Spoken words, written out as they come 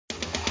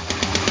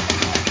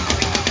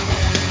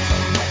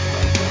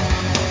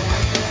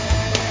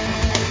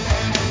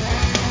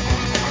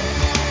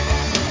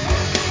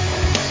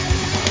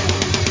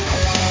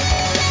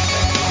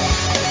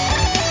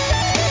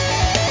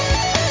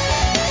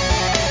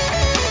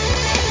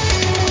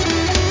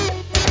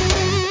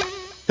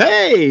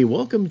Hey,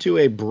 welcome to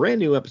a brand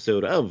new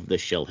episode of the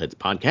Shellheads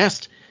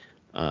podcast.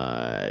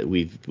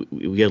 We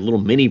had a little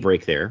mini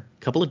break there,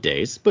 a couple of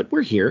days, but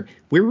we're here.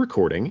 We're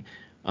recording.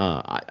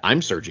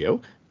 I'm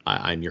Sergio.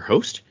 I'm your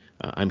host.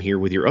 I'm here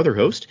with your other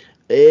host,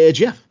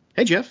 Jeff.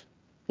 Hey, Jeff.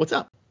 What's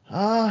up?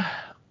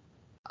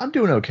 I'm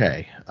doing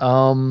okay.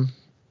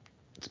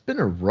 It's been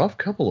a rough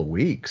couple of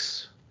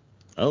weeks.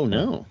 Oh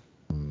no.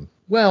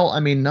 Well,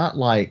 I mean, not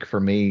like for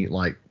me,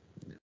 like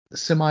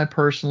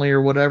semi-personally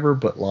or whatever,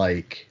 but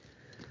like,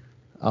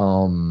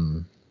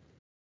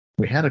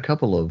 we had a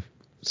couple of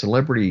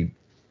celebrity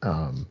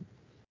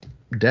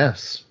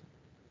deaths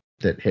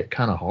that hit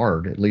kind of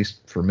hard, at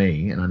least for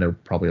me, and I know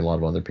probably a lot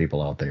of other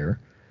people out there.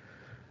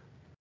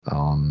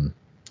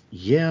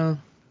 Yeah.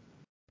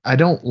 I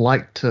don't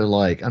like to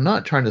I'm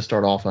not trying to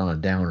start off on a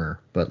downer,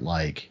 but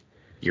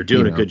You're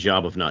doing a good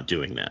job of not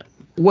doing that.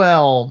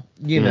 Well,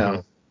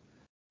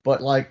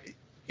 but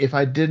if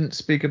I didn't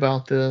speak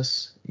about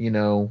this,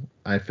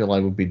 I feel I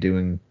would be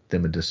doing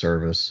them a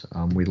disservice.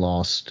 We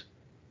lost,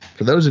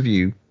 for those of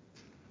you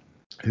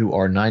who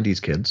are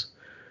 90s kids,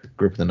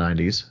 grew up in the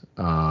 90s,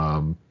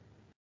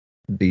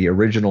 the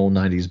original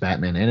 90s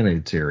Batman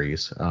animated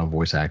series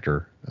voice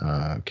actor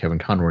Kevin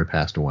Conroy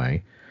passed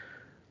away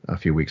a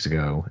few weeks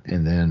ago.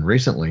 And then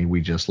recently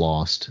we just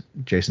lost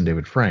Jason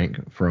David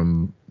Frank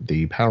from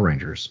the Power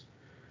Rangers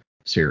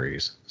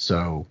series.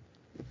 So,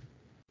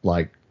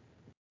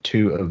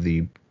 two of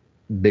the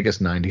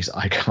biggest 90s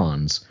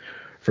icons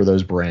for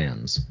those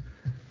brands.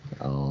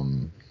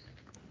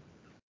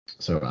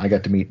 So I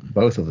got to meet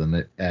both of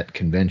them at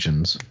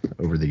conventions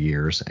over the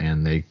years,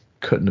 and they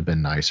couldn't have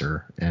been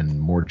nicer and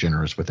more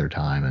generous with their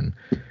time, and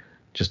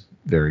just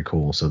very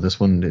cool. So this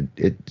one,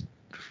 it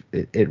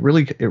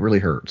really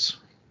hurts.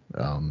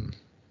 Well,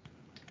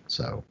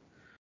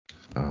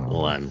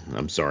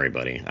 I'm sorry,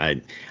 buddy.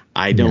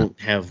 I don't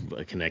have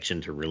a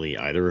connection to really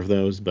either of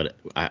those, but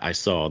I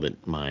saw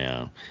that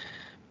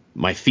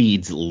my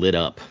feeds lit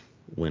up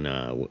when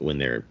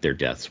their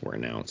deaths were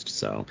announced.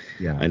 So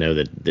Yeah. I know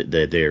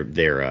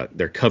that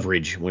their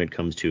coverage when it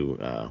comes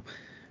to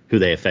who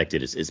they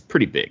affected is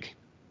pretty big.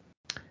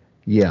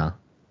 Yeah,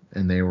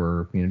 and they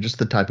were just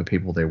the type of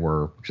people they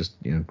were, just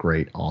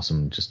great,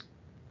 awesome, just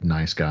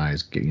nice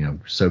guys,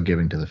 so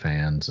giving to the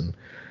fans, and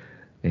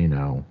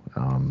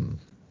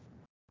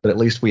but at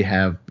least we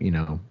have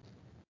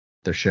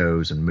their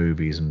shows and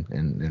movies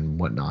and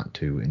whatnot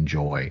to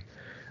enjoy,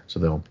 so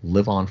they'll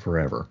live on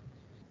forever.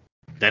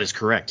 That is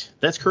correct.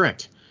 That's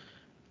correct.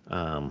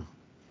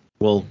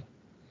 Well,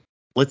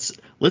 let's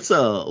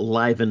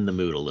liven the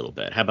mood a little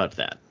bit. How about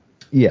that?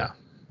 Yeah.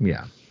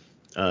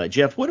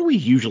 Jeff, what do we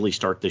usually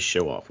start this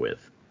show off with?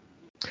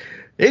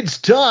 It's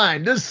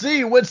time to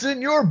see what's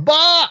in your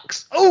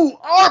box. Oh,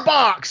 our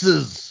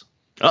boxes.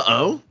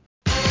 Uh-oh.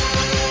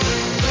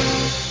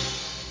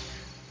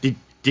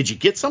 Did you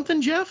get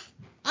something, Jeff?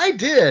 I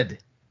did,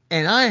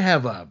 and I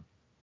have a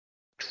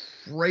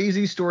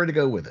crazy story to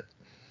go with it.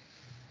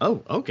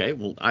 Oh, okay.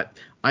 Well,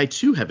 I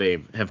too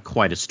have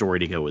quite a story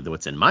to go with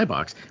what's in my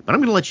box, but I'm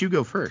going to let you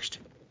go first.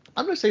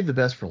 I'm going to save the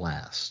best for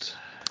last.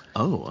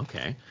 Oh,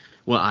 okay.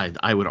 Well,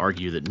 I would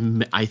argue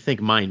that I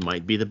think mine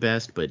might be the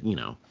best, but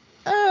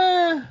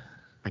I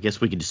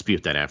guess we can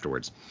dispute that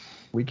afterwards.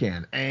 We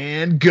can.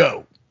 And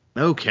go.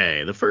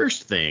 Okay, the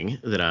first thing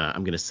that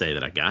I'm going to say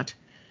that I got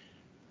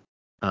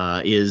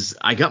is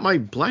I got my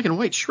black and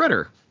white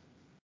shredder.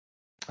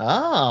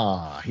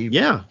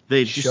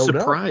 They just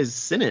surprised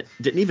sent it.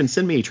 Didn't even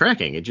send me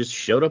tracking. It just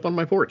showed up on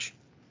my porch.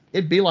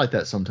 It'd be like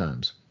that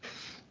sometimes.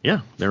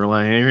 Yeah, they were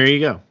like, here you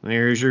go.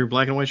 Here's your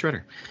black and white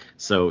shredder.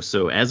 So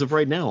as of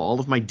right now,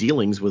 all of my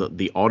dealings with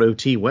the Auto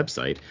T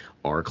website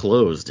are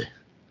closed.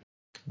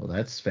 Well,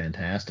 that's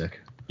fantastic.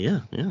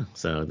 Yeah.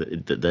 So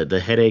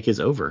the headache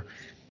is over.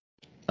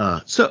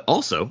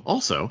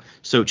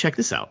 So check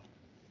this out.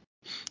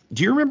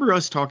 Do you remember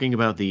us talking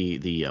about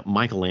the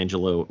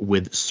Michelangelo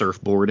with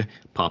surfboard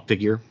pop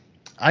figure?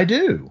 I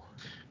do.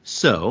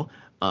 So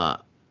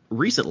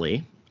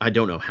recently, I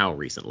don't know how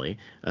recently,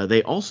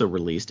 they also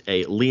released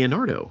a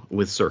Leonardo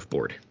with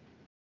surfboard.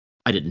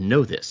 I didn't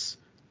know this.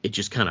 It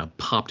just kind of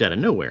popped out of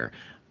nowhere.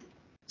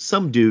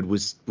 Some dude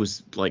was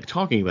like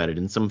talking about it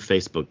in some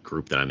Facebook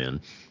group that I'm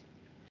in,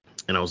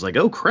 and I was like,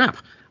 oh crap,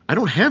 I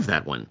don't have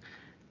that one.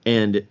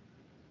 And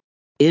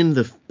in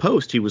the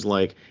post, he was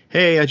like,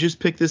 hey, I just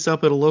picked this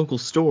up at a local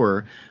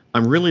store.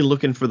 I'm really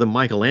looking for the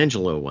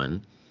Michelangelo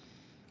one.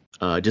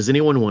 Does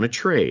anyone want to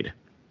trade?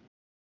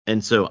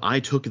 And so I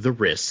took the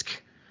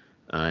risk,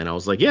 and I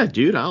was like, yeah,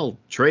 dude, I'll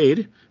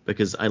trade,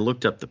 because I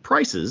looked up the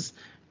prices,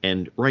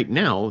 and right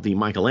now the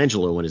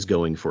Michelangelo one is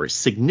going for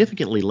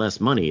significantly less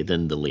money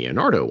than the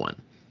Leonardo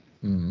one.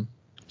 Mm-hmm.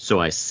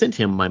 So I sent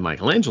him my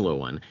Michelangelo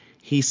one.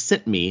 He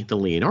sent me the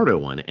Leonardo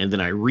one, and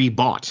then I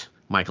rebought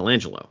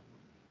Michelangelo.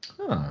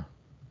 Huh.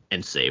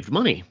 And saved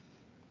money.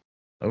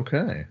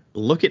 Okay.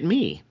 Look at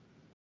me.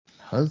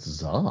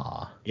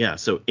 Huzzah. Yeah,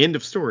 so end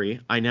of story.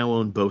 I now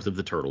own both of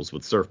the turtles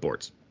with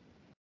surfboards.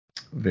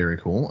 Very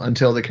cool.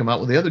 Until they come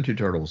out with the other two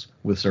turtles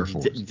with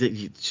surfboards.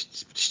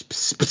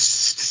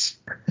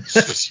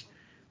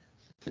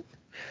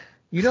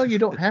 You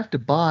don't have to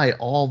buy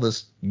all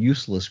this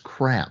useless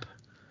crap.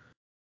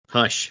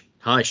 Hush.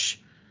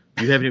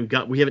 We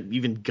haven't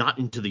even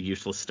gotten to the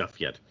useless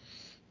stuff yet.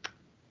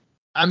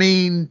 I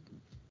mean,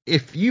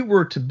 if you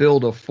were to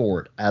build a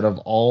fort out of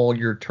all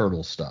your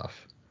turtle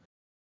stuff,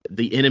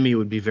 the enemy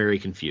would be very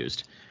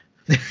confused.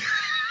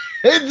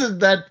 Isn't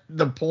that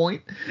the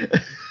point?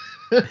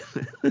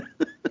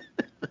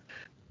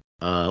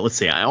 Let's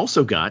see. I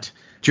also got.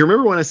 Do you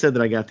remember when I said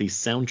that I got the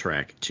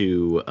soundtrack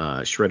to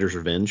Shredder's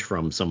Revenge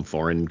from some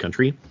foreign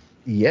country?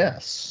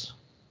 Yes.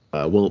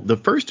 Well, the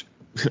first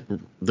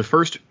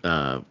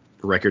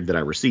record that I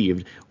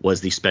received was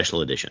the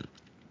special edition.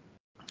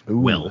 Ooh.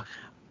 Well,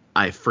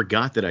 I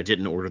forgot that I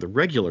didn't order the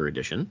regular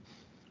edition,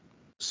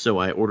 so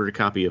I ordered a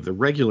copy of the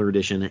regular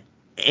edition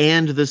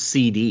and the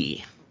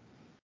CD.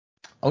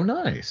 Oh,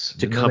 nice.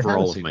 To cover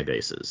all of my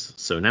bases.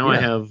 So now I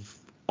have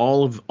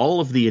all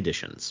of the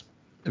editions.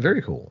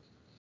 Very cool.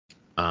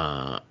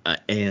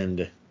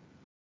 And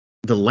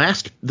the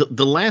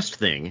last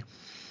thing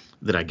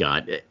that I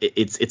got,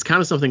 it's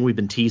kind of something we've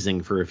been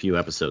teasing for a few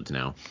episodes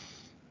now.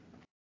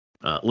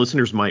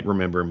 Listeners might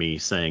remember me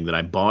saying that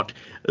I bought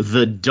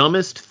the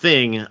dumbest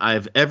thing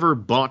I've ever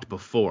bought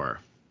before.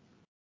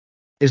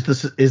 Is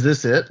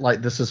this it?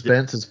 Like the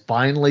suspense is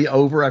finally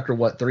over after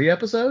what, 3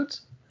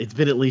 episodes? It's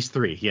been at least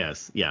 3.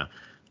 Yes. Yeah.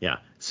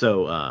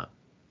 So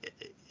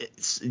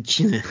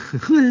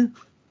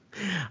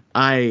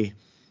I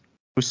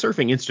was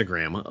surfing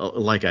Instagram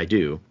like I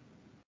do,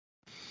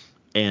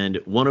 and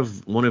one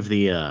of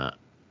the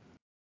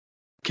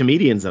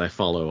comedians that I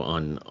follow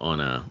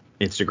on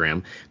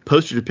Instagram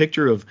posted a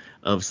picture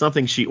of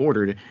something she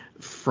ordered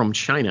from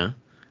China,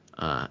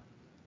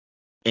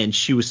 and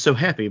she was so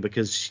happy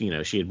because she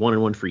had wanted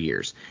one for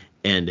years,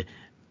 and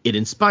it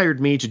inspired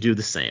me to do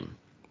the same.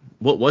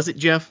 What was it,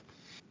 Jeff?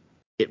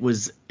 It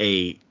was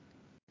a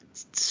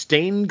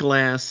stained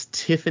glass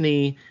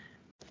Tiffany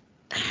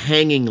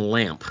hanging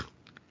lamp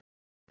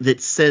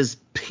that says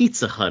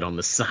Pizza Hut on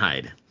the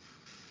side.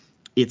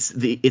 It's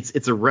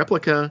a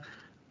replica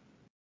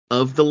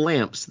of the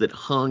lamps that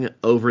hung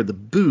over the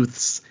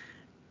booths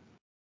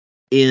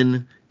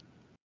in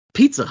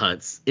Pizza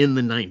Huts in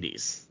the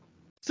 90s.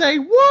 Say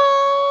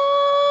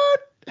what?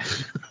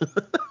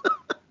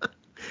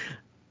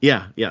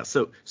 Yeah.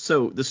 So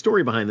the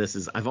story behind this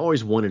is I've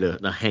always wanted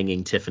a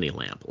hanging Tiffany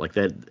lamp like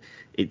that.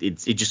 It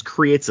just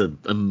creates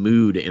a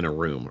mood in a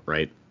room,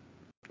 right?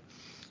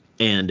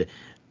 And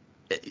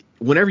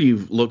whenever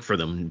you look for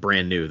them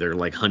brand new, they're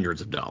like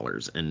hundreds of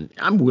dollars, and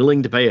I'm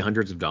willing to pay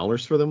hundreds of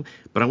dollars for them,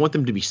 but I want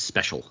them to be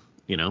special,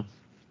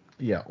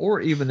 Yeah,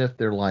 or even if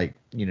they're like,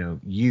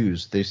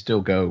 used, they still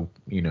go,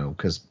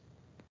 because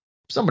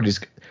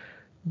somebody's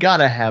got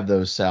to have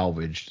those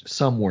salvaged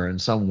somewhere in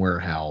some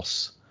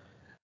warehouse,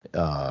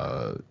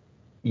 in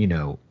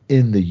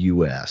the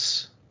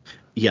U.S.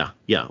 Yeah,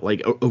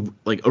 like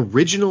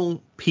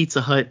original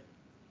Pizza Hut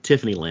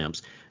Tiffany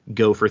lamps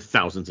go for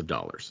thousands of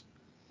dollars.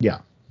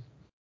 Yeah.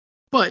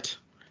 But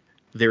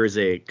there is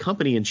a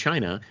company in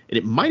China, and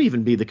it might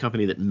even be the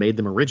company that made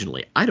them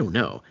originally. I don't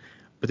know.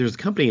 But there's a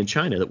company in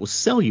China that will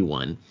sell you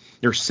one,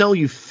 or sell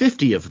you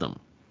 50 of them.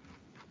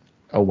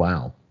 Oh,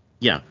 wow.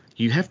 Yeah,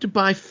 you have to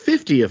buy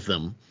 50 of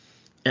them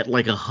at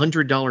like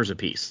 $100 a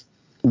piece.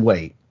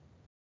 Wait.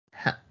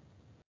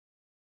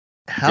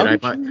 How did I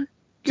buy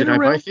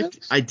 50?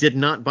 This? I did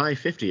not buy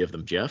 50 of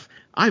them, Jeff.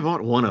 I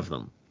bought one of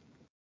them.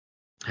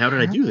 How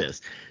did I do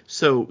this?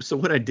 So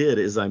what I did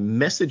is I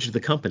messaged the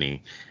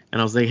company,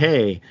 and I was like,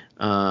 hey,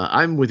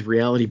 I'm with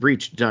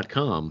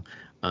realitybreach.com,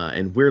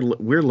 and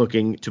we're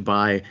looking to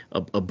buy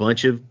a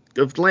bunch of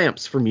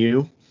lamps from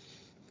you.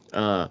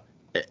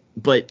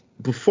 But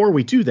before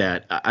we do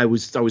that, I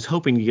was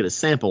hoping to get a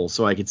sample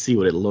so I could see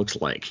what it looks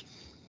like.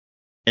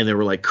 And they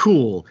were like,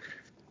 cool.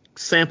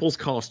 Samples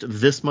cost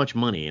this much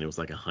money, and it was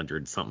like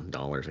 $100-something. I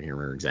can't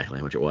remember exactly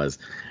how much it was.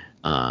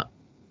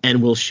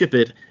 And we'll ship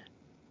it,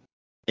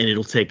 and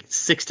it'll take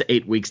 6 to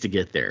 8 weeks to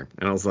get there.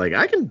 And I was like,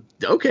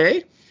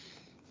 okay.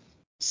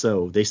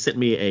 So they sent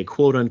me a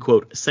quote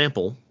unquote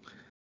sample,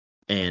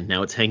 and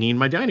now it's hanging in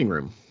my dining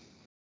room.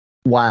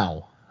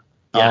 Wow.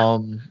 Yeah.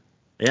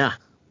 Yeah.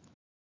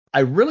 I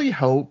really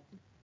hope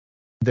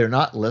they're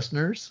not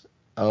listeners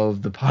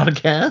of the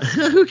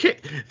podcast. Okay.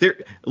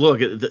 Look,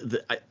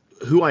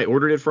 who I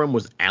ordered it from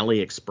was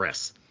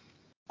AliExpress.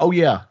 Oh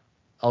yeah.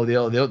 Oh,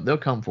 they'll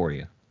come for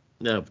you.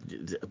 No,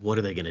 what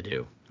are they gonna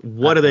do?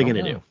 What are they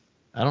gonna do?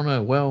 I don't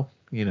know. Well,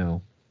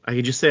 I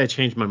could just say I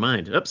changed my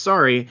mind. Oh,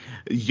 sorry,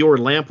 your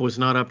lamp was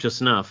not up to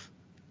snuff.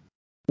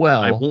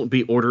 Well, I won't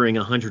be ordering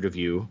 100 of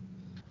you.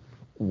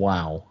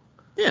 Wow.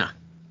 Yeah.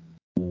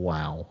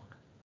 Wow.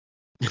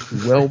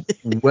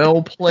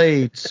 Well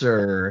played,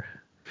 sir.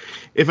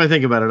 If I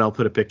think about it, I'll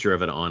put a picture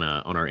of it on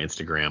our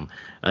Instagram.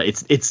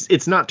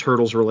 It's not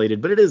Turtles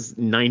related, but it is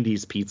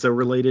 90s pizza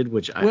related,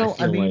 which I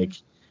feel like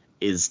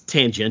is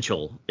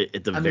tangential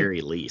at the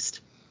very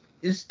least.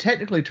 It's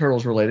technically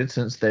Turtles related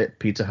since that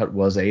Pizza Hut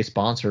was a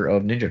sponsor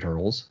of Ninja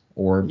Turtles,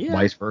 or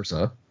vice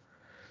versa.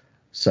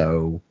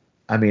 So,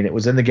 it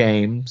was in the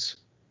games.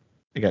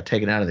 It got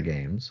taken out of the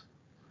games.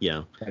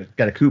 Yeah.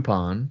 Got a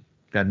coupon.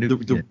 Got a new.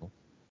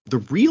 The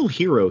real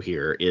hero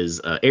here is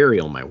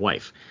Ariel, my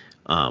wife.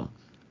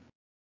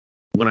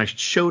 When I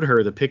showed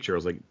her the picture, I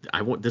was like,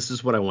 this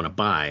is what I want to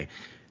buy.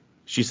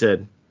 She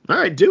said, all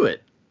right, do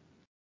it.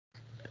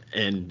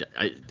 And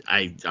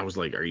I was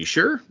like, are you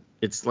sure?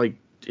 It's like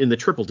in the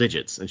triple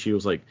digits. And she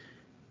was like,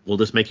 will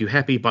this make you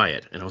happy? Buy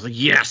it. And I was like,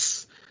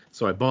 yes.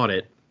 So I bought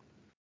it.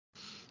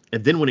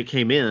 And then when it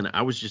came in,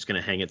 I was just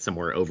going to hang it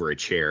somewhere over a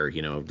chair,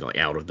 like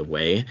out of the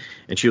way.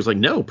 And she was like,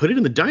 no, put it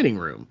in the dining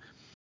room.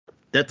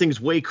 That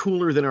thing's way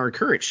cooler than our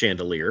current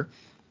chandelier.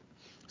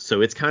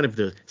 So it's kind of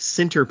the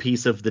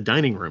centerpiece of the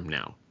dining room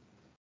now.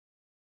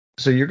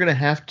 So you're going to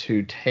have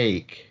to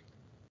take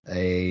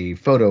a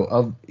photo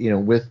of,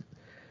 with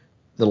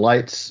the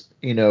lights,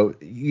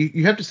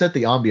 you have to set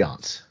the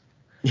ambiance.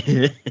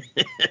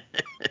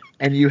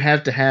 And you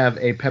have to have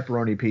a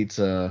pepperoni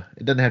pizza.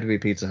 It doesn't have to be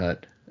Pizza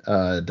Hut.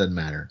 It doesn't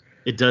matter.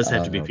 It does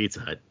have to be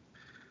Pizza Hut.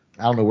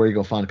 I don't know where you're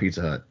going to find a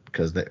Pizza Hut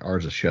because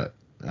ours is shut.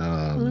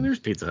 There's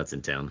Pizza Huts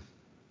in town.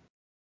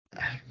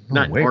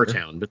 Not in our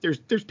town, but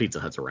there's Pizza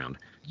Huts around.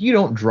 You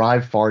don't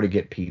drive far to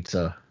get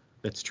pizza.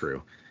 That's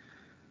true.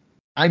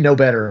 I know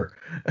better.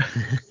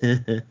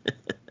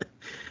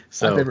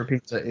 So my favorite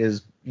pizza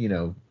is,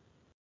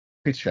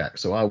 Pizza Shack,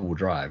 so I will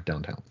drive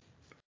downtown.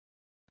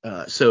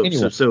 So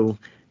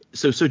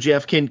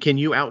Jeff, can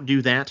you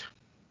outdo that?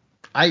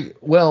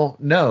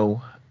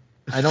 No,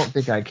 I don't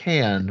think I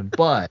can,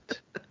 but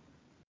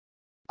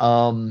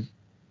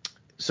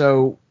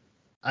so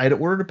I had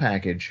ordered a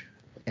package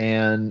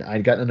and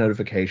I'd gotten a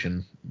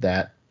notification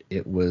that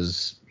it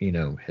was,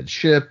 had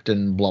shipped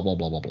and blah blah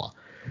blah blah blah.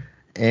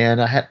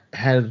 And I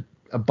had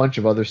a bunch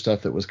of other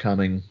stuff that was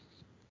coming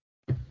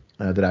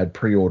that I'd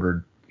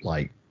pre-ordered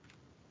like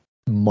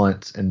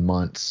months and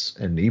months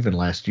and even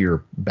last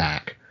year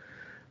back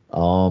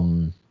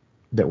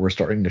that were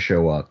starting to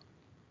show up.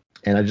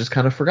 And I just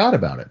kind of forgot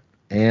about it.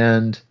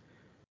 And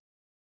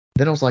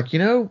then I was like,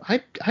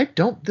 I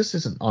don't, this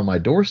isn't on my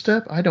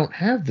doorstep. I don't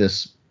have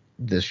this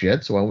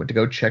yet. So I went to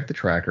go check the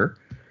tracker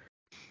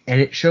and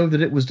it showed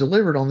that it was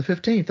delivered on the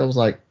 15th. I was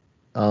like,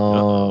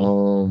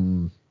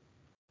 no,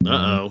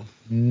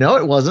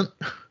 it wasn't.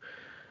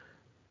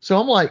 So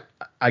I'm like,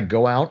 I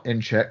go out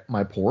and check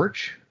my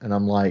porch and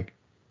I'm like,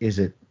 is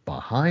it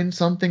behind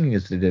something?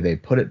 Did they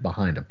put it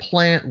behind a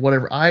plant?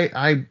 Whatever.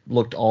 I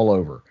looked all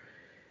over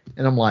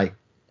and I'm like,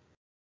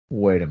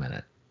 wait a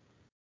minute.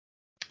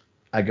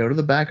 I go to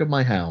the back of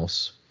my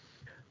house,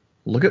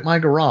 look at my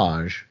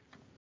garage.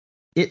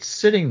 It's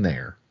sitting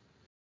there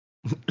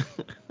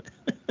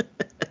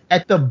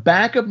at the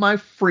back of my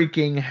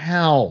freaking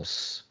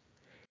house.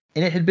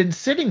 And it had been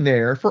sitting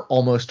there for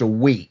almost a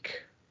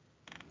week.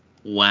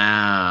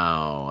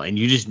 Wow. And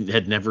you just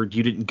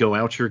you didn't go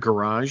out your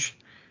garage?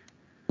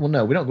 Well,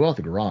 no, we don't go out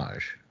the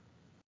garage.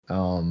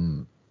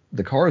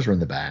 The cars are in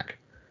the back.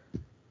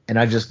 And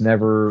I just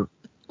never,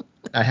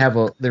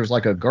 there's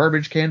like a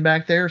garbage can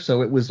back there.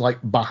 So it was like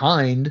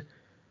behind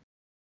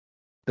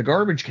the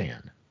garbage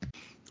can.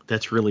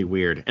 That's really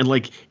weird. And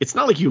like, it's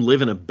not like you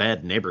live in a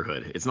bad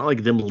neighborhood. It's not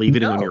like them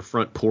leaving it on your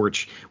front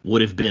porch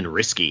would have been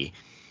risky.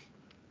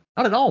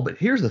 Not at all. But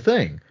here's the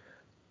thing.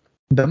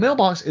 The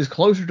mailbox is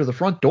closer to the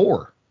front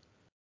door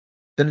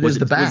than it is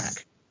the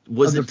back.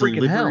 Was it the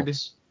freaking delivered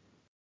house.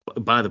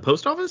 By the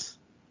post office?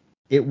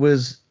 It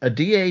was a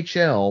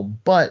DHL,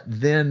 but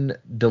then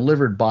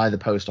delivered by the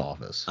post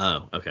office.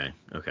 Oh, okay.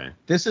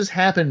 This has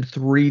happened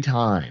 3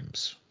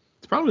 times.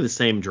 It's probably the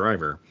same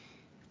driver.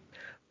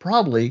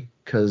 Probably,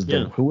 because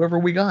whoever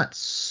we got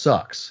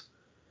sucks.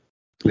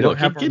 They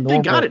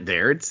got it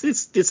there.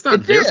 It's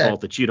not their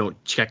fault that you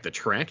don't check the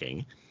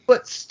tracking.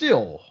 But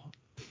still,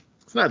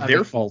 it's not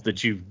their fault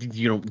that you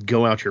don't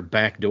go out your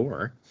back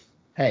door.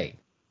 Hey,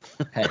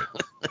 there's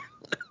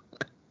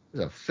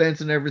a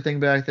fence and everything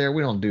back there.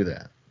 We don't do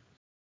that.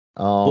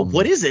 But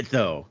what is it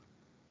though?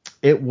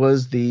 It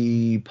was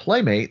the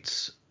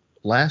Playmates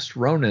Last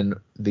Ronin,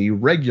 the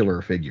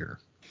regular figure.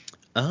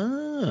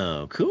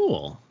 Oh,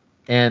 cool.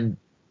 And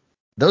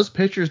those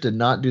pictures did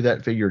not do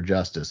that figure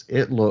justice.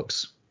 It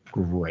looks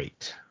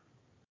great.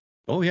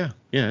 Oh yeah,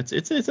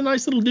 it's a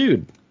nice little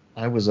dude.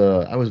 I was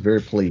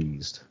very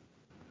pleased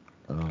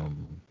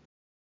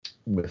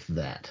with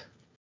that.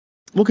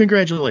 Well,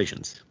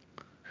 congratulations.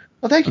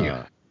 Well, thank you.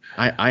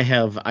 I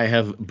have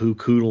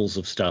boo-koodles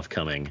of stuff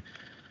coming.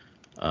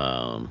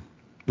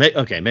 Maybe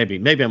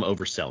I'm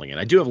overselling it.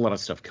 I do have a lot of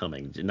stuff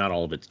coming. Not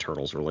all of it's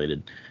Turtles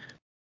related,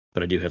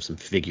 but I do have some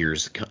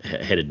figures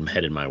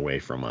headed my way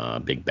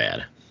from Big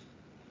Bad.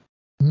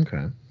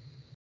 Okay.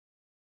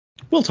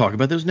 We'll talk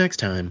about those next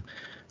time.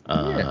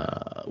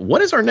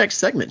 What is our next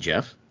segment,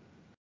 Jeff?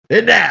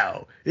 And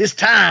now it's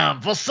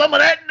time for some of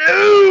that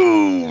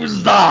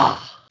news.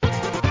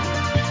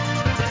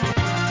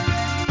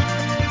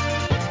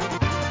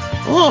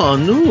 Oh,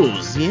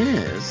 news,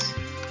 yes.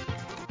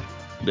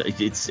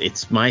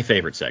 It's my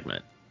favorite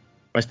segment.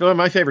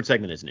 My favorite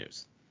segment is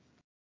news.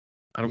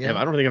 I don't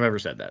think I've ever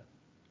said that.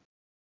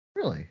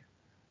 Really?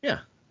 Yeah.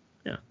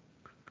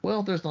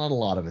 Well, there's not a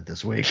lot of it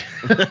this week.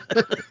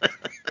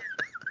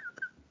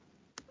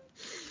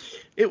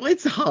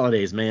 It's the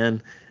holidays,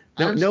 man.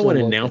 No, I'm no one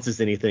still looking.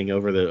 announces anything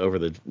over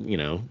the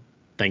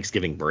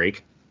Thanksgiving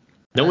break.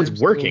 No one's I'm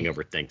still. working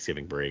over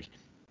Thanksgiving break.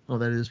 Oh,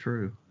 that is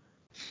true.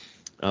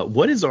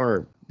 What is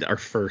our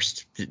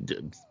first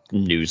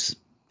news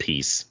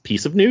piece?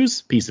 Piece of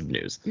news? Piece of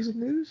news. Piece of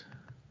news.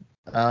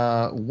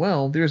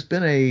 Well, there's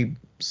been a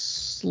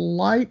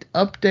slight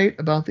update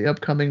about the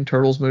upcoming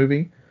Turtles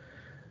movie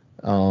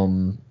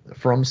from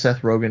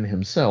Seth Rogen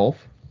himself.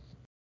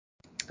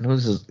 I know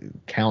this is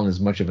count as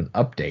much of an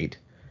update,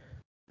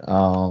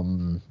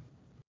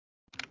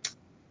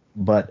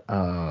 but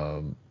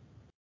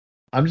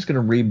I'm just going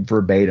to read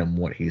verbatim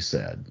what he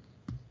said.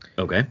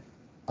 Okay.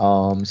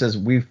 It says,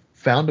 we've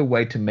found a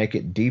way to make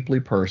it deeply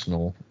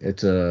personal.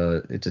 It's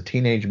a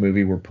teenage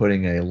movie. We're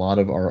putting a lot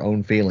of our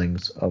own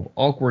feelings of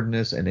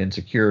awkwardness and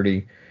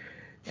insecurity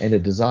and a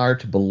desire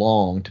to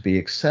belong, to be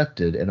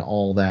accepted, and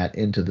all that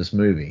into this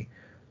movie.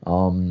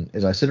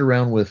 As I sit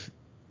around with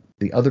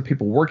the other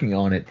people working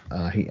on it,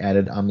 he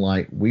added, I'm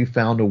like, we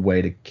found a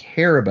way to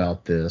care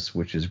about this,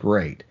 which is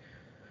great.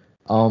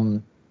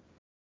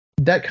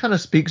 That kind of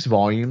speaks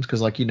volumes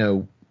because, like,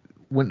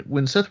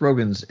 when Seth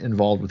Rogen's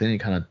involved with any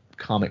kind of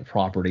comic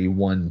property,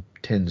 one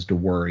tends to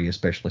worry,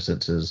 especially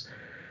since his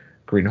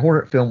Green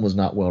Hornet film was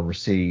not well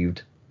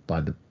received by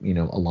a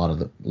lot of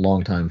the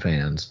longtime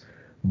fans.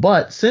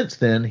 But since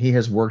then, he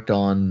has worked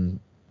on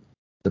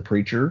the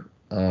Preacher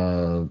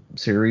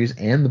series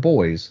and The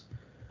Boys.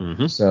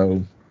 Mm-hmm.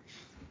 So,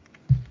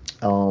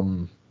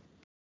 and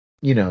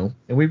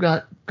we've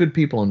got good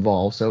people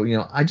involved. So,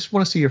 I just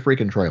want to see a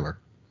freaking trailer.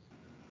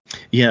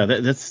 Yeah,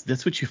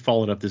 that's what you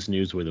followed up this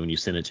news with when you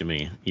sent it to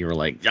me. You were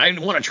like, I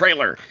want a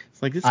trailer.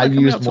 It's like, it's I not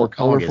coming used out more till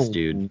colorful August,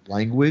 dude.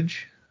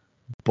 language,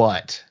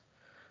 but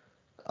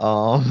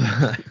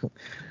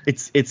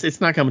It's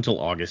not coming till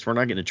August. We're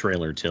not getting a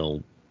trailer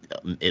till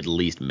at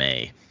least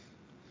May.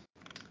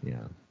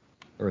 yeah,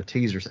 or a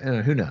teaser.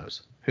 Who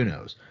knows? Who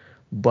knows?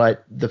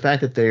 But the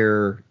fact that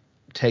they're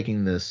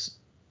taking this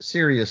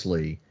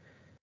seriously,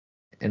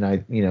 and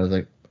I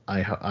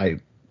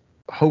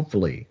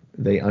hopefully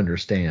they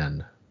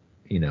understand,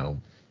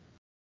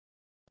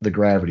 the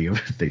gravity of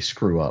if they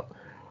screw up.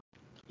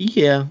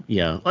 Yeah.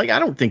 Like, I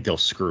don't think they'll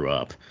screw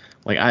up.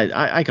 Like,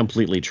 I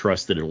completely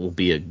trust that it will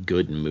be a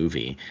good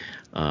movie.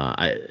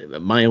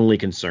 My only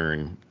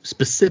concern,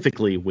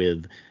 specifically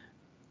with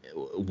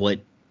what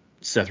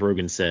Seth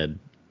Rogen said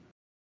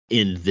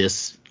in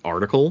this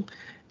article,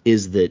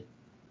 is that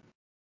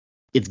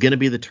it's going to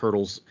be the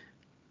Turtles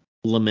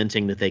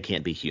lamenting that they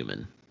can't be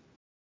human.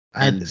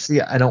 And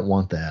I don't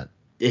want that.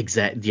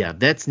 yeah,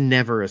 that's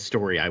never a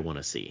story I want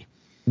to see.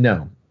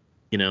 No.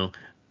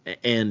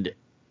 And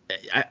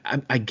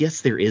I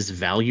guess there is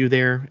value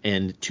there,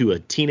 and to a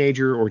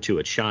teenager or to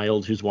a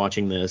child who's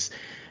watching this,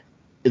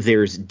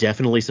 there's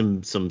definitely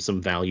some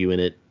value in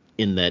it,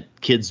 in that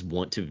kids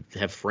want to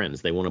have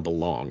friends, they want to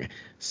belong.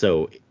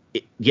 So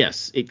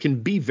yes, it can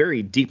be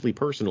very deeply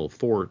personal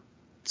for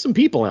some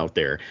people out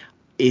there.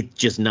 It's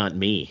just not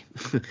me.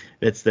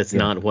 That's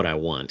not what I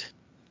want.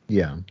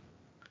 Yeah.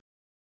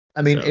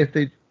 I mean, So.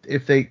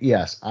 if they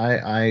yes,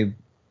 I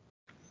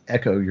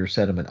echo your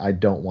sentiment. I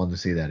don't want to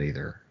see that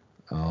either.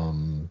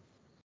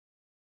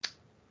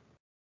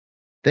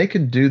 They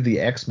can do the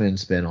X-Men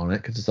spin on it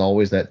because it's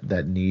always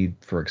that need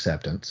for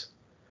acceptance.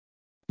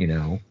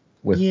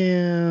 With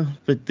Yeah,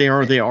 but they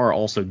are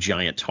also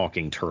giant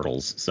talking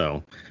turtles,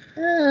 so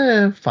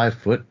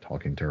 5-foot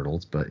talking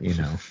turtles, but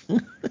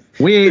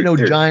we ain't no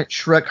they're giant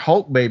Shrek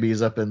Hulk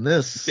babies up in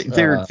this.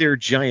 they're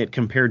giant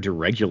compared to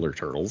regular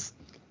turtles.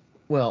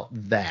 Well,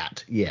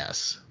 that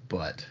yes,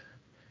 but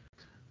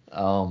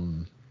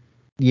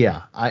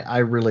yeah, I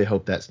really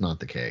hope that's not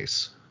the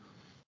case.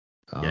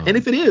 Yeah, and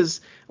if it is,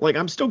 like,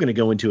 I'm still going to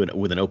go into it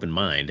with an open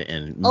mind,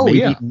 and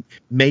Yeah,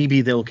 maybe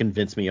they'll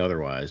convince me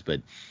otherwise,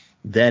 but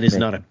that is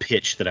not a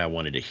pitch that I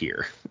wanted to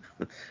hear.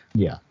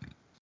 Yeah.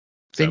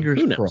 So, Fingers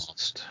who knows?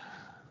 crossed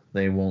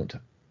they won't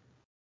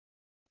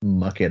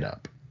muck it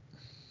up.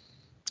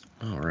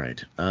 All right.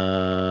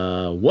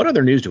 What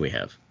other news do we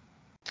have?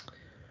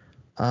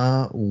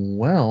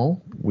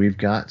 Well, we've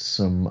got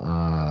some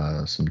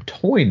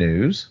toy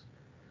news.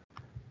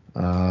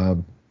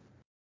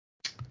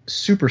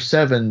 Super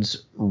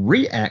 7's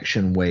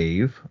Reaction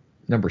Wave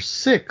number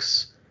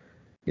 6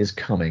 is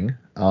coming.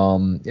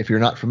 If you're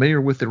not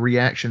familiar with the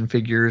Reaction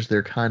figures,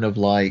 they're kind of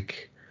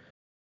like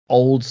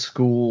old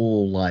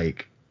school,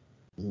 like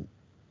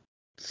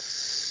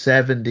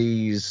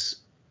 70s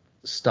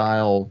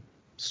style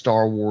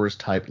Star Wars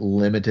type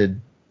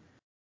limited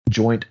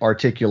joint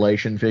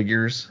articulation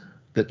figures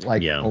that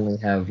only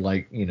have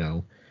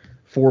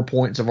 4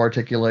 points of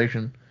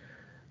articulation.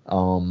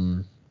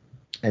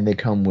 And they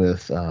come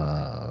with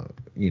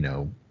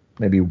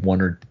maybe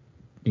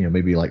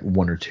maybe like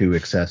 1 or 2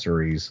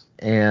 accessories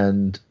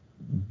and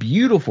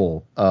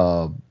beautiful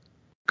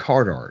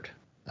card art.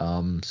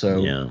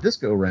 This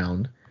go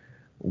round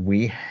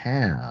we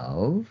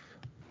have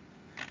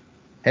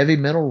Heavy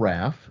Metal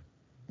Raph,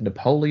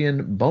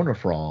 Napoleon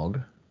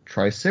Bonafrog,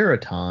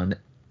 Triceraton,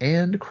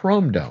 and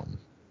Chrome Dome.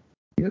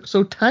 He looks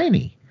so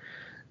tiny.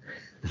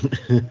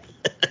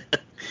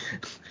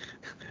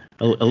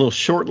 A little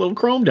short, little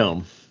chrome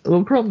dome. A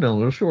little Chrome Dome, a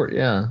little short,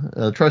 yeah.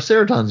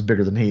 Triceraton's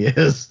bigger than he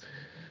is.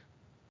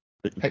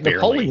 Heck, Barely.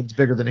 Napoleon's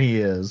bigger than he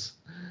is.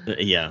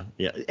 Yeah,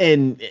 yeah.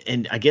 And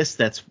I guess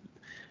that's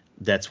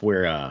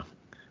where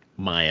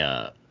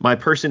my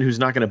person who's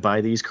not going to buy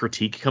these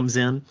critique comes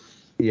in.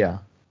 Yeah.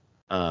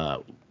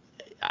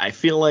 I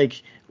feel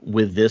like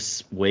with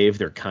this wave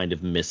they're kind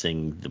of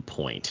missing the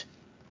point.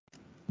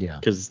 Yeah.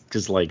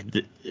 Because like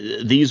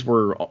these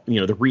were,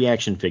 the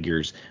reaction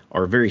figures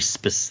are they're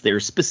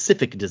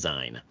specific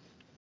design,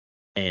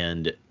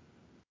 and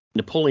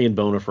Napoleon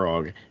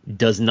Bonafrog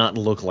does not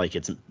look like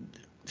it's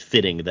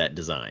fitting that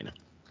design.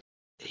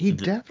 He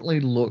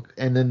definitely look,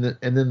 and then the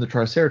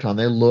Triceraton,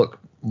 they look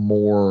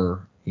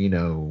more,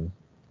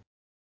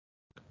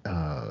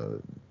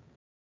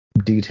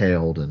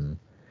 detailed and.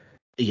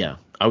 Yeah.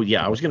 Oh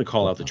yeah, I was going to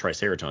call out the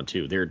Triceraton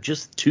too. They're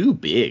just too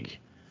big.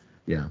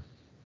 Yeah.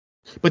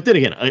 But then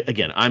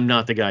again, I'm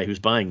not the guy who's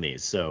buying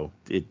these, so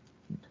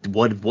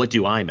what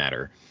do I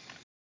matter?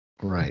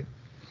 Right.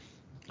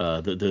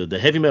 The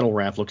heavy metal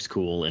wrap looks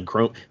cool, and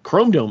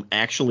Chrome Dome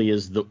actually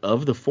is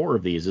of the four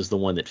of these is the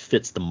one that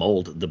fits the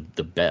mold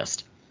the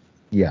best.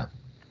 Yeah.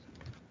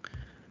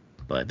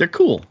 But they're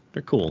cool.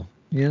 They're cool.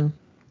 Yeah.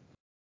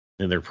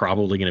 And they're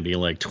probably going to be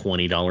like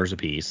 $20 a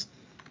piece.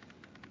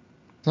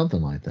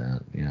 Something like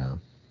that. Yeah.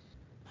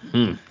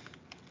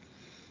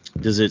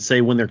 Does it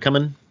say when they're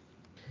coming?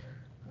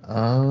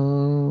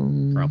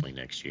 Probably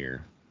next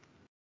year.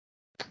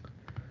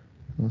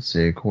 Let's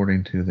see.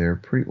 According to their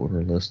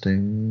pre-order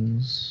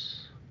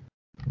listings,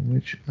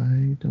 which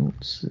I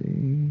don't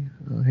see.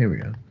 Here we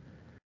go.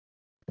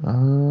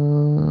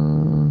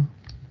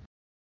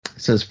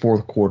 It says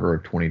fourth quarter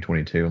of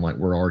 2022. I'm like,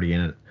 we're already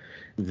in it.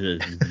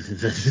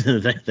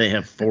 They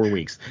have 4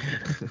 weeks.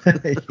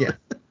 Yeah.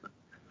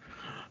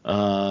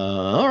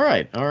 All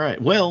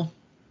right. Well,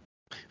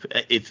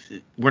 if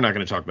we're not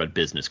going to talk about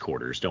business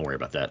quarters, don't worry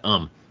about that.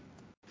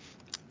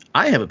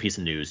 I have a piece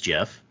of news,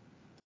 Jeff.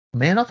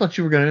 Man, I thought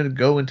you were going to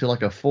go into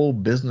like a full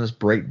business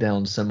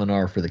breakdown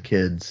seminar for the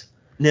kids.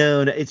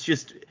 No, it's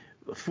just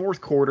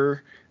fourth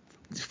quarter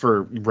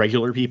for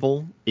regular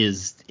people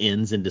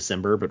ends in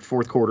December, but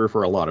fourth quarter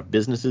for a lot of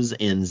businesses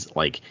ends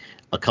like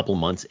a couple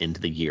months into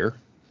the year.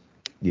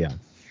 Yeah.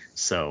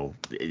 So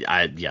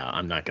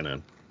I'm not going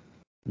to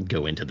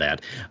go into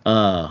that.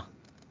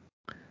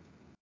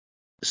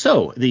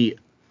 So the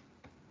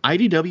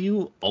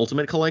IDW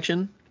Ultimate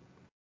Collection,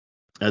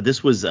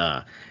 this was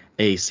a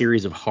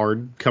series of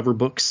hardcover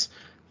books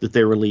that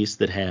they released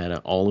that had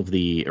all of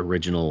the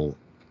original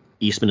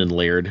Eastman and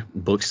Laird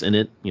books in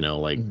it.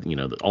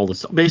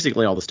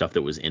 Basically all the stuff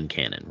that was in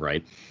canon,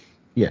 right?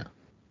 Yeah.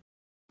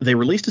 They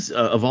released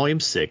a volume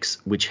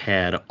 6, which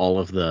had all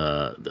of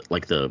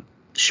the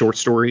short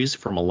stories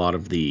from a lot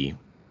of the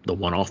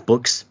one-off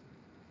books.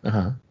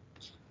 Uh-huh.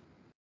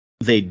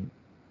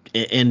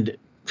 And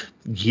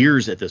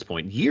years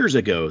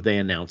ago, they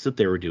announced that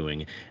they were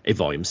doing a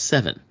volume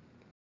 7.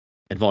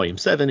 And volume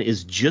 7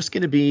 is just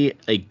going to be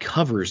a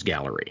covers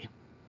gallery.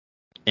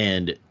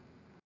 And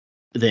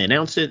they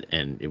announced it,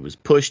 and it was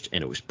pushed,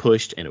 and it was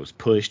pushed, and it was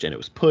pushed, and it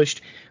was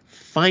pushed.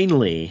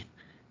 Finally,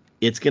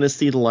 it's going to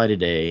see the light of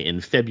day in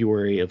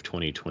February of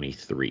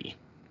 2023.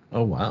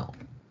 Oh, wow.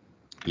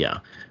 Yeah.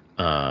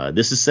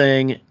 This is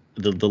saying,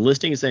 the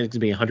listing is saying it's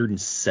going to be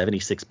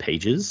 176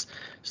 pages.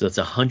 So that's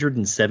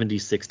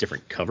 176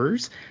 different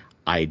covers.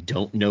 I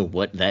don't know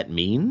what that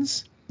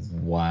means.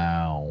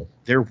 Wow.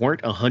 There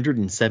weren't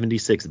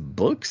 176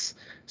 books.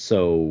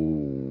 So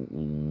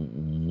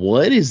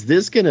what is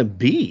this going to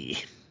be?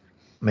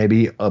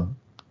 Maybe a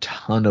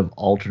ton of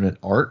alternate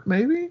art,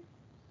 maybe?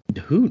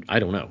 I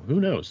don't know. Who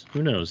knows?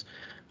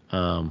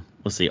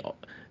 Let's see.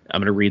 I'm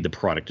going to read the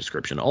product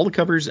description. All the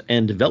covers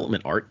and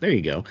development art, there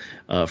you go,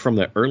 from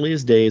the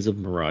earliest days of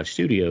Mirage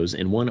Studios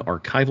in one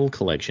archival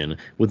collection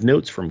with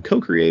notes from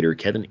co-creator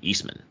Kevin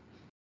Eastman.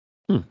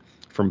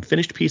 From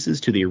finished pieces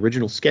to the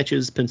original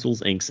sketches,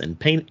 pencils, inks, and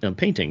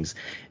paintings,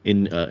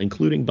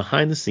 including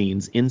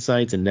behind-the-scenes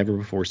insights and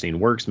never-before-seen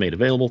works made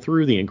available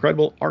through the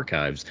incredible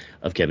archives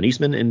of Kevin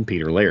Eastman and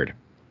Peter Laird.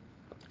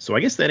 So I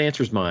guess that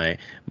answers my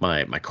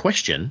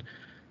question.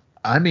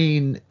 I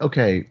mean,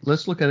 okay,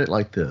 let's look at it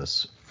like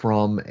this.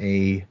 From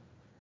a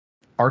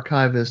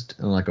archivist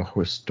and like a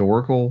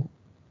historical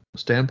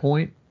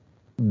standpoint,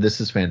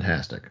 this is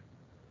fantastic.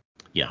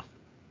 Yeah.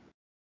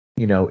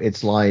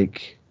 It's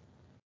like,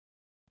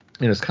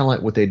 it's kind of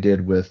like what they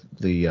did with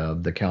the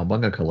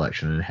Cowabunga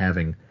collection and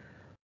having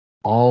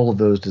all of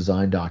those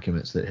design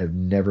documents that have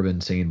never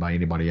been seen by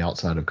anybody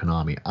outside of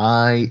Konami.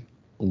 I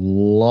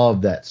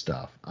love that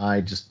stuff.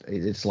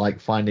 It's like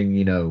finding,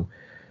 I don't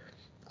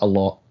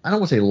want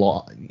to say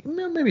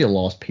maybe a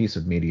lost piece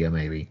of media,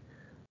 maybe.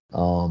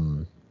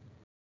 I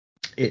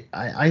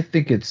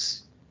think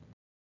it's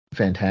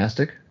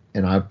fantastic,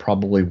 and I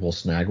probably will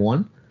snag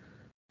one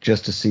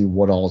just to see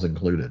what all's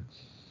included.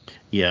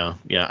 Yeah.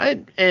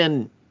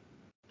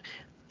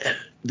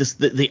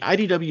 the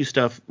IDW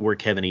stuff where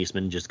Kevin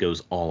Eastman just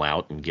goes all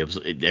out and gives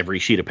every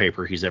sheet of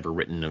paper he's ever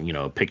written,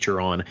 a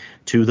picture on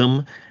to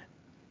them.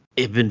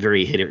 It's been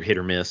very hit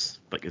or miss,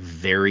 like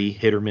very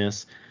hit or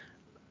miss.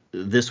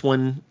 This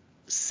one,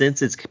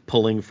 since it's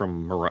pulling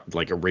from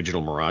like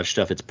original Mirage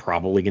stuff, it's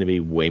probably going to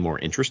be way more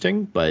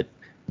interesting. But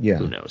Yeah.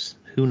 who knows?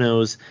 Who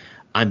knows?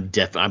 I'm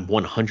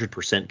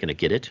 100% going to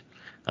get it.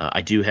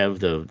 I do have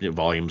the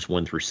volumes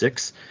 1 through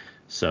 6,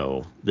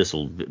 so this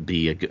will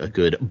be a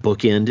good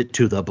bookend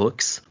to the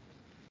books.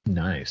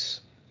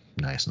 Nice.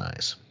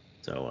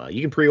 So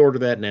you can pre-order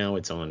that now.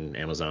 It's on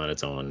Amazon.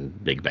 It's on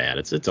Big Bad.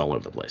 It's all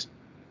over the place.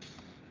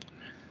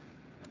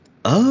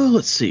 Oh,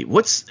 let's see.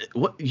 What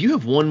you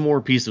have one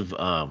more piece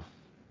of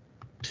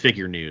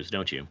figure news,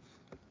 don't you?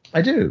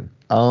 I do.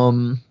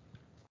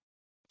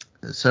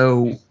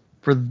 So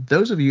for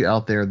those of you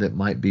out there that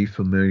might be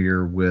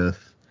familiar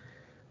with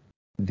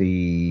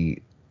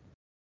the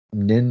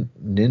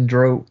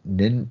Nindoroids.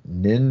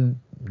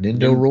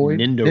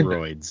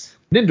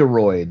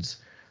 Nindoroids.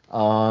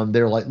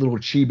 They're like little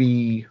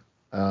chibi,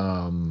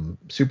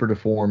 super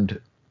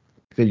deformed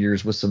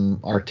figures with some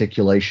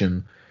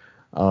articulation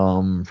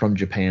from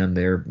Japan.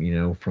 They're,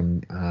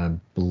 from, I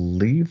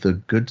believe, the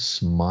Good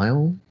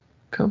Smile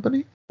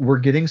Company. We're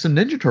getting some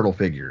Ninja Turtle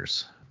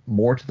figures.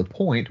 More to the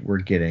point, we're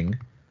getting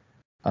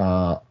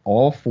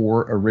all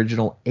 4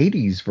 original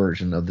 80s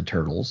version of the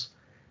Turtles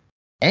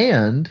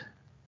and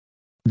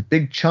the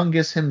big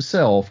Chungus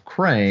himself,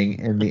 Krang,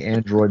 in the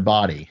android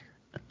body.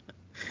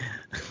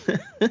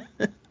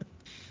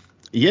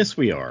 Yes,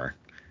 we are.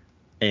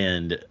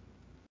 And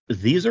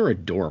these are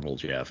adorable,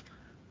 Jeff.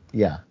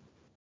 Yeah.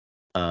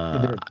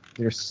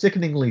 They're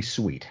sickeningly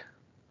sweet.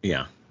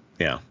 Yeah.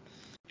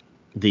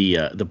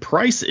 The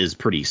price is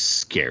pretty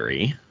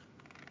scary.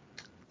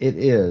 It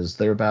is.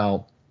 They're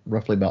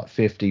roughly about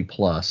 50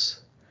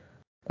 plus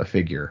a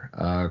figure.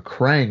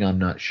 Krang, I'm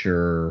not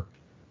sure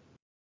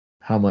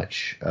how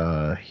much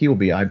he will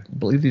be. I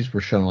believe these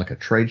were shown like a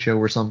trade show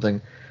or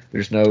something.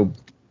 There's no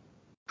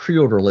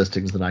pre-order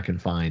listings that I can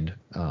find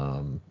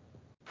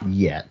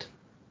yet.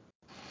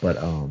 But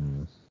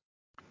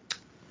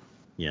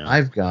yeah,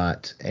 I've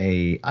got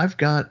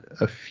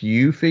a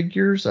few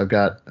figures. I've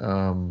got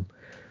a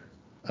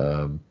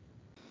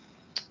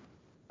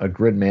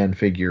Gridman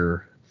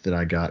figure that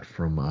I got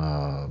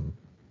from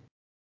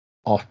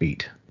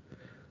Offbeat,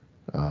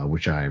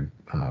 which I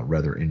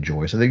rather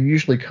enjoy. So they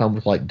usually come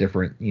with like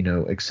different,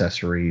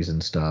 accessories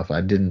and stuff.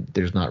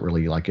 There's not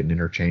really like an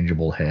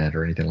interchangeable head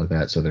or anything like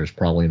that. So there's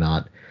probably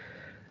not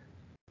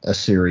a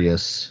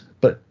serious,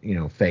 but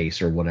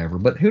face or whatever.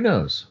 But who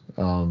knows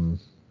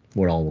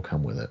what all will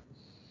come with it.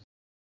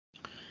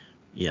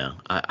 Yeah,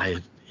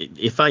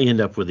 if I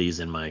end up with these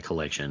in my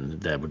collection,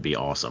 that would be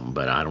awesome.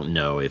 But I don't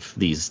know if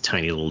these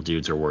tiny little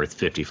dudes are worth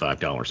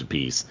 $55 a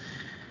piece.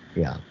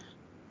 Yeah.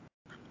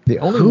 The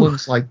only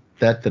ones like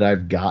that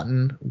I've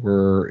gotten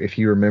were, if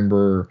you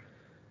remember,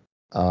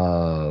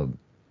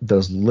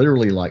 those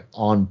literally like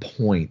on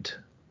point,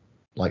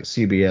 like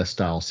CBS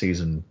style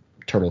season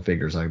turtle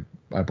figures I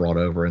brought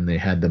over, and they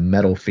had the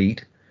metal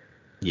feet.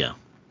 Yeah.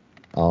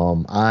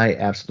 I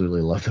absolutely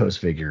love those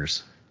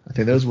figures. I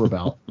think those were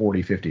about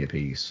 40, 50 a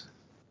piece.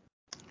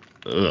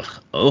 Ugh.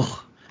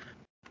 Oh.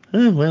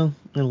 Well,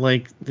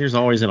 there's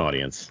always an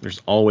audience.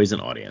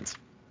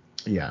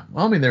 Yeah.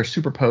 Well, I mean, they're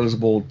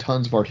superposable,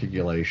 tons of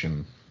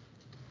articulation,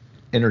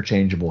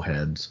 interchangeable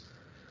heads.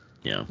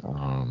 Yeah.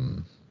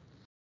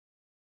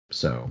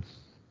 So,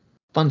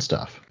 fun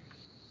stuff.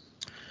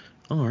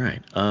 All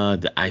right.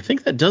 I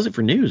think that does it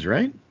for news,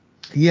 right?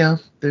 Yeah,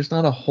 there's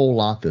not a whole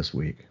lot this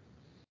week.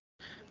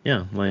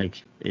 Yeah,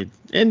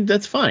 and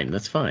that's fine.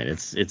 That's fine.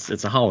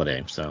 It's a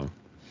holiday, so.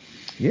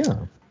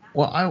 Yeah.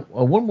 Well,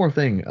 one more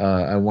thing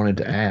I wanted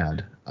to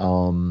add.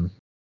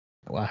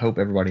 I hope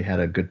everybody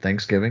had a good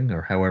Thanksgiving,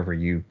 or however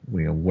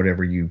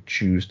whatever you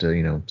choose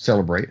to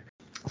celebrate.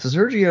 So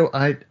Sergio,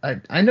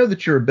 I know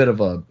that you're a bit of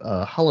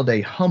a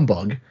holiday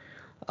humbug,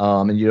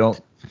 and you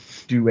don't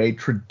do a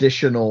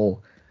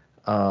traditional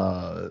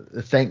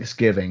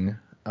Thanksgiving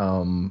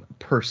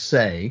per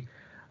se.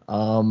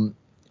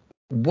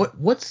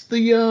 What's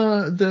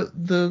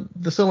the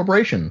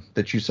celebration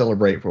that you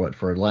celebrate for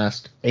the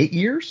last 8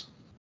 years?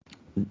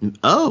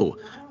 Oh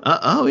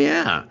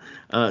yeah.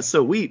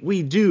 So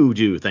we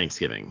do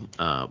Thanksgiving,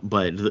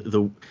 but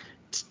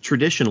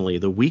traditionally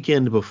the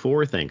weekend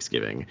before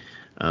Thanksgiving,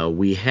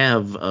 we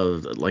have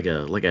like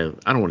a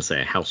I don't want to say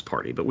a house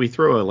party, but we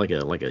throw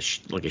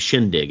a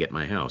shindig at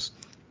my house,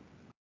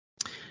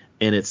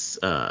 and it's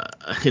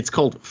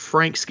called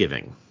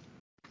Franksgiving.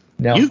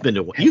 Now, You've been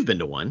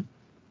to one.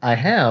 I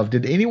have.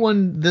 Did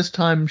anyone this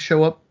time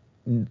show up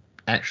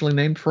actually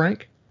named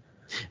Frank?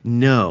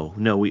 No,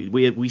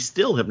 we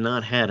still have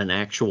not had an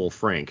actual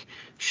Frank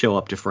show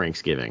up to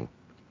Franksgiving.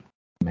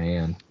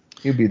 Man,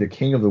 he'd be the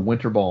king of the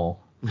winter ball.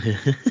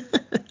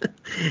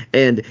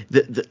 And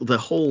the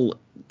whole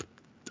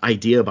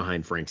idea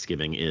behind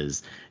Franksgiving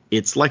is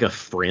it's like a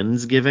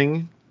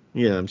Friendsgiving.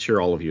 Yeah, I'm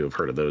sure all of you have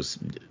heard of those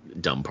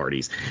dumb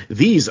parties.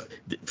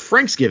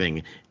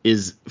 Franksgiving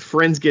is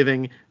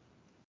Friendsgiving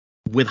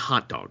with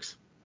hot dogs.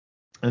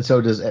 And so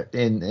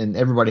and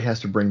everybody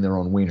has to bring their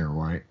own wiener,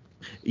 right?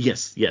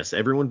 Yes, yes.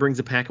 Everyone brings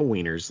a pack of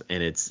wieners,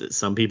 and it's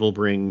some people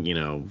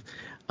bring,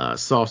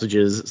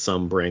 sausages.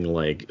 Some bring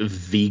like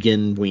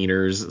vegan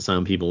wieners.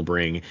 Some people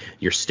bring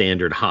your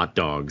standard hot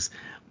dogs.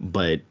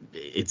 But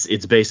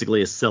it's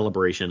basically a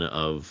celebration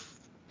of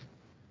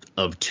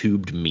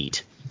tubed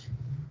meat.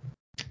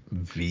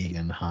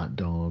 Vegan hot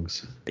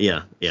dogs.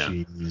 Yeah, yeah.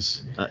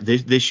 Jeez.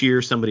 This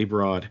year somebody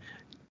brought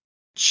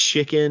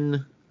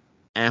chicken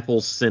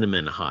apple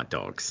cinnamon hot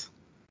dogs.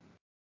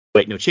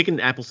 Wait, no, chicken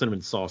apple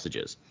cinnamon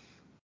sausages.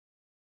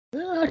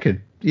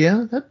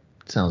 Yeah, that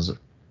sounds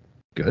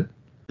good.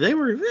 They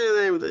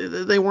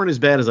weren't as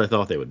bad as I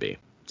thought they would be.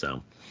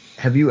 So,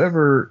 have you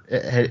ever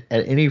at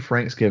any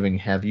Thanksgiving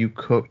have you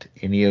cooked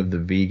any of the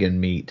vegan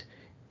meat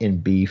in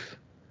beef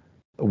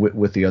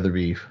with the other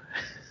beef?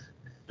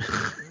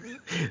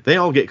 They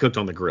all get cooked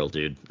on the grill,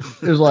 dude.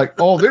 It was like,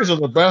 oh, these are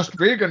the best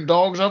vegan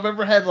dogs I've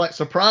ever had. Like,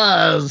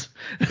 surprise.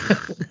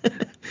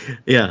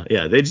 Yeah.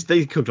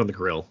 They cooked on the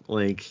grill.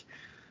 Like,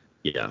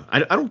 yeah. I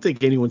don't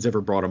think anyone's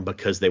ever brought them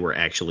because they were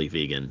actually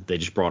vegan. They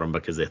just brought them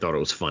because they thought it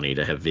was funny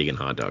to have vegan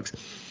hot dogs.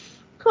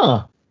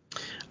 Huh.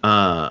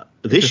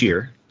 This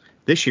year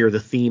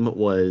the theme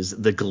was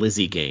the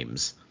Glizzy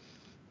games.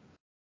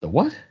 The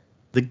what?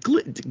 The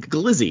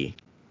Glizzy.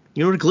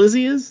 You know what a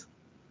Glizzy is?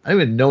 I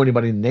don't even know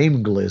anybody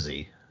named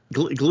Glizzy.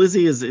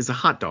 Glizzy is a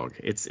hot dog.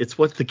 It's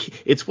what the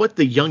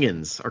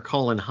youngins are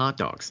calling hot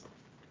dogs.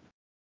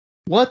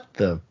 What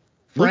the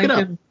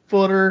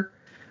Frankenfooter?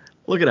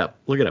 Look it up.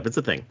 It's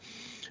a thing.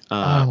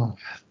 No.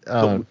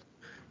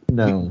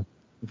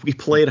 We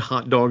played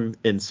hot dog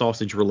and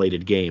sausage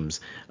related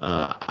games.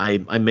 I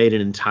made an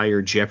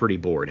entire Jeopardy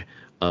board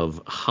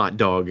of hot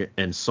dog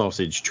and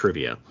sausage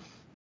trivia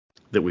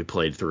that we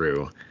played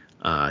through.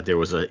 There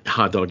was a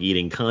hot dog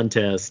eating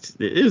contest.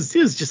 It was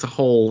just a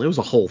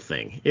whole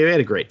thing. We had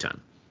a great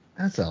time.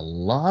 That's a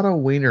lot of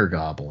wiener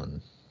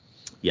gobbling.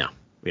 Yeah.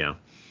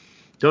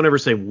 Don't ever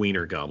say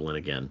wiener goblin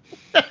again.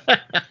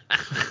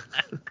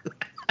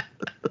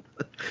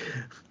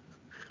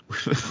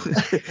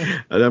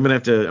 I'm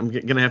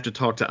gonna have to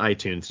talk to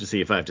iTunes to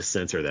see if I have to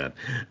censor that.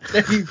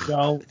 You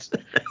don't.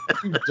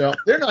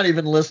 They're not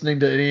even listening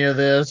to any of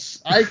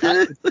this. I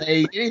can't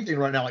say anything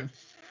right now. Like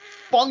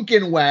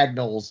Funkin'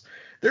 Wagnalls.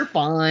 They're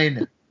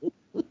fine.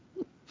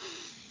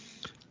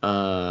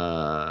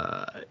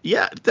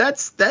 Yeah,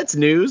 that's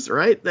news,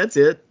 right? That's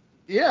it.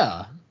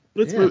 Yeah.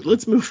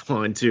 Let's move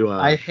on to.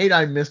 I hate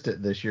I missed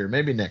it this year.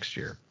 Maybe next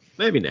year.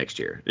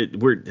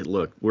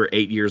 We're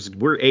 8 years.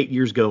 We're 8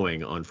 years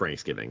going on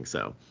Thanksgiving.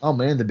 So. Oh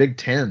man, the Big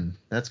Ten.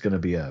 That's gonna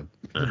be a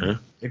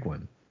big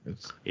one.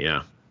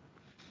 Yeah.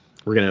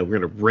 We're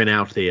gonna rent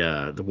out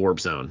the warp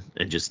zone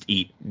and just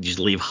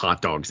leave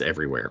hot dogs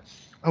everywhere.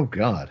 Oh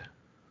God.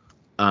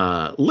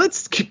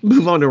 Let's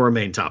move on to our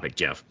main topic,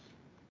 Jeff.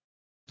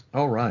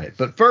 All right,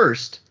 but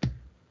first,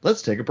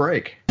 let's take a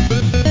break.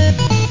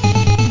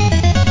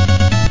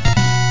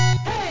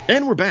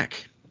 And we're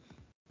back.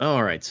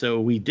 All right, so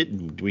we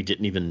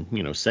didn't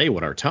even say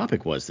what our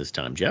topic was this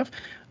time, Jeff.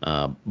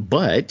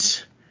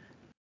 But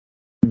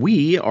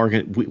we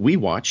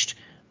watched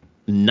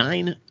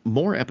 9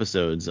 more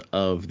episodes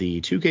of the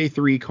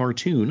 2K3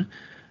 cartoon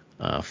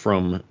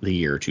from the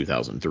year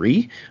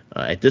 2003.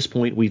 At this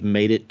point, we've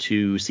made it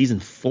to season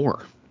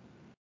 4.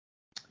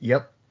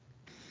 Yep.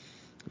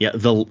 Yeah,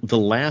 the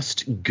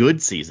last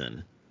good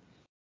season.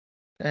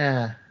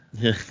 I'm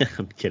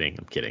kidding.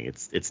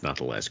 It's not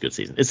the last good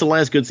season. It's the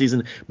last good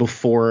season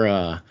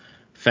before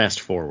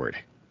Fast Forward.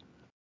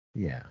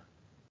 Yeah.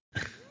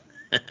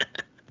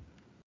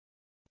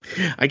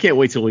 I can't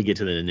wait till we get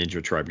to the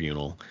Ninja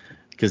Tribunal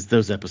because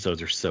those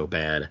episodes are so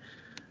bad.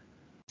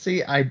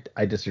 See, I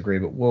disagree,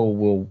 but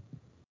we'll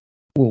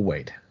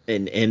wait.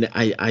 And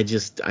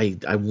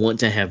I want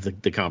to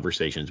have the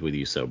conversations with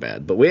you so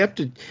bad, but we have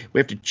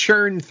to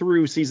churn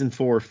through season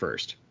 4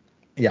 first.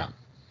 Yeah.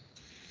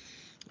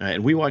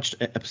 And we watched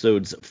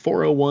episodes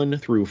 401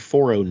 through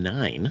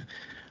 409.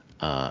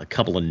 A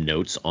couple of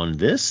notes on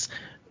this: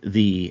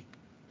 in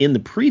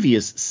the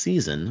previous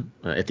season,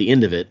 at the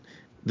end of it,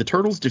 the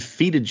Turtles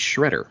defeated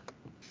Shredder.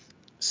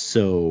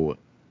 So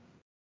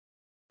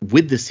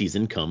with this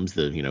season comes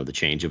the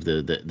change of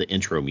the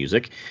intro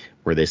music,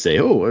 where they say,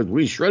 "Oh,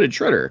 we shredded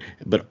Shredder,"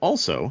 but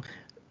also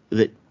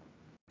that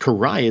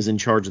Karai is in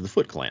charge of the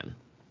Foot Clan.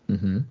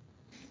 Mm-hmm.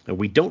 I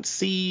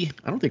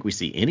don't think we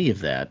see any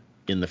of that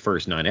in the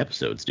first 9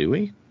 episodes, do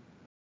we?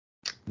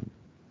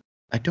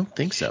 I don't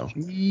think so.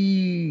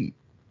 She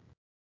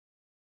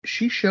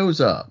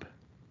shows up.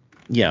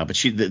 Yeah, but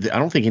I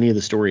don't think any of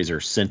the stories are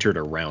centered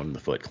around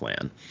the Foot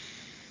Clan.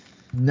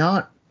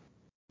 Not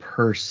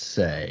per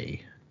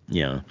se.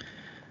 Yeah.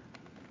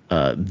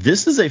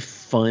 This is a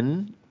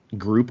fun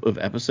group of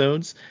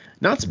episodes,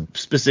 not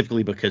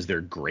specifically because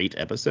they're great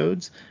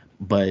episodes,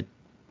 but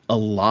a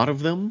lot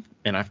of them,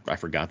 and I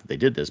forgot that they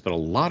did this, but a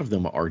lot of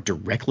them are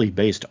directly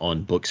based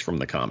on books from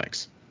the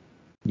comics.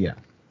 Yeah.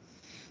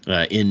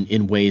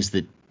 In ways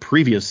that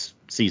previous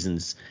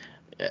seasons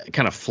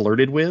kind of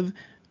flirted with,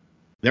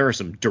 there are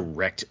some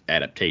direct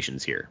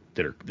adaptations here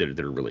that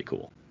are really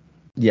cool.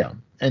 Yeah,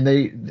 and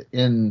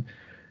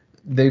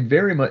they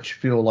very much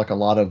feel like a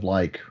lot of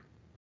like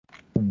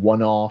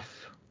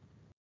one-off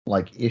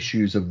like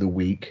issues of the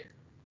week,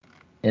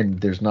 and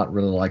there's not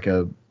really like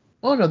a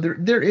oh no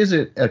there is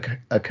a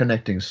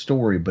connecting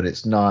story, but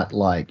it's not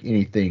like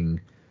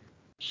anything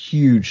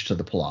huge to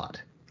the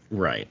plot.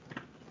 Right.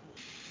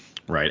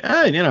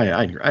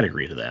 I'd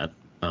agree to that.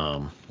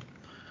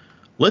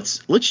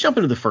 Let's jump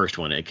into the first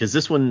one, because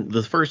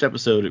the first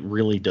episode, it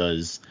really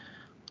does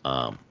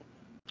kind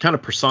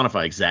of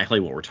personify exactly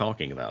what we're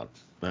talking about,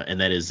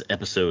 and that is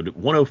episode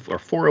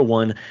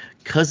 401,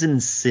 Cousin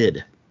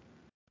Sid.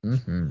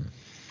 Mm-hmm.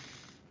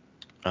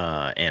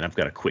 And I've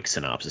got a quick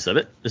synopsis of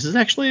it. This is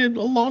actually a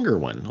longer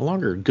one, a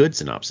longer good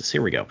synopsis.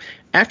 Here we go.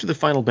 After the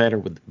final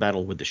battle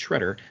with the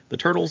Shredder, the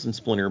Turtles and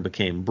Splinter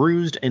became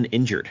bruised and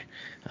injured.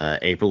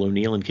 April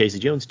O'Neil and Casey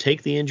Jones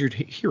take the injured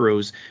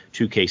heroes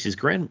to Casey's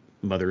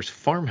grandmother's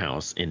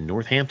farmhouse in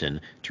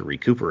Northampton to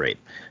recuperate.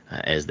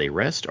 As they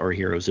rest, our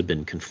heroes have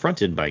been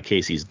confronted by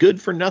Casey's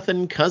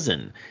good-for-nothing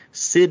cousin,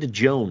 Sid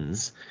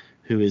Jones,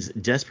 who is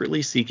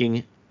desperately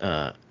seeking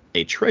a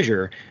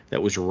treasure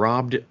that was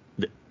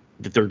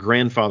that their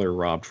grandfather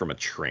robbed from a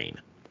train.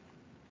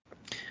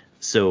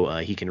 So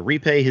he can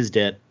repay his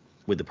debt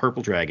with the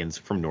Purple Dragons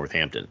from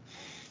Northampton.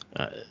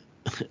 How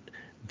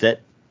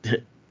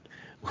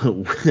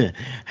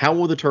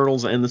will the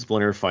Turtles and the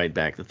Splinter fight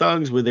back the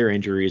Thugs with their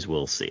injuries?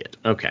 We'll see it.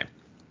 Okay.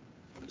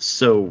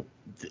 So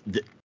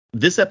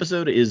this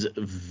episode is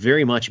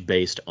very much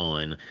based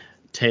on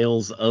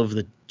Tales of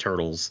the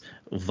Turtles,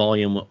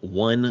 Volume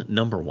 1,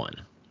 Number 1.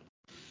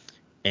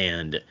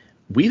 And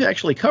we've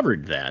actually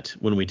covered that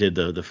when we did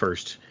the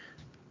first,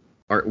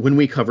 or when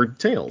we covered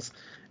Tales,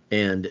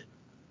 and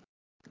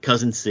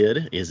Cousin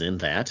Sid is in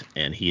that,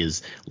 and he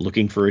is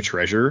looking for a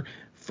treasure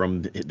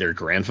from their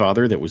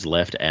grandfather that was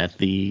left at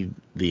the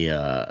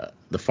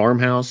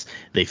farmhouse.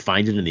 They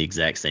find it in the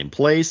exact same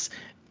place,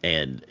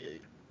 and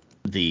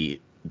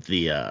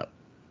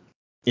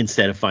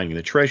instead of finding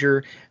the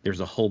treasure, there's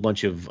a whole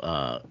bunch of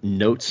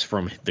notes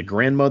from the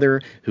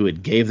grandmother who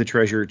had gave the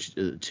treasure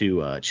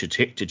to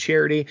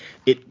charity.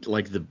 It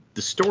like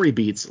the story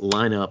beats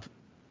line up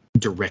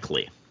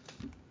directly.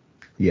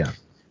 Yeah.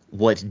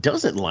 What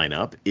doesn't line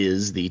up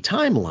is the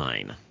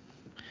timeline.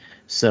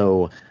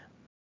 So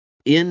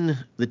in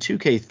the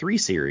 2K3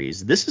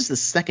 series, this is the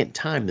second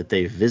time that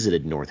they've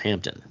visited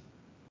Northampton.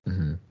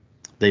 Mm-hmm.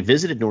 They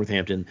visited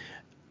Northampton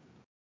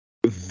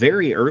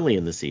very early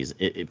in the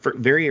season,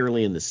 very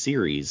early in the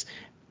series,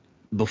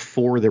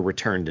 before their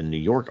return to New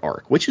York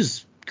arc, which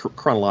is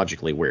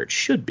chronologically where it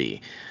should be.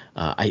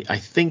 I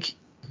think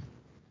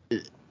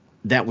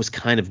that was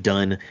kind of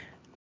done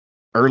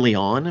early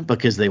on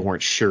because they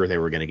weren't sure they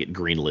were going to get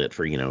greenlit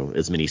for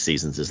as many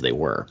seasons as they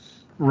were.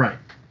 Right.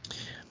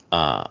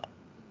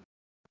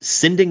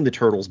 Sending the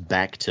Turtles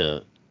back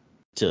to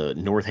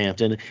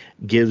Northampton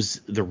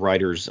gives the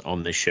writers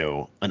on the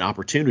show an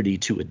opportunity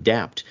to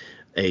adapt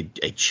a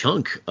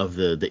chunk of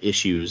the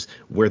issues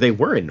where they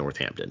were in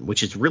Northampton,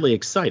 which is really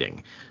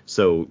exciting.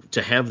 So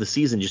to have the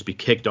season just be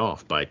kicked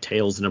off by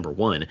Tales number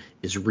 1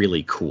 is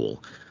really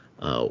cool.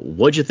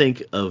 What'd you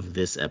think of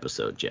this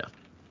episode, Jeff?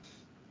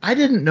 I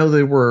didn't know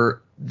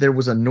there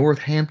was a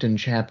Northampton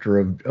chapter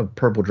of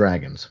Purple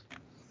Dragons.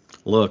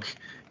 Look,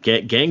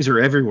 gangs are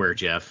everywhere,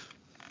 Jeff.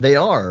 They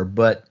are,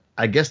 but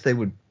I guess they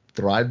would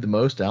thrive the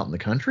most out in the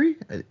country.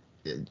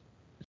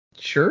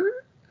 Sure.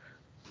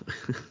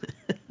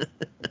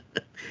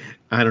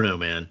 I don't know,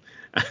 man.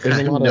 There's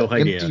I a have lot no of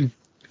idea.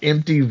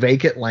 empty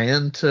vacant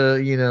land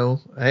to,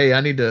 hey,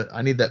 I need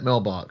that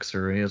mailbox,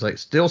 or it's like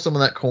steal some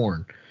of that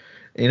corn.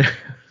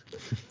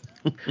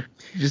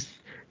 Just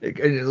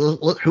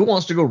look, who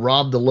wants to go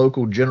rob the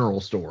local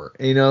general store?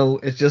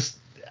 It's just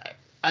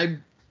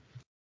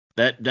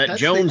that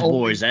Jones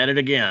boy's at it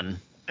again.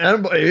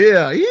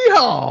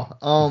 Yeah.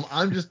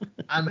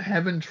 I'm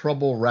having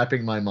trouble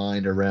wrapping my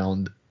mind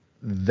around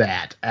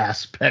that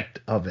aspect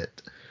of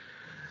it.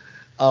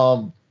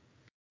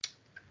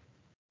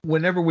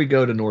 Whenever we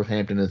go to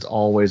Northampton, it's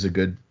always a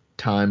good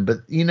time,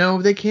 but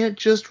they can't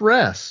just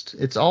rest.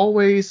 It's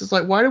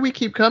like, why do we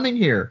keep coming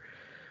here?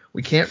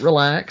 We can't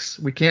relax.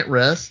 We can't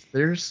rest.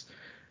 There's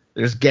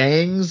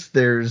gangs.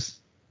 There's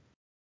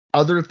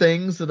other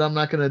things that I'm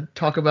not going to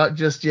talk about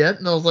just yet.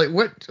 And I was like,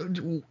 what?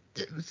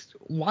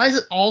 Why is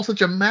it all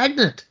such a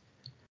magnet?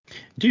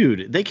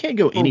 Dude, they can't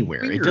go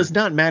anywhere. Weird. It does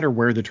not matter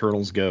where the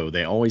Turtles go.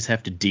 They always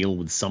have to deal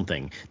with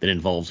something that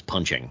involves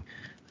punching.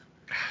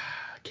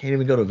 Can't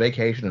even go to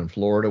vacation in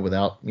Florida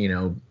without,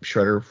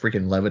 Shredder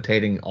freaking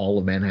levitating all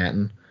of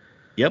Manhattan.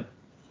 Yep.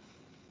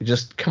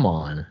 Just come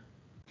on.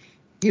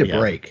 Need a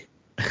break.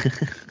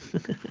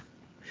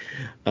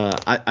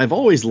 I've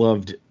always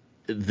loved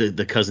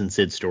the Cousin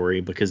Sid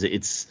story because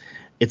it's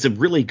a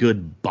really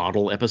good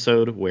bottle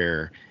episode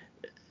where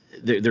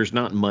there's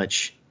not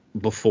much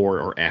before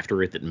or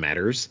after it that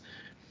matters.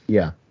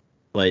 Yeah.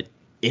 But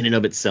in and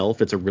of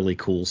itself, it's a really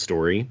cool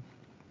story.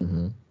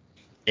 Mm-hmm.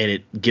 And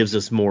it gives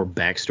us more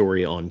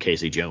backstory on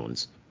Casey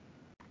Jones.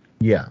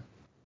 Yeah.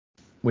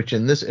 which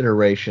in this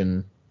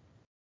iteration,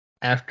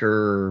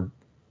 after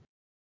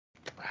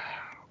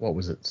what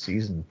was it,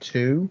 season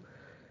 2,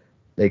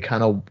 they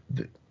kind of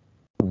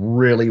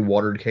really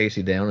watered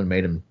Casey down and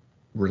made him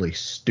really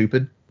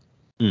stupid,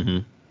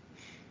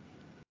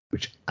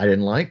 which I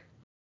didn't like.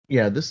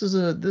 Yeah, this was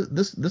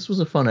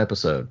a fun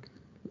episode.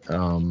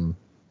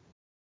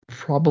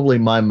 Probably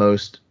my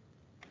most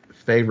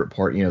favorite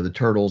part. The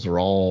turtles are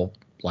all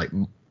like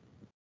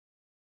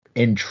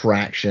in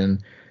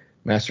traction.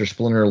 Master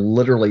Splinter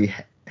literally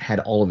had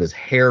all of his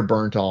hair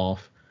burnt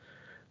off.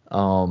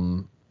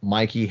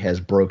 Mikey has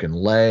broken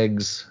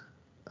legs.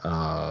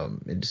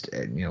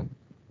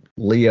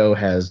 Leo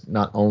has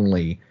not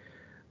only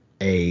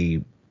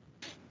a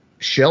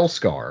shell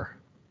scar,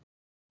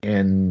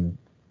 and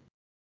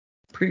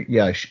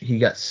he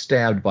got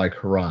stabbed by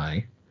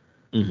Karai.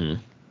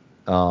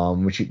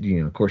 Which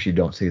of course you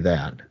don't see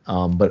that.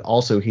 But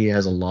also he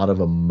has a lot of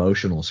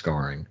emotional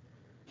scarring,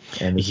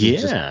 and this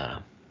is just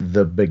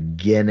the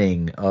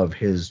beginning of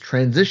his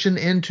transition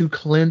into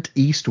Clint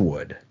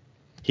Eastwood.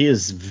 He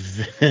is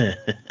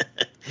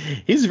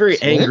he's a very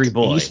Clint angry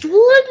boy.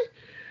 Eastwood?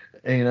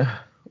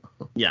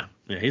 Yeah,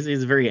 he's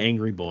a very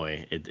angry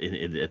boy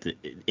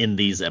in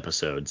these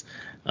episodes,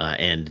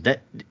 and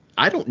that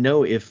I don't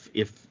know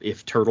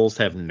if turtles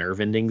have nerve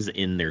endings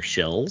in their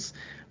shells,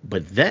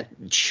 but that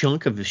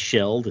chunk of the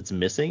shell that's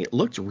missing, it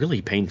looked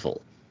really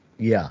painful.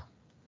 Yeah.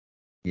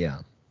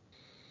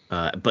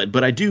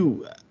 But I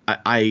do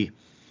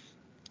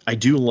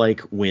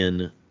like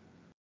when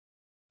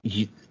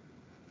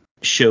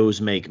shows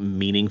make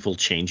meaningful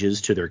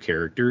changes to their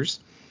characters.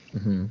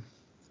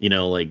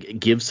 Like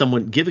give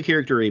a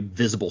character a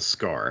visible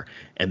scar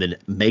and then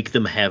make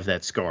them have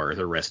that scar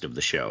the rest of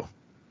the show.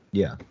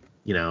 Yeah.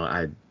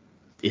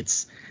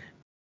 It's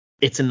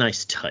a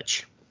nice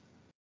touch.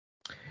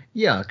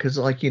 Yeah, because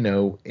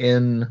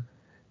in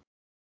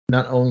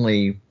not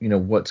only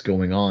what's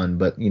going on,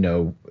 but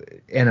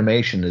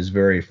animation is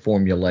very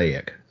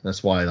formulaic.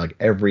 That's why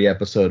every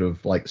episode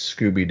of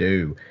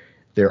Scooby-Doo,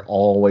 they're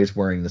always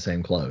wearing the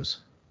same clothes.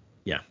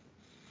 Yeah.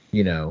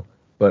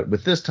 But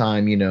with this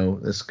time,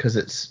 it's because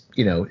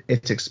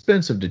it's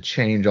expensive to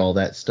change all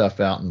that stuff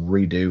out and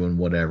redo and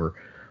whatever.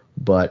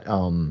 But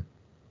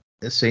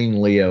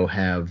seeing Leo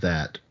have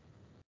that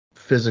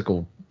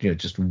physical,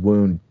 just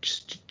wound,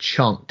 just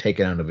chunk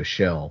taken out of a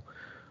shell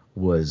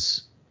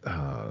was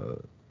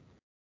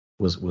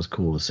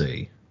cool to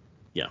see.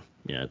 Yeah.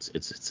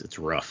 It's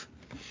rough.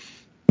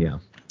 Yeah.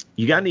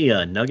 You got any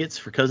nuggets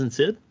for Cousin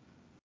Sid?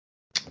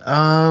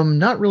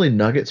 Not really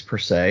nuggets per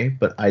se,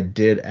 but I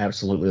did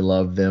absolutely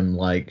love them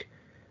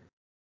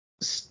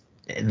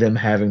them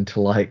having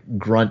to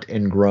grunt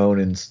and groan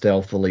and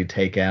stealthily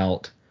take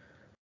out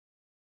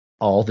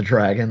all the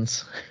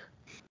dragons.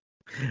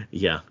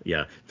 Yeah.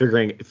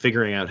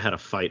 Figuring out how to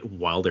fight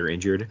while they're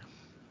injured.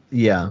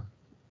 Yeah.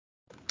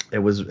 It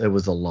was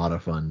a lot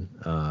of fun.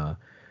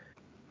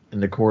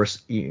 And of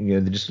course,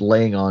 they're just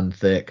laying on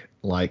thick,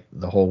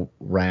 the whole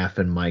Raph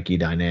and Mikey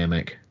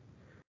dynamic.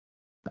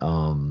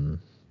 I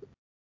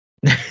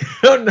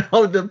don't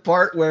know, the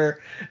part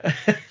where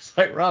it's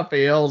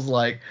Raphael's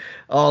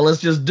oh,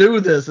 let's just do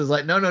this. It's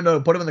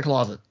no, put him in the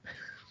closet.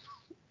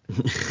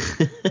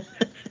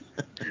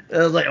 I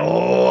was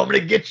oh, I'm gonna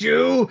get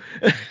you.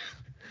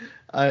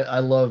 I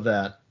love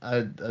that.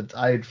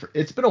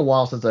 It's been a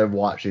while since I've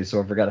watched these,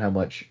 so I forgot how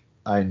much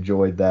I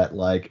enjoyed that.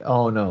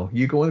 Oh no,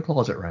 you go in the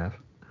closet, Raph.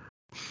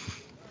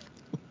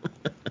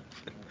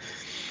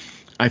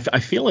 I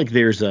feel like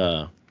there's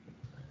a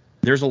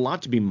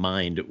lot to be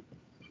mined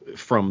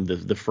from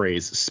the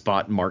phrase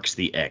 "spot marks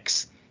the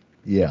X."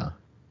 Yeah.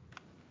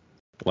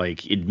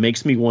 It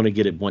makes me want to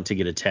get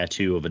a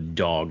tattoo of a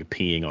dog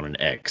peeing on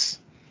an X.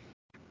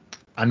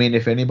 I mean,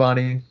 if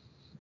anybody,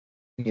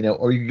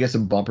 or you can get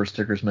some bumper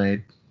stickers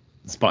made.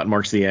 Spot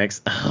marks the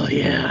X. Oh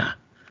yeah.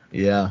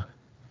 Yeah.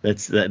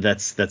 That's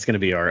going to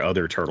be our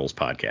other Turtles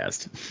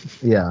podcast.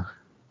 Yeah.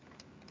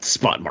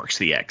 Spot marks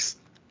the X.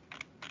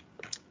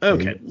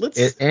 Okay,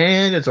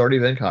 and it's already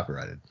been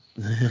copyrighted.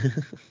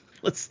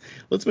 Let's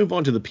move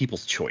on to the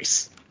People's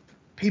Choice.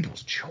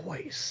 People's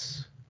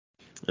Choice.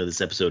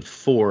 This episode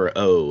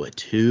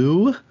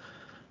 402.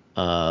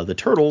 The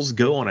Turtles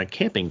go on a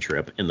camping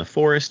trip in the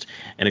forest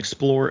and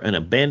explore an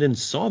abandoned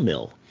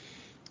sawmill.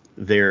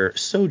 Their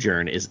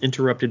sojourn is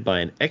interrupted by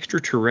an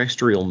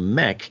extraterrestrial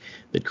mech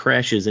that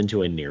crashes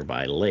into a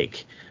nearby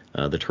lake.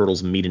 The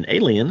Turtles meet an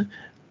alien,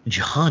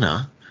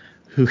 Johanna,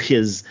 who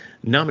is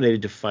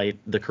nominated to fight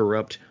the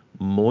corrupt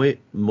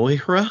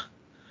Moira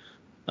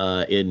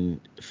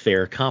in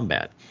fair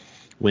combat.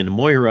 When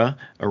Moira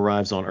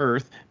arrives on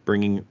Earth,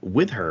 bringing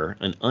with her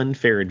an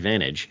unfair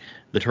advantage,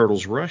 the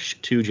Turtles rush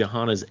to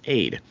Johanna's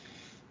aid.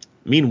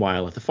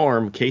 Meanwhile, at the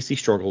farm, Casey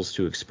struggles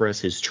to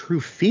express his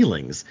true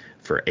feelings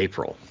for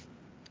April.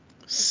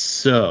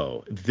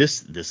 So,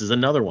 this is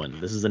another one.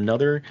 This is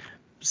another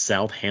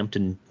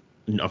Northampton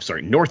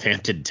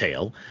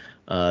tale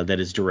that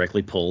is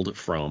directly pulled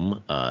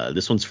from,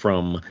 this one's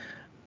from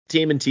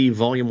TMNT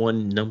Volume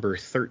 1, number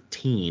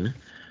 13.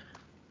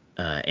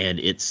 And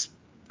it's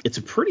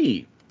a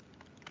pretty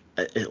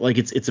like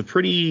it's a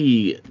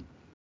pretty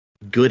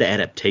good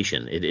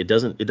adaptation. It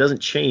doesn't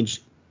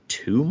change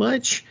too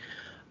much.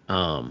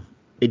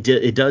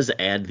 It does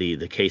add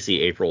the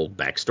Casey April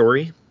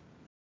backstory,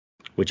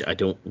 which I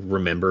don't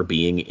remember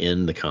being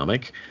in the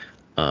comic.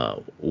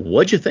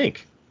 What'd you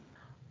think?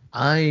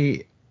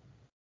 I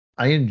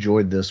I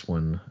enjoyed this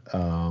one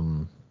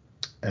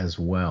as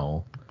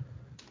well.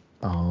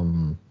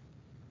 Um,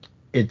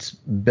 it's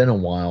been a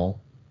while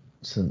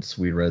since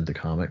we read the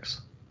comics,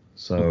 Hmm.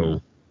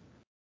 so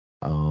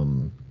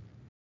um,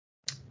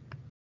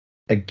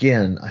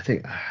 again, I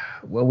think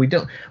well we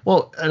don't.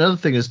 Well, another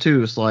thing is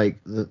too is like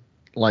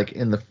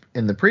in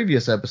the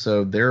previous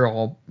episode they're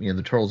all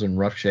the turtles in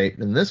rough shape,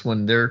 and this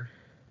one they're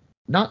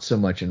not so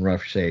much in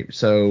rough shape.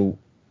 So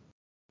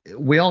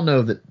we all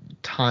know that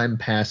time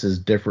passes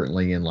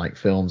differently in like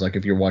films. Like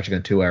if you're watching a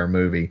 2-hour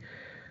movie,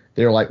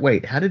 they're like,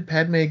 wait, how did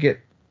Padme get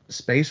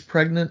space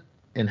pregnant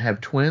and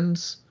have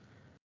twins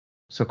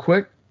so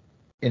quick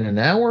in an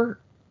hour?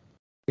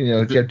 You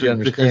have to Because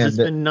understand it's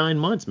that. been 9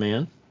 months,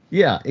 man.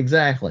 Yeah,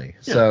 exactly.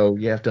 Yeah. So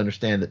you have to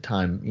understand that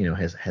time,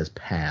 has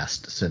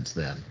passed since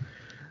then.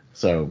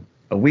 So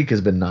a week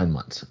has been 9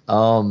 months,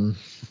 or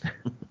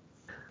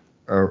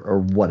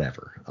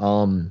whatever.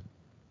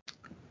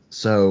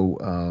 So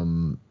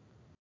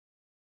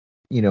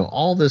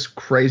all this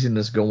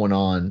craziness going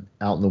on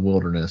out in the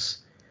wilderness,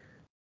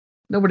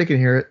 nobody can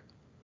hear it.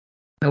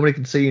 Nobody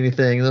can see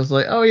anything. And it's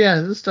like, oh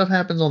yeah, this stuff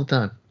happens all the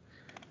time,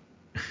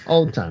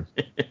 all the time.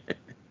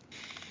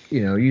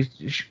 You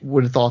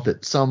would have thought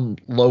that some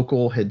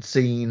local had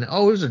seen,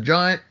 oh, there's a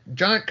giant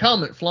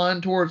comet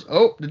flying towards,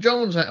 the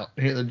Jones house,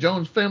 the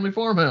Jones family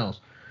farmhouse.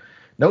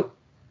 Nope.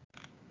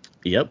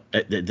 Yep.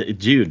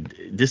 Dude,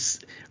 this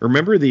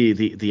remember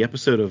the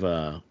episode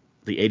of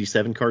the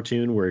 87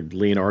 cartoon where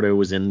Leonardo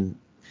was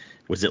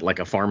it like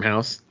a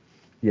farmhouse?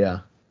 Yeah.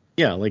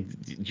 Yeah, like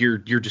you're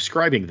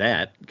describing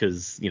that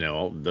because,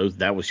 those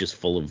that was just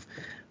full of,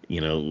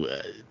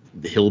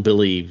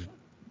 hillbilly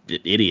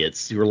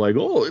idiots who were like,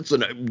 "Oh, it's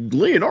an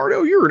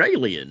Leonardo, you're an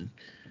alien."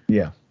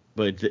 Yeah.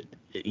 But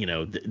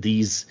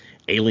these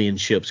alien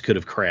ships could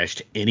have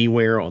crashed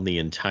anywhere on the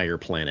entire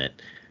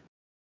planet,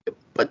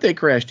 but they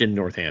crashed in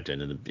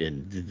Northampton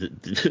in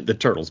the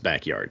turtles'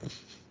 backyard.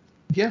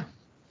 Yeah.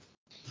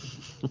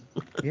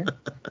 Yeah.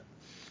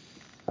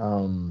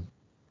 Um,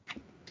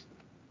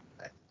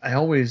 I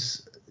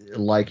always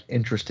like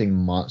interesting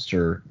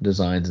monster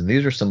designs, and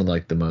these are some of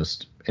like the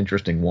most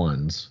interesting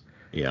ones.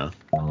 Yeah.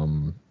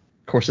 Of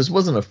course, this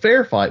wasn't a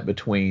fair fight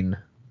between,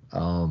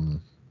 what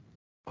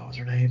was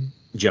her name?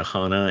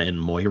 Johanna and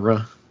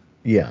Moira.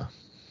 Yeah.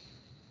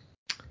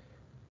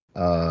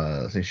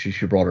 I think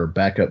she brought her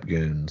backup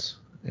goons,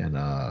 and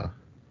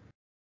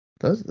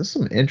there's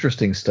some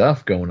interesting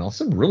stuff going on.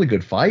 Some really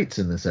good fights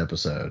in this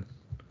episode.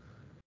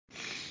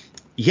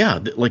 Yeah,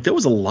 like there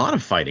was a lot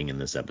of fighting in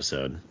this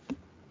episode.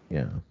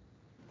 Yeah.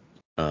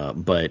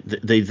 But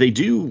they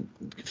do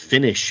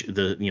finish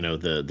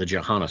the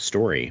Johanna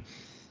story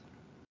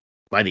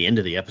by the end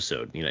of the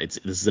episode. This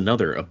is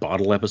another a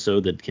bottle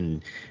episode that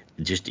can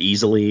just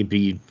easily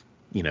be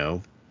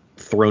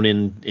thrown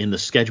in the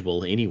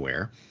schedule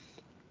anywhere.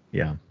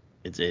 Yeah.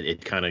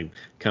 It kind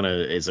of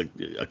is a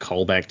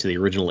callback to the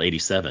original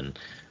 87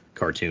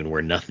 cartoon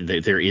where nothing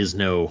there is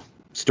no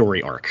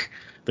story arc.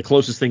 The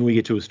closest thing we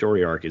get to a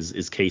story arc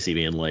is Casey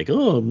being like,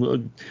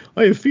 "Oh,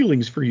 I have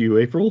feelings for you,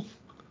 April."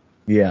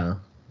 Yeah.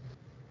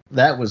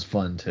 That was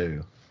fun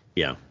too.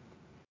 Yeah.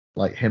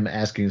 Like him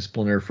asking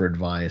Splinter for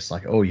advice,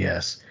 like, "Oh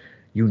yes,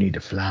 you need the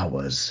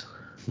flowers.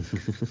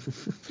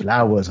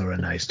 Flowers are a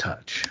nice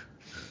touch.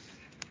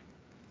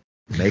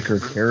 Make her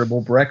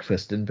terrible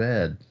breakfast in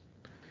bed."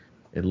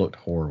 It looked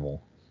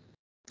horrible.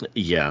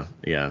 Yeah,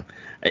 yeah.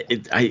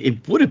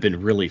 It would have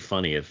been really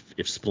funny if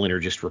Splinter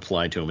just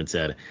replied to him and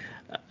said,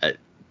 "I-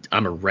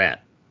 "I'm a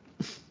rat.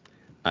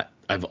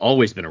 I've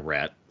always been a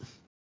rat.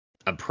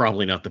 I'm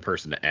probably not the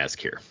person to ask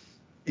here."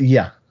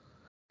 Yeah.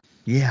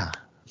 Yeah.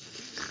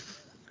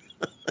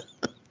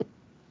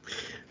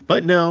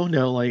 But no,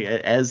 no. Like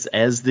as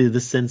the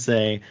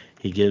sensei,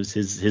 he gives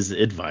his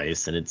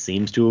advice, and it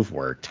seems to have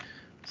worked.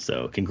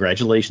 So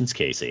congratulations,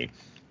 Casey.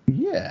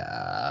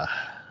 Yeah.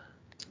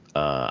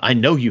 I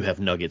know you have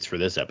nuggets for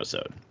this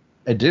episode.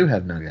 I do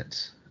have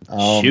nuggets.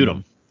 Shoot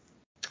them.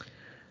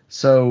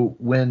 So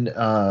when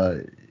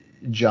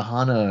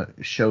Johanna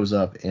shows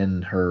up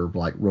in her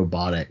like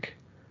robotic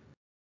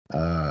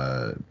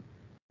uh,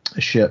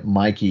 ship,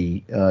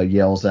 Mikey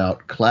yells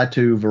out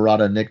 "Klaatu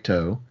Verata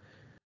Nikto,"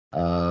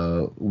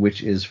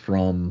 which is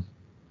from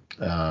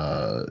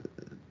uh,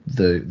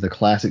 the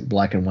classic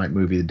black and white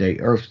movie the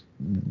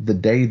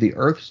day the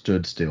Earth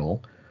stood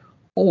still,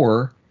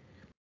 or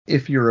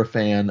if you're a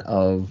fan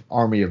of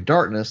Army of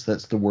Darkness,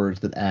 that's the words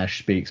that Ash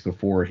speaks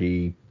before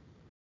he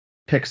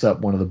picks up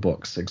one of the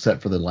books,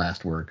 except for the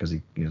last word, because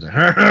he's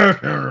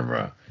like,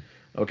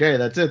 okay,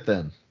 that's it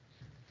then,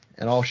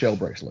 and all shell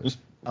breaks loose.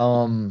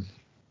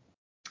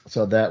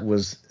 So that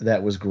was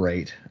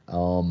great.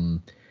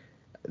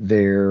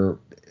 They're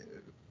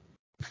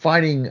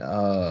fighting.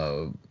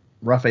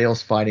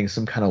 Raphael's fighting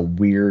some kind of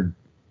weird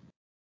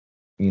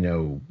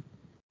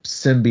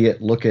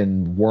symbiote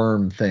looking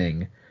worm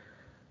thing.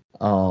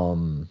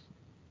 And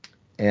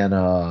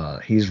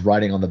he's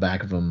riding on the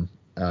back of him,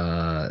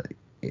 and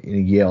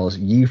he yells,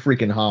 "Ye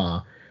freaking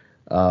ha,"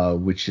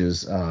 which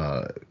is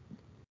the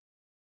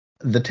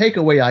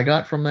takeaway I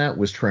got from that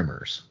was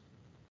Tremors.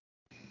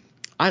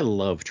 I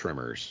love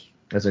Tremors.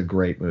 That's a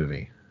great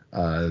movie.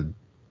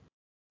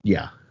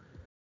 Yeah.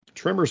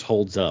 Tremors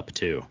holds up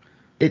too.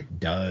 It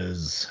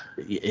does.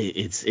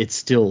 It's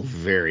still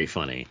very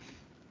funny.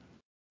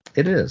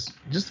 It is.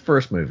 Just the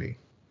first movie.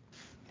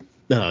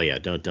 Oh yeah,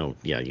 don't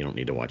you don't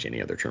need to watch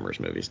any other Tremors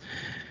movies.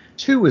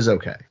 2 is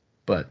okay,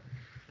 but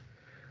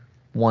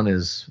one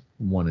is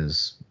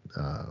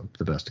the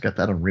best. I got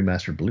that on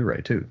remastered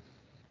Blu-ray too.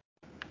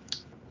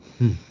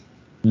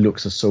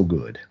 Looks so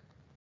good.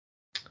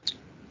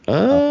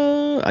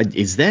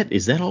 Is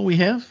that all we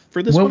have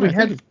for this well,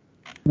 one?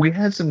 We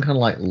had some kind of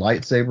like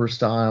lightsaber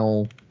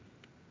style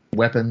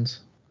weapons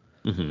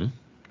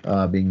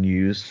being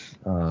used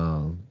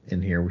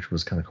in here, which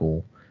was kind of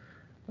cool.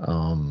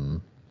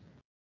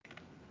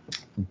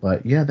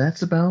 But yeah,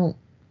 that's about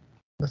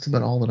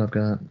all that I've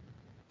got.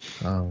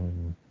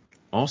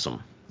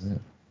 Awesome. Yeah.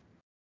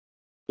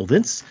 Well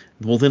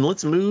then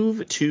let's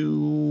move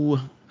to.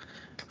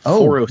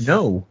 Oh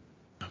no.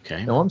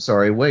 Okay. No, I'm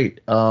sorry.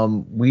 Wait.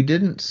 We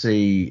didn't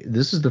see.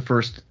 This is the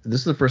first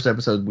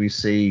episode we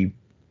see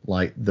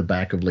like the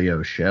back of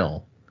Leo's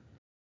shell.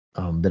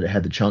 That it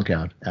had the chunk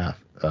out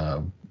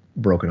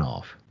broken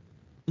off.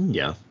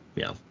 Yeah.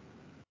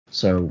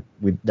 So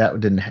we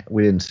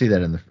didn't see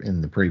that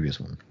in the previous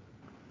one.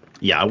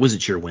 Yeah, I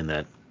wasn't sure when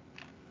that.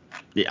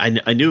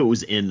 I knew it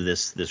was in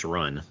this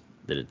run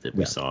that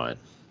we saw it.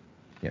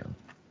 Yeah.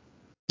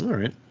 All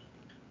right.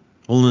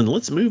 Well, then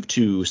let's move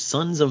to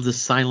Sons of the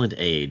Silent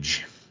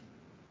Age.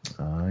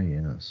 Ah,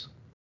 yes.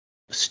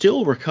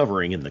 Still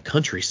recovering in the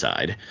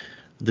countryside,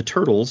 the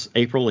Turtles,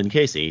 April and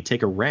Casey,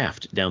 take a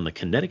raft down the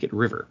Connecticut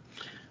River.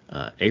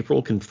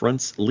 April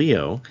confronts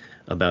Leo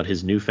about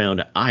his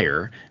newfound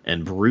ire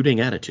and brooding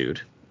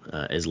attitude,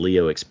 as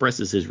Leo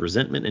expresses his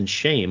resentment and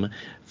shame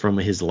from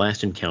his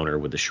last encounter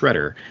with the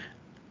Shredder.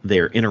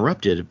 They're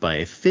interrupted by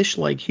a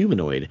fish-like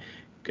humanoid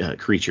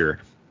creature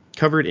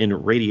covered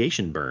in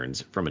radiation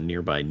burns from a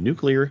nearby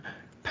nuclear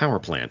power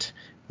plant,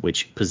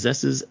 which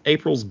possesses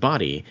April's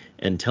body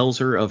and tells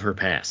her of her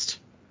past.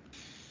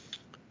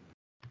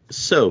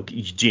 So,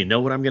 do you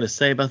know what I'm going to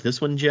say about this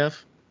one,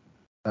 Jeff?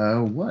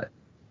 What?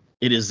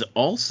 It is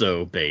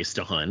also based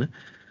on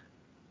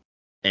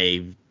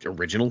a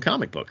original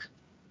comic book.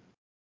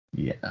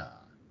 Yeah.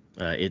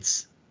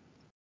 It's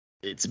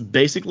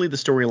basically the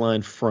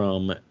storyline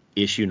from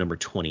issue number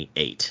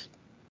 28,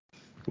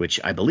 which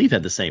I believe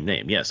had the same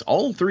name. Yes,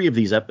 all 3 of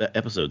these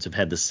episodes have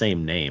had the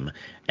same name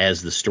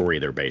as the story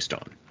they're based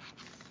on.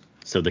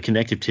 So the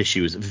connective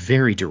tissue is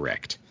very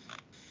direct.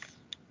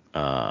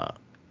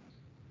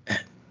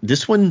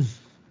 This one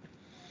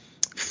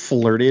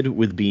flirted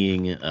with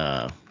being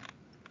a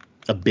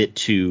bit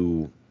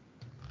too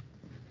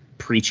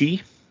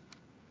preachy.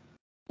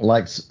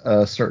 Like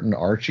certain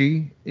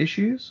Archie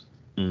issues?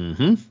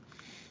 Mm-hmm.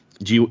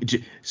 Do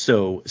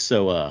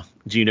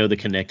you know the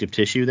connective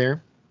tissue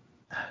there?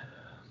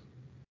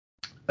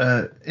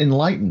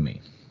 Enlighten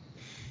me.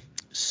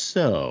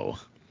 So,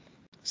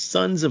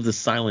 Sons of the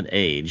Silent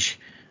Age,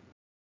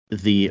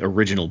 the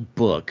original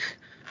book,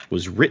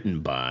 was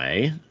written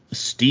by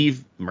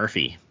Steve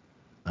Murphy.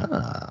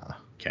 Ah.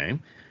 Okay.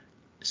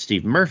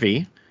 Steve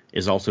Murphy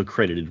is also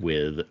credited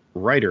with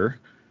writer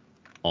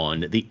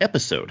on the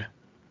episode.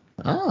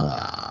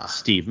 Ah.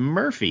 Steve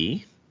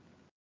Murphy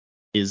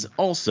is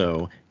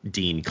also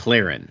Dean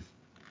Claren.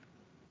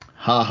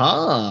 Ha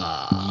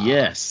ha.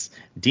 Yes,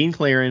 Dean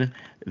Claren,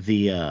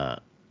 the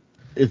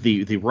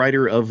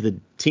writer of the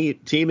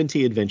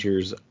TMNT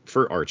Adventures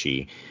for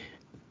Archie,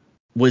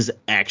 was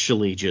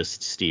actually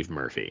just Steve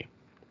Murphy.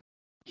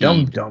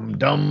 Dum dum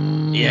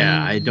dum.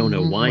 Yeah, I don't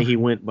know why he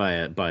went by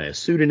a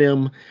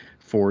pseudonym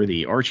for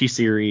the Archie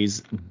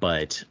series,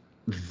 but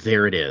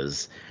there it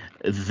is.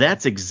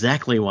 That's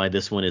exactly why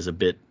this one is a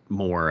bit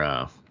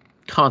more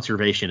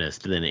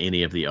conservationist than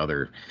any of the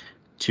other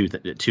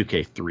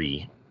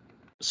 2K3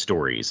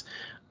 stories.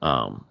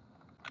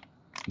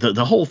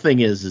 The whole thing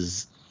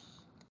is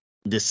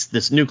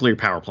this nuclear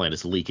power plant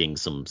is leaking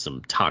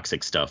some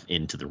toxic stuff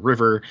into the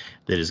river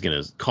that is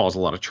going to cause a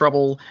lot of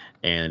trouble,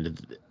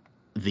 and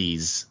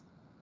these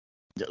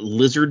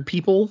lizard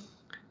people,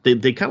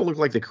 they kind of look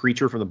like the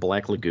creature from the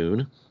Black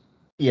Lagoon.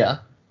 Yeah.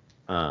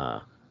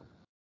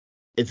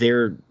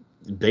 They're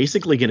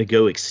basically going to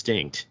go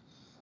extinct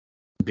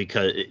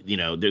because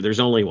there's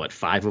only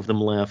 5 of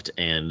them left,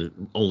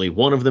 and only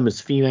one of them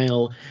is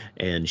female,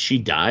 and she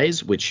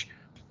dies, which,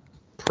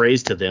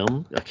 praise to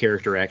them, a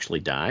character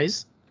actually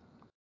dies.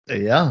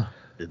 Yeah.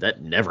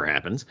 That never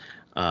happens.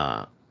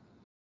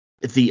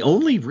 The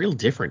only real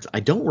difference,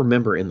 I don't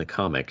remember in the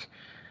comic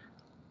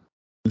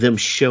them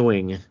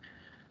showing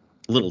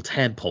little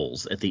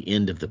tadpoles at the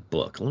end of the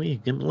book.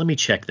 Let me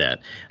check that.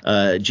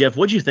 Jeff,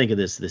 what did you think of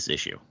this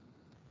issue?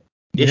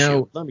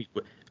 Jeff,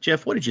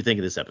 what did you think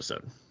of this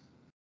episode?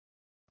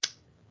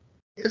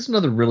 It's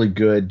another really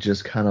good,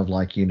 just kind of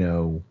like,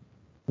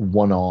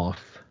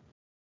 one-off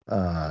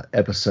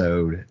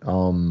episode.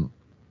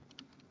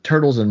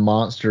 Turtles and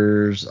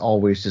monsters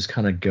always just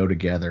kind of go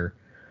together.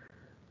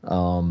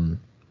 But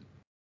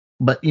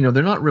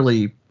they're not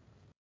really,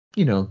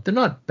 they're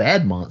not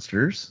bad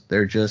monsters.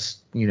 They're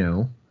just,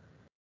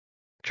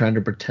 trying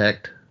to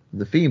protect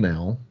the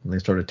female. And they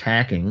start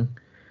attacking.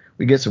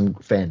 We get some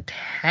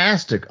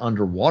fantastic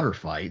underwater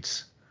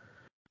fights.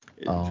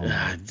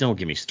 Don't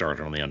get me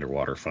started on the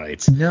underwater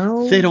fights.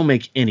 No, They don't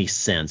make any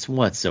sense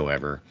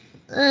whatsoever.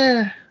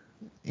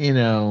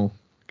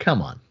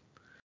 come on.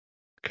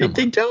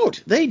 They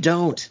don't. They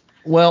don't.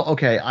 Well,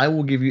 okay, I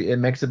will give you. It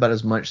makes about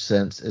as much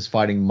sense as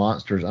fighting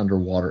monsters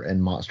underwater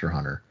in Monster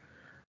Hunter,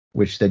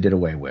 which they did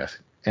away with,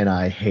 and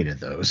I hated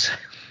those.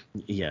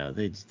 Yeah,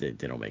 they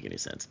don't make any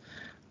sense.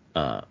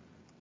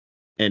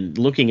 And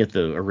looking at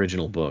the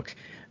original book,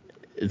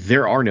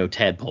 there are no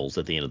tadpoles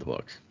at the end of the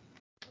book.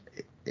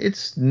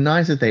 It's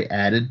nice that they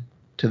added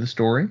to the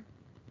story.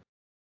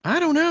 I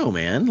don't know,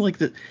 man. Like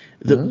the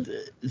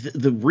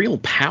real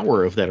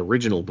power of that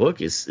original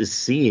book is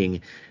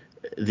seeing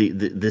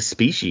the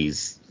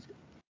species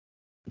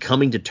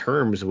coming to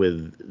terms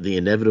with the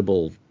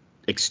inevitable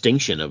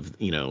extinction of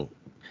them.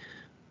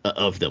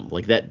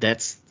 Like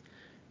that's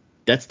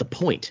the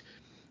point.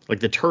 Like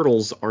the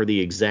turtles are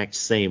the exact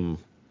same.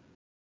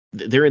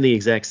 They're in the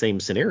exact same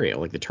scenario.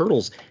 Like the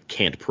turtles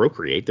can't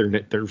procreate.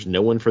 There's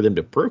no one for them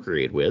to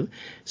procreate with.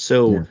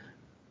 So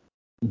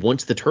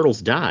once the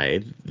turtles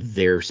die,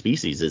 their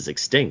species is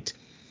extinct.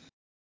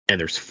 And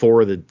there's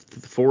four of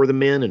the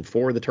men and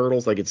four of the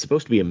turtles. Like it's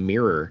supposed to be a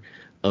mirror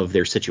of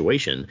their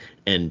situation.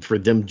 And for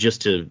them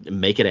just to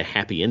make it a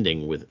happy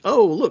ending with,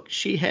 oh look,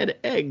 she had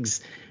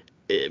eggs,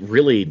 it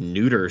really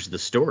neuters the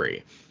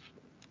story.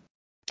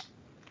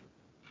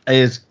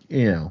 It's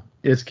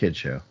kid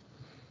show.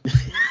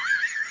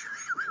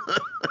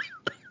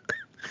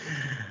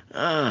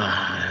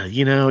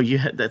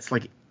 That's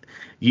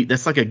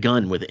like a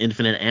gun with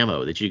infinite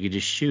ammo that you could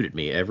just shoot at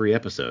me every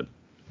episode.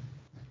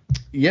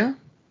 Yeah.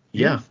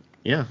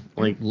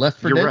 Like Left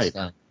 4 you're Dead right.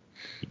 style.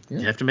 You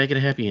have to make it a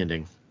happy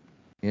ending.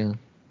 Yeah.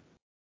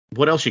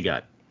 What else you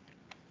got?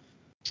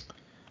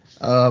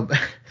 Probably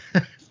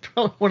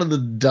one of the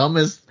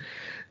dumbest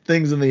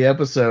things in the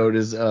episode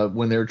is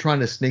when they were trying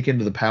to sneak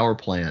into the power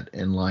plant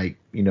and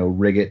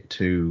rig it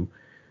to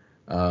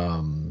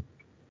one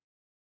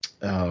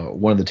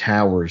of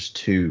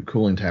the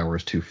cooling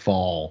towers to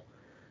fall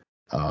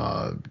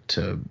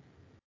to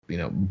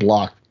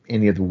block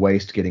any of the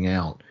waste getting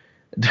out.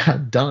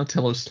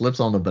 Donatello slips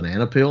on the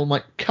banana peel. I'm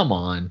like, come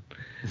on.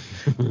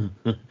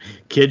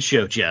 Kid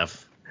show,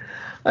 Jeff.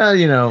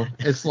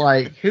 It's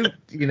like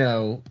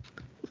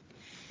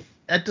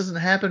that doesn't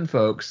happen,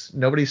 folks.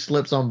 Nobody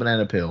slips on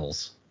banana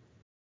peels.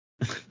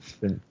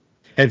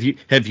 Have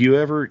you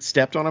ever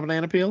stepped on a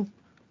banana peel?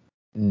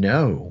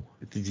 No.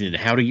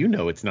 How do you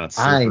know it's not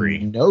slippery?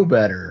 I know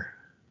better.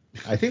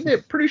 I think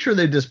they're pretty sure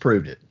they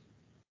disproved it.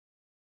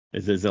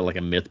 Is that like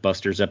a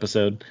MythBusters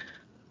episode?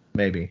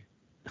 Maybe.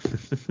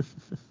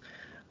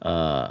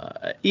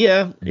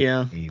 Yeah.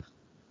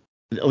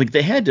 Like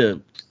they had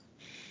to.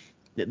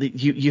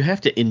 You have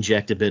to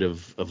inject a bit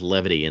of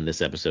levity in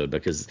this episode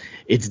because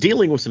it's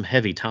dealing with some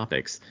heavy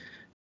topics,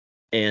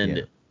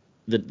 and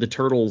the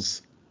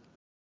turtles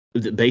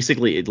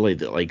basically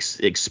like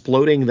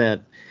exploding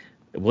that.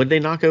 What did they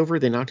knock over?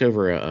 They knocked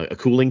over a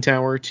cooling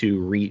tower to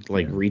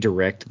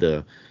redirect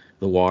the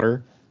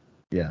water.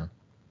 Yeah.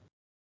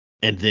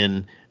 And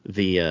then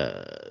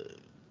the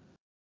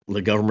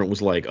government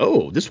was like,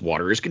 "Oh, this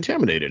water is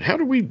contaminated. How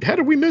do we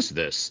miss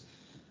this?"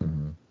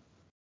 Mm-hmm.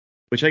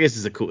 Which I guess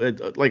is a cool.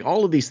 Like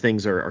all of these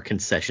things are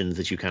concessions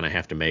that you kind of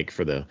have to make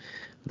for the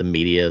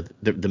media,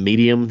 the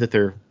medium that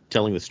they're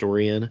telling the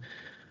story in.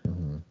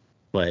 Mm-hmm.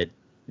 But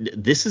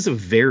this is a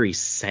very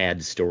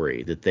sad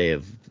story that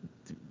they've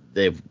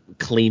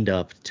cleaned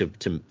up to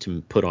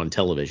put on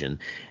television,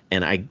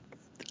 and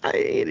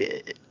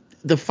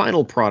the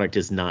final product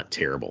is not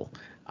terrible.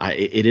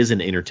 It is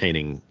an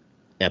entertaining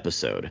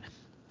episode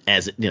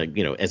as as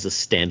a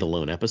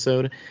standalone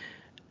episode.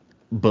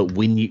 But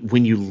when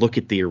you look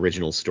at the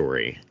original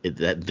story,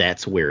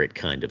 that's where it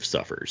kind of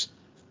suffers.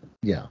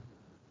 Yeah.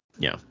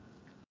 Yeah.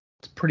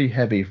 It's pretty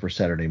heavy for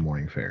Saturday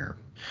morning fare.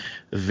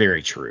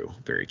 Very true.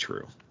 Very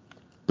true.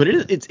 But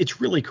it's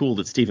really cool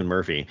that Stephen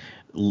Murphy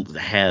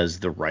has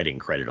the writing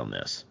credit on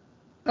this.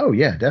 Oh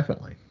yeah,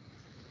 definitely.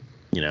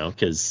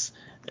 Because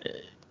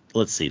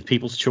let's see,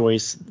 People's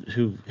Choice.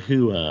 Who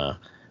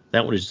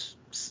that one is.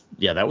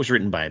 Yeah, that was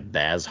written by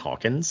Baz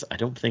Hawkins. I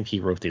don't think he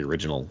wrote the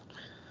original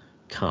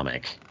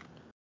comic.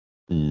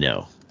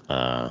 No.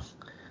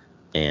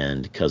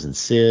 And Cousin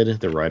Sid,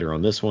 the writer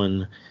on this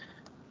one,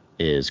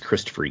 is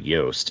Christopher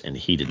Yost, and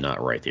he did not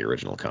write the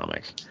original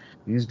comic.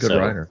 He's a good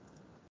writer.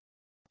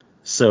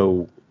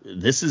 So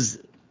this is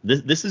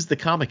the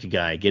comic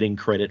guy getting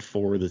credit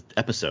for the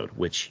episode,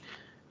 which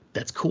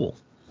that's cool.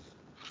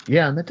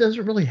 Yeah, and that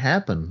doesn't really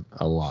happen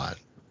a lot.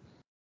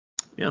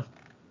 Yeah.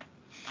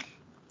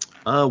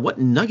 What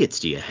nuggets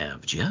do you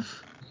have,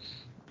 Jeff?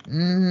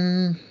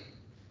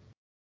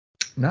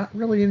 Not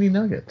really any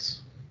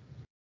nuggets.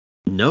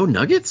 No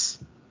nuggets?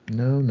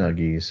 No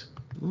nuggies.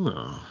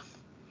 Oh.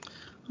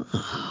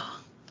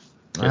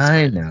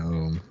 I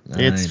know.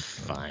 It's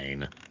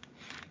fine.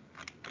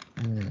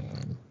 Yeah.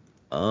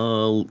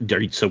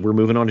 So we're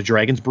moving on to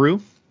Dragon's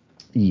Brew?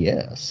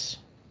 Yes.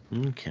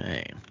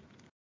 Okay.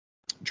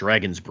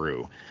 Dragon's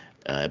Brew,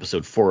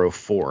 episode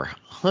 404.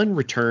 Hun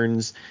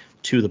returns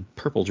to the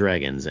Purple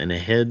Dragons and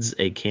heads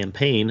a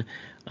campaign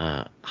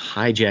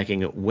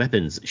hijacking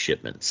weapons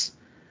shipments.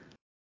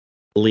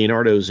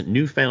 Leonardo's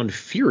newfound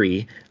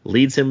fury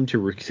leads him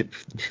to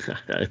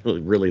I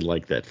really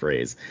like that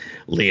phrase.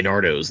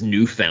 Leonardo's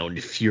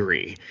newfound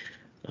fury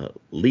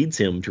leads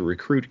him to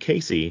recruit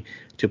Casey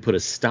to put a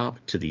stop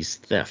to these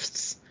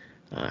thefts.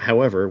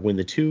 However, when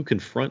the two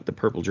confront the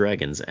Purple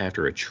Dragons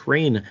after a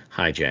train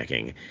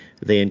hijacking,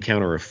 they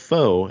encounter a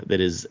foe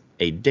that is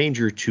a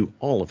danger to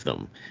all of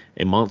them,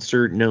 a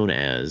monster known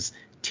as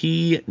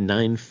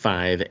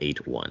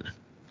T-9581.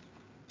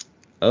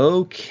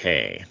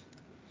 Okay.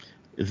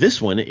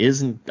 This one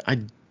isn't,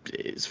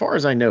 as far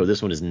as I know,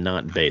 this one is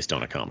not based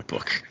on a comic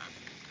book.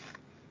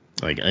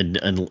 Like,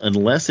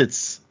 unless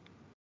it's,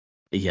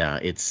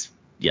 this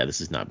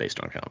is not based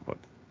on a comic book.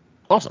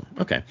 Awesome.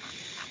 Okay.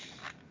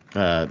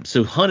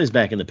 So Hun is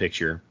back in the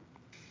picture,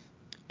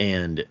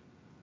 and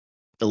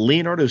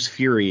Leonardo's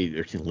fury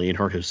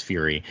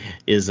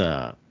is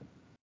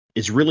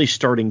really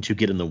starting to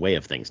get in the way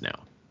of things now.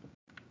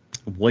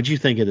 What'd you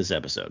think of this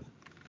episode?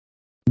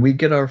 We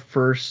get our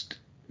first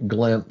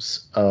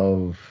glimpse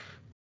of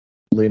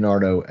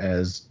Leonardo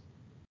as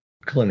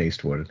Clint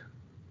Eastwood.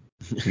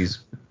 He's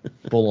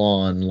full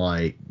on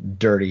like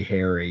Dirty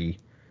Harry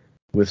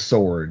with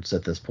swords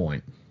at this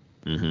point.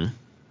 Mm-hmm.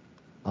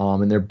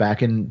 And they're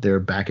back in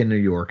New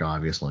York,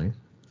 obviously.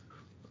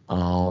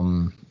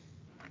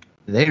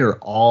 They are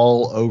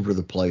all over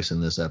the place in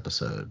this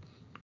episode.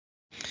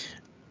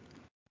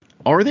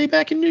 Are they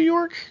back in New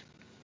York?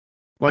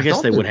 Well, I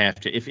guess they would have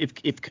to.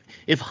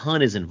 If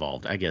Hun is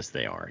involved, I guess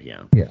they are.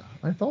 Yeah. Yeah,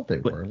 I thought they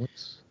were.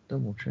 Let's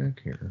double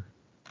check here.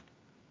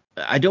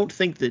 I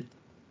think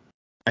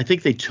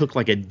they took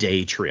like a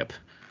day trip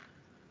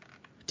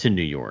to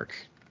New York.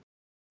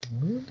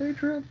 Day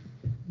trip?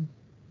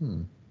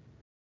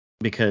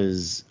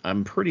 Because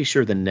I'm pretty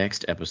sure the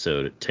next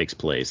episode takes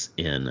place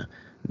in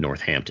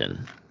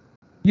Northampton.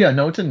 Yeah,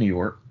 no, it's in New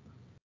York.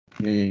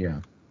 Yeah.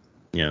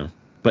 Yeah.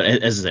 But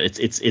as I said,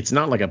 it's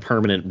not like a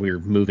permanent we're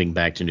moving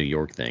back to New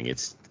York thing.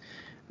 It's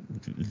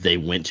they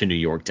went to New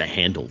York to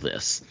handle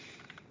this.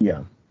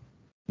 Yeah.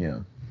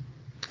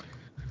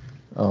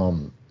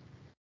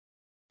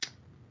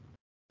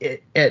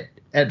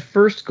 At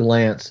first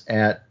glance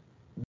at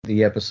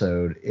the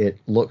episode, it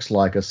looks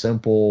like a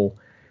simple,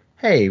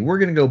 hey, we're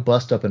gonna go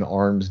bust up an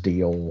arms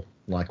deal.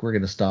 Like we're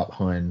gonna stop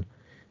Hun,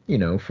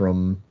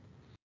 from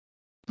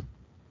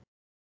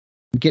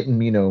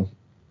getting,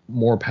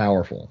 more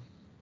powerful.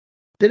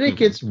 Then it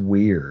gets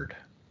weird.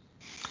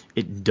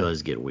 It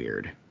does get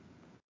weird.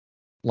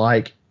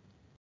 Like,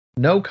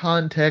 no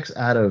context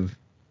out of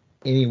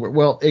anywhere.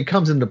 Well, it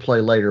comes into play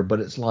later, but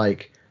it's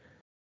like,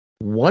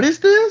 what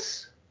is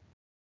this?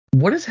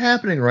 What is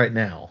happening right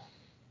now?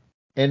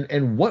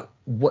 And what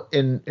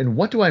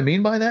do I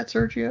mean by that,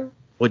 Sergio?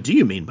 What do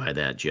you mean by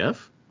that,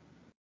 Jeff?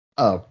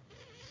 A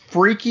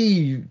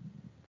freaky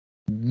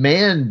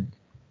man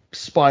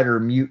spider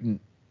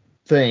mutant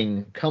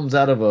thing comes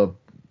out of a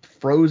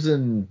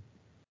frozen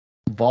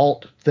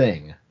vault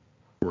thing.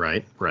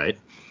 Right.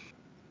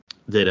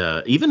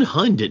 That even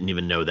Hun didn't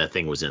even know that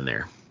thing was in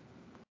there.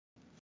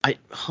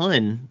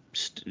 Hun,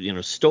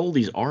 stole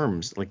these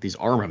armaments,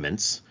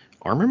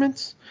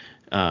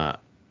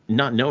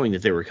 not knowing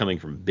that they were coming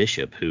from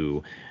Bishop,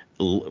 who,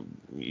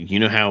 you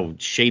know how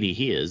shady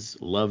he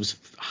is, loves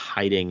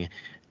hiding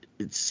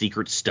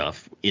secret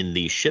stuff in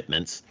these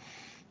shipments.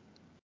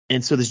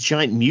 And so this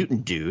giant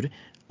mutant dude,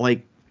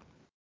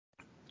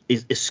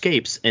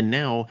 escapes, and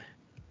now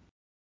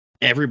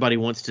everybody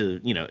wants to,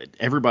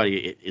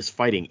 everybody is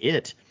fighting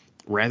it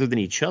rather than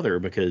each other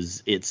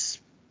because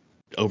it's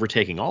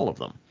overtaking all of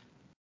them.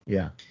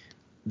 Yeah.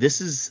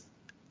 This is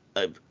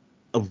a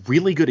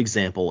really good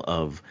example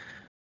of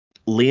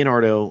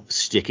Leonardo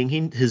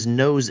sticking his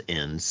nose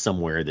in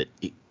somewhere that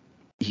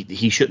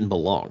he shouldn't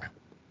belong.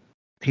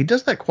 He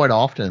does that quite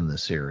often in the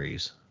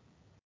series.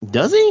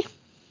 Does he?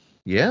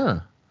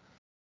 Yeah.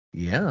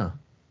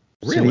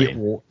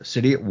 Really?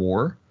 City at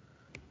War.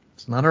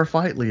 It's not our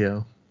fight,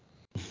 Leo.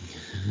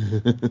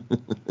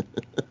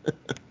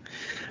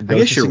 I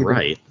guess you're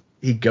right.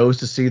 He goes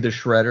to see the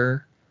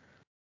Shredder,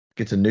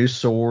 gets a new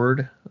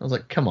sword. I was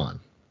like, come on.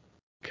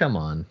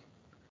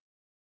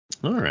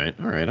 All right.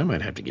 I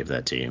might have to give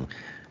that to you.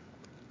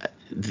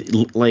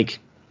 Like,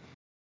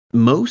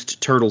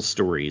 most turtle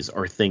stories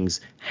are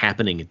things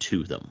happening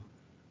to them.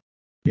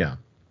 Yeah.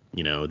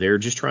 They're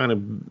just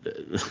trying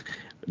to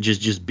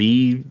just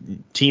be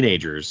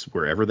teenagers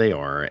wherever they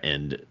are,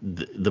 and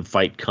the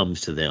fight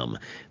comes to them.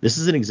 This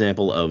is an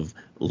example of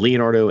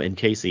Leonardo and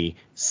Casey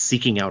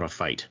seeking out a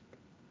fight.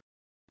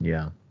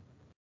 Yeah.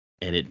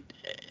 And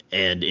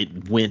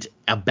it went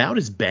about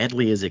as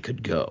badly as it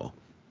could go.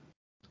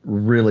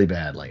 really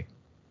badly.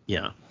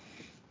 Yeah.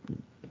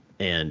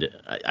 And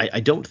I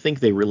don't think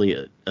they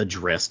really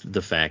addressed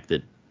the fact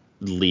that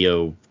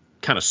Leo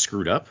kind of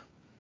screwed up,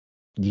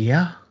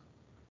 Yeah.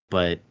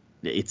 but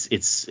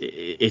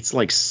it's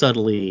like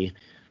subtly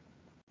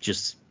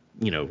just,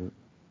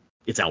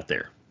 it's out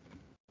there.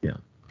 Yeah.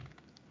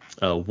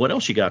 What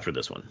else you got for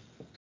this one?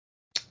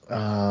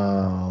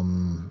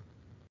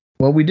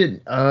 Well, we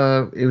didn't.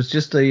 It was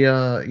just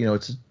a.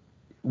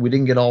 We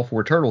didn't get all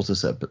four turtles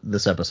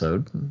this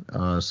episode.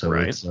 So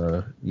Right.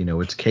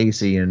 it's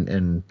Casey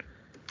and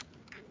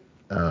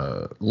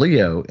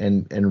Leo,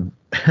 and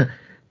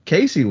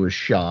Casey was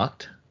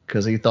shocked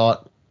because he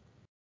thought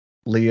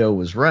Leo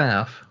was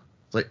Raph.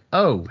 It's like,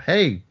 oh,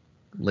 hey,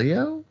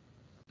 Leo.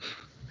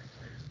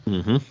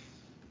 Mm-hmm.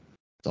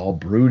 It's all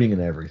brooding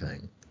and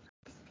everything.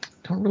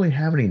 Don't really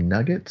have any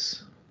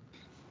nuggets,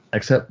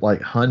 except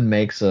like Hun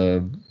makes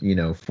a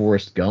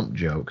Forrest Gump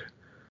joke.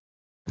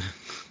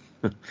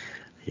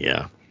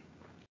 Yeah.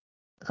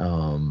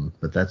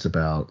 But that's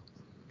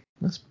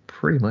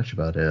pretty much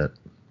about it.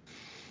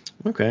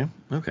 Okay.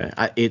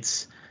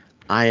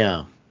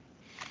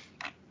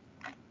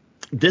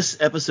 This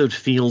episode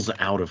feels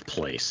out of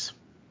place.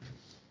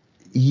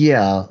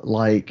 Yeah,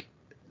 like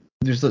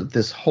there's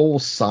this whole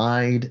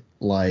side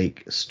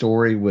like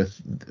story with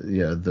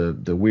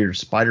the weird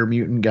spider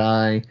mutant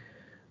guy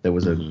that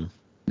was Mm-hmm.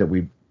 that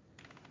we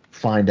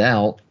find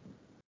out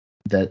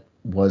that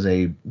was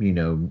a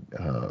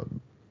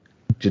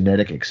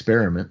genetic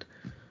experiment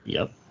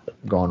Yep.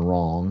 gone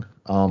wrong.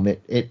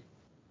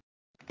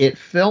 It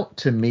felt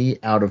to me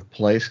out of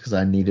place because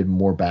I needed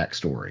more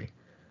backstory.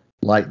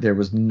 Like there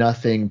was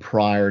nothing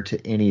prior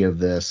to any of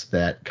this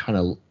that kind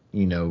of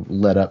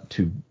led up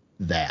to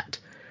that.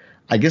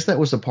 I guess that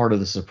was a part of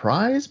the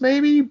surprise,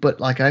 maybe, but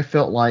like I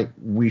felt like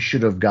we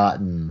should have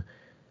gotten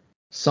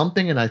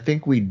something, and I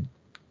think we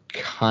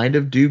kind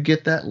of do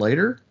get that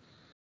later.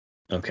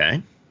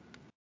 Okay.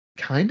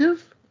 Kind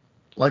of.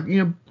 Like,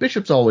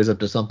 Bishop's always up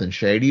to something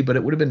shady, but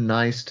it would have been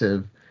nice to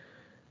have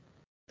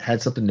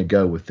had something to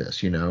go with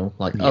this,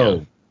 Like, Yeah.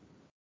 oh,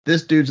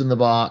 this dude's in the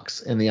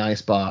box, in the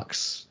ice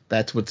box.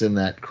 That's what's in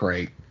that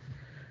crate.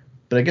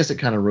 But I guess it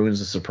kind of ruins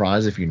the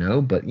surprise if you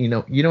know, but you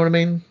know what I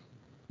mean?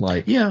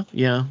 Like, Yeah.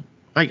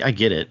 I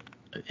get it.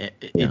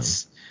 yeah.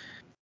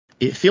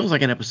 It feels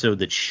like an episode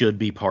that should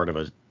be part of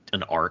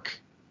an arc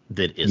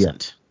that Yeah.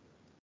 isn't.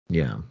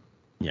 Yeah.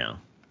 Yeah.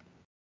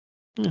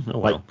 Oh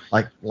well.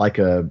 Like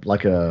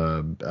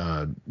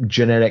a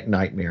genetic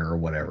nightmare or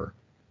whatever.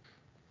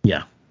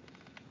 Yeah.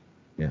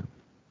 Yeah.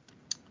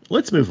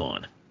 Let's move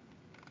on.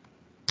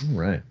 All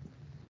right.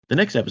 The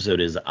next episode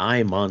is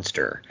I,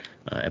 Monster,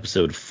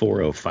 episode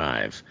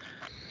 405.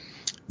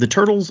 The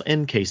Turtles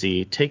and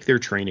Casey take their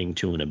training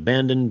to an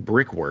abandoned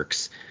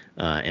brickworks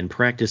and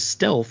practice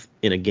stealth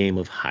in a game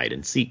of hide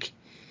and seek.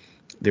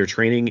 Their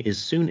training is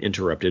soon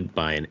interrupted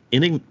by an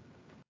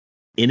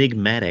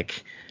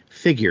enigmatic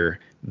figure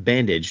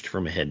bandaged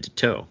from head to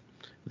toe.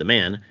 The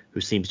man,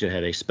 who seems to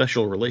have a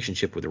special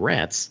relationship with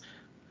rats,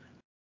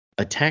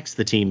 attacks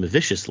the team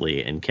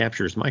viciously and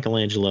captures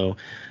Michelangelo.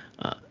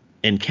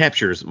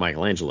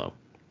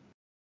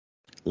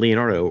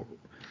 Leonardo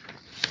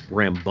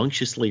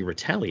rambunctiously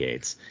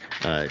retaliates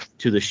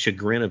to the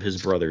chagrin of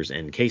his brothers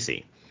and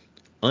Casey.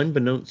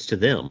 Unbeknownst to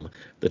them,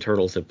 the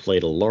Turtles have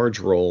played a large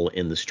role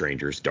in the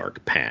stranger's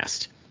dark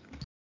past.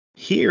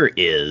 Here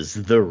is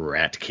the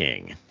Rat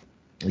King.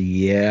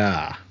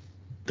 Yeah.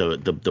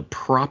 The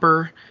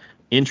proper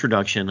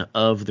introduction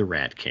of the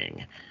Rat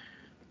King.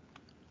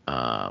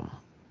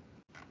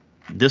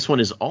 This one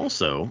is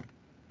also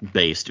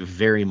based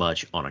very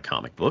much on a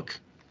comic book.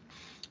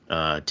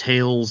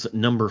 Tales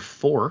number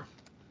 4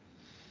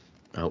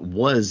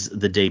 was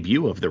the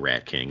debut of the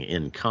Rat King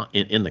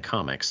in the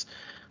comics,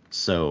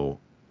 so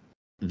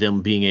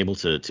them being able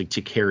to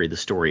carry the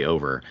story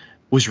over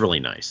was really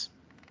nice.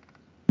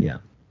 Yeah.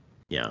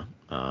 Yeah.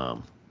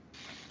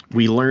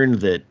 We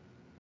learned that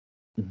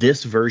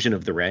this version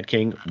of the Rat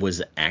King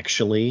was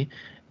actually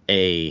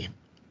I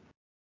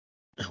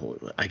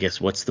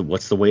guess what's the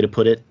way to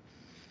put it?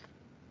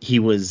 He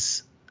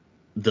was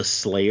the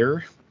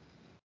Slayer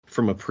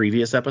from a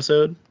previous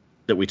episode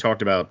that we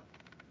talked about,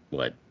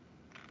 a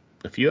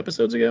few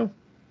episodes ago?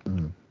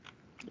 Mm-hmm.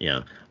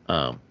 Yeah.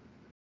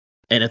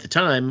 And at the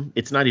time,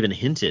 it's not even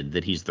hinted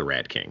that he's the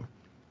Rat King.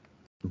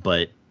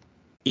 But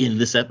in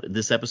this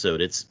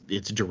episode, it's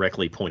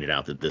directly pointed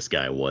out that this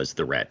guy was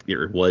the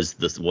was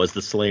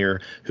the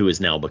Slayer who has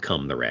now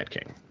become the Rat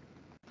King.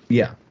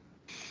 Yeah.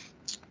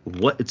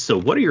 What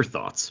are your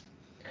thoughts?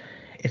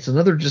 It's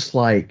another just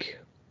like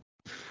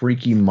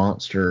freaky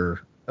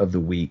monster of the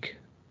week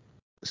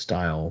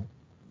style,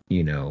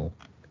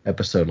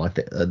 episode. Like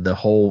the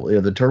whole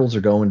the turtles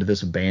are going to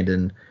this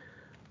abandoned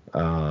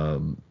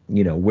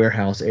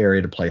warehouse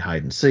area to play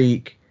hide and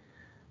seek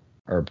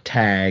or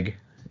tag,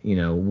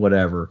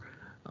 whatever.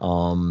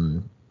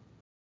 And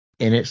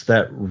it's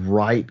that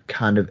right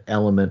kind of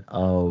element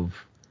of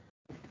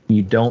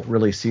you don't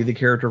really see the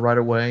character right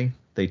away.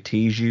 They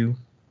tease you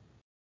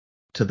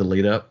to the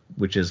lead up,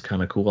 which is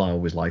kind of cool. I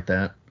always like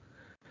that.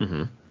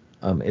 Mm-hmm.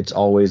 It's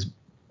always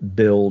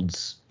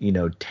builds,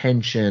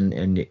 tension,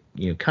 and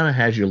kind of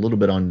has you a little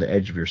bit on the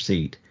edge of your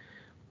seat.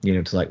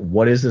 It's like,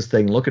 what is this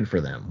thing looking for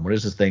them? What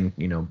is this thing,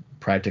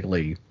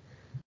 practically?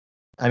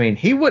 I mean,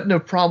 he would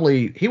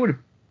have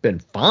been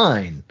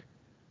fine.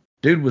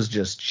 Dude was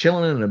just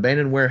chilling in an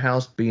abandoned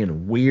warehouse,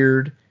 being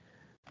weird,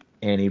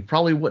 and he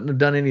probably wouldn't have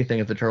done anything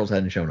if the turtles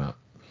hadn't shown up.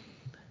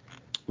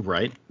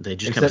 Right? They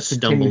just kind of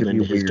stumbled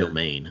into his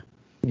domain.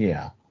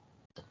 Yeah.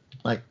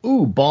 Like,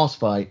 ooh, boss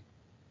fight.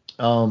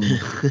 And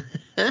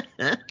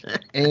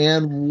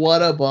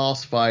what a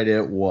boss fight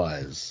it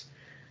was.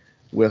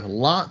 With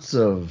lots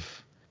of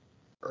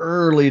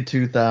early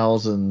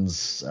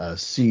 2000s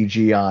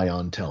CGI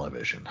on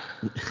television.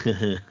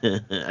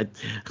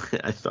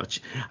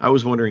 I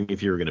was wondering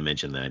if you were going to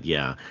mention that.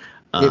 Yeah.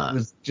 It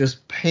was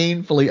just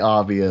painfully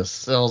obvious.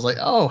 So I was like,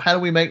 oh, how do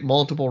we make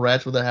multiple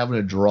rats without having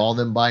to draw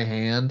them by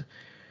hand?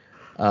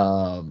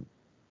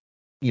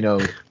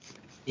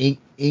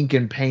 Ink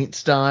and paint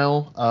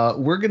style.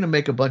 We're going to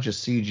make a bunch of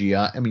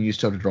CGI. I mean, you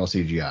still have to draw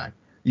CGI.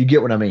 You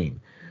get what I mean.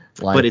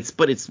 But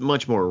it's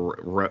much more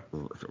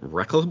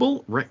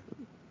replicable.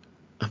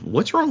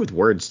 What's wrong with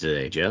words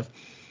today, Jeff?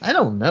 I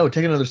don't know.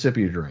 Take another sip of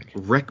your drink.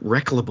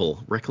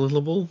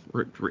 Replicable.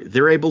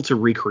 They're able to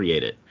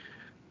recreate it.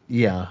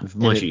 Yeah.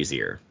 Much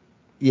easier.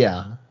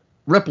 Yeah.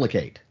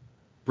 Replicate.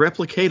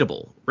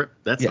 Replicatable.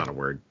 That's not a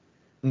word.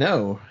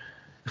 No.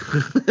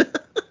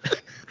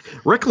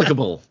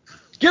 Replicable.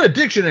 Get a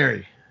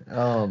dictionary.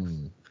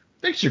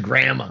 Fix your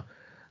grammar.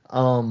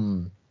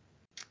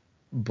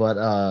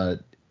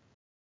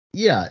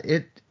 Yeah,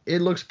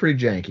 it looks pretty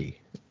janky.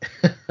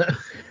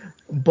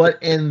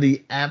 But in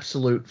the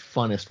absolute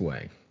funnest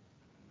way.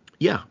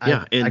 Yeah.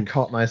 I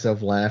caught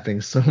myself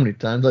laughing so many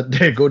times. Like,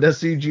 there go that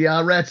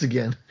CGI rats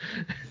again.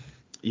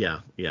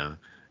 Yeah.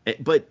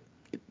 But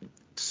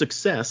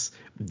success,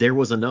 there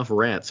was enough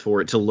rats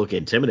for it to look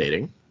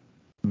intimidating.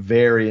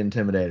 Very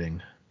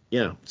intimidating.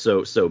 Yeah.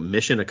 So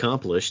mission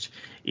accomplished,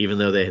 even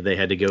though they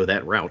had to go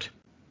that route.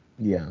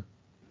 Yeah.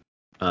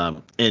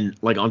 And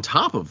like on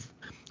top of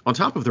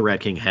the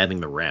Rat King having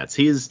the rats,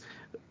 he is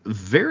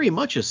very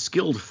much a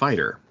skilled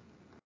fighter.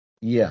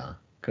 Yeah,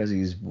 because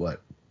he's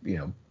got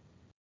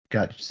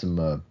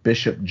some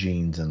bishop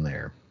genes in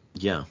there.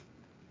 Yeah.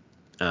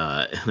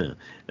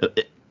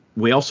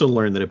 We also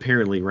learned that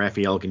apparently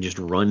Raphael can just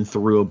run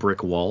through a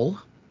brick wall.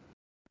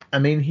 I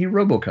mean, he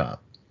RoboCop.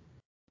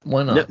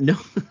 Why not? No,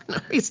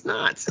 he's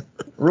not.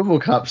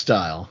 RoboCop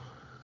style.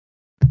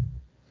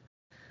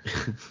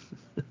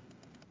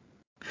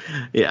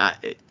 Yeah,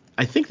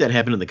 I think that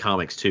happened in the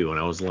comics too, and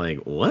I was like,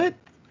 what?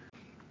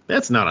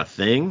 That's not a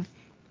thing.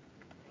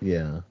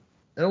 Yeah.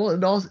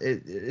 And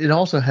it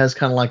also has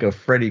kind of like a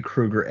Freddy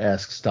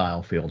Krueger-esque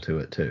style feel to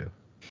it too.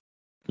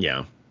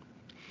 Yeah.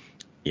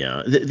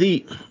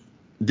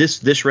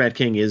 This Rat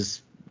King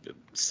is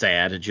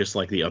sad, just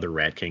like the other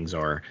Rat Kings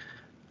are.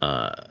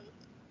 But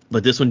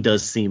this one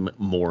does seem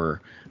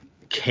more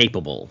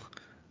capable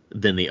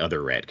than the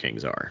other Rat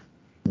Kings are.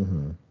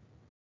 Mm-hmm.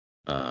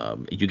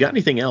 You got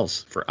anything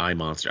else for I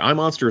Monster? I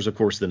Monster is, of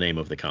course, the name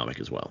of the comic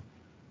as well.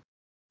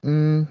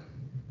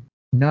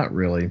 Not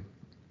really.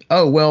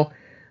 Oh well.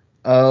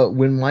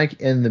 When Mike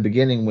in the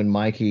beginning, when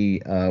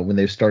Mikey, when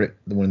they start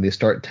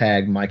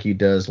tag, Mikey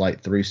does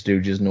like Three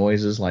Stooges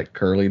noises like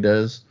Curly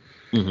does,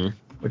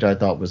 which I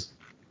thought was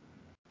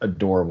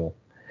adorable.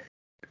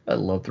 I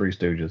love Three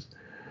Stooges.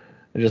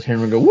 I just hear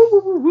him go whoop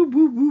whoop whoop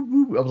whoop whoop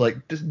whoop. I was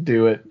like, just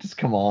do it, just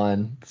come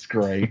on, it's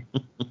great.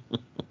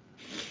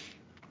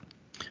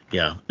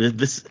 Yeah,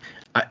 this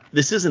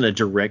isn't a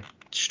direct,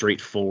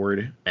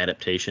 straightforward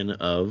adaptation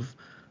of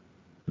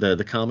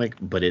the comic,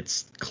 but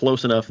it's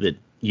close enough that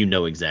you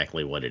know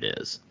exactly what it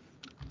is.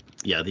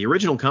 Yeah, the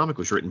original comic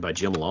was written by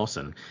Jim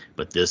Lawson,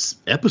 but this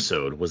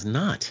episode was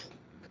not.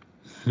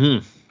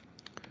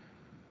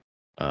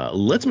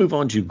 Let's move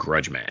on to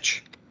Grudge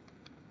Match.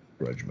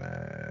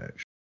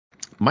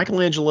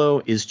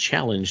 Michelangelo is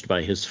challenged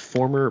by his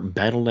former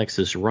Battle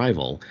Nexus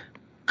rival,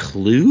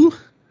 Claw,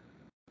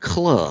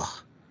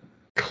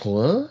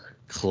 who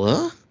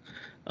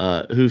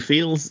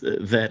feels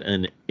that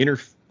an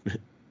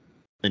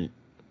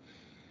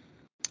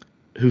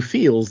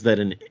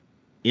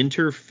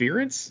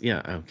interference?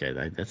 Yeah, okay,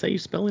 that's how you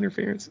spell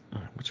interference?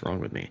 Oh, what's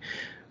wrong with me?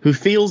 Who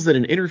feels that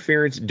an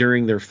interference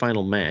during their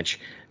final match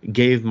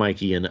gave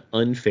Mikey an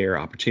unfair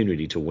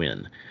opportunity to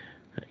win.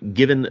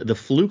 Given the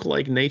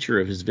fluke-like nature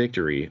of his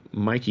victory,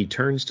 Mikey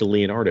turns to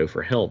Leonardo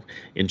for help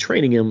in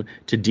training him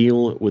to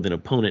deal with an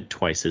opponent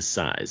twice his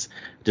size.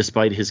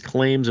 Despite his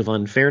claims of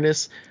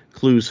unfairness,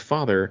 Clu's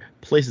father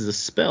places a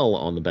spell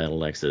on the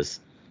Battle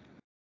Nexus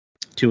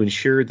to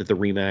ensure that the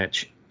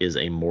rematch is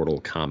a mortal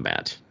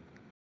combat.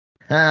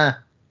 Trying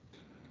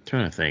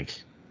to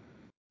think.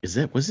 Was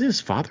it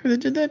his father that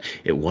did that?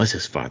 It was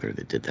his father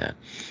that did that.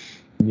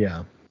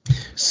 Yeah.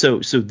 So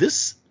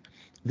this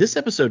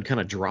episode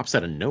kind of drops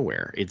out of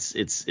nowhere.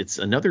 It's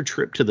another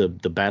trip to the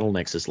Battle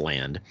Nexus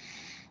land,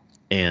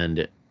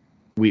 and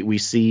we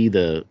see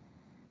the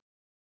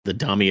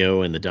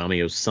Daimyo and the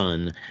Daimyo's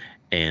son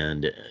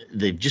and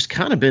they've just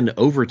kind of been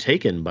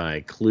overtaken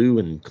by Clue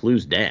and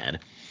Clue's dad,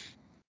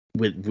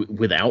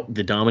 without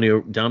the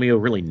Domino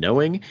really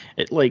knowing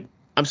it. Like,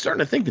 I'm starting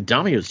to think that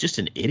Domino's just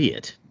an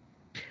idiot.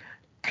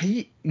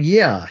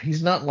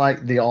 He's not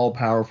like the all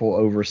powerful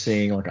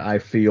overseeing, like, I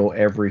feel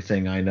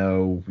everything, I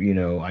know,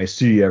 I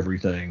see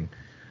everything.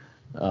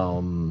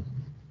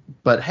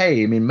 But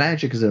hey, I mean,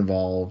 magic is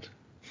involved,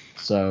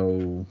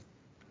 so,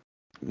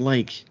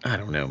 Like, I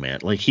don't know, man.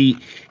 Like, he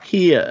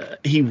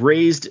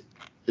raised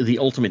the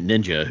ultimate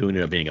ninja who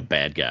ended up being a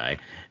bad guy,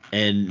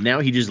 and now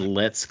he just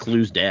lets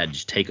Clue's dad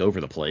just take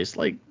over the place.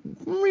 Like,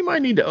 we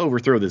might need to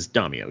overthrow this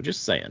Domino.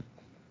 Just saying.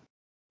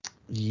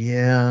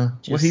 yeah.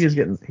 Well,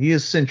 he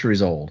is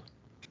centuries old.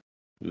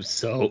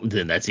 So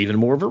then that's even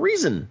more of a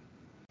reason.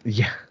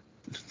 Yeah.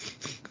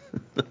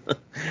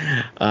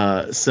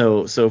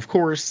 So of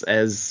course,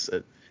 as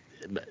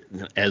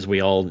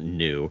we all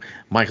knew,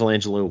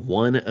 Michelangelo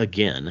won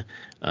again.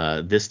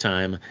 This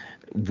time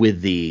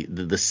with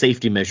the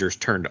safety measures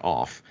turned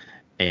off,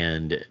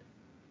 and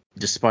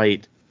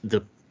despite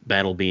the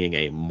battle being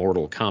a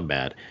mortal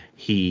combat,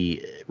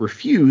 he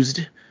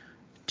refused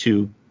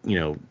to,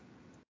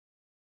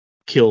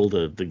 kill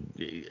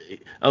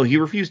he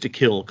refused to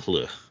kill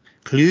Clue.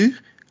 Clue?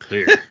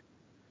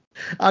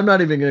 I'm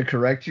not even going to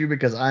correct you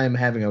because I am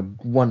having a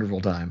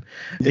wonderful time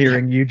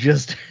hearing you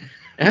just.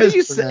 How do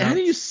you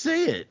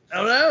say it? I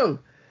don't know.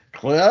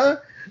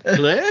 Claire?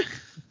 Like,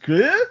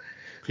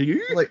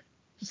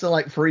 so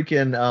like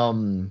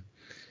freaking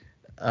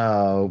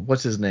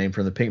what's his name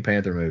from the Pink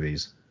Panther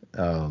movies?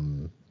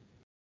 That's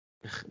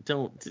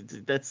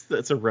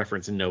a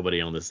reference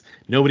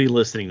nobody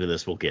listening to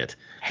this will get.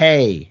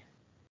 Hey,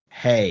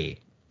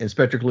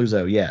 Inspector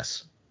Clouseau.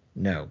 Yes.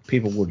 No,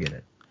 people will get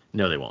it.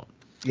 No, they won't.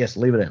 Yes,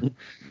 leave it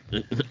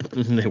in.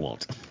 They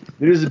won't.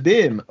 There's a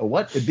BIM. A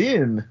what? A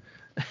BIM.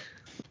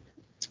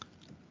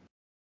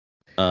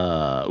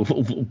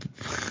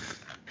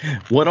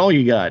 What all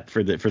you got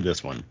for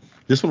this one?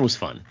 This one was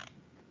fun.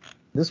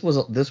 This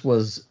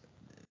was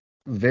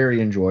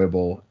very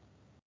enjoyable.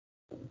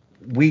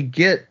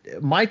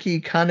 Mikey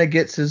kind of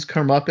gets his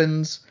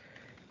comeuppance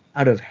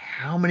out of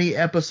how many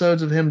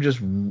episodes of him just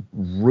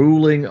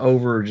ruling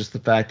over just the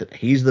fact that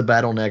he's the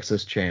Battle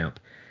Nexus champ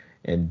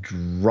and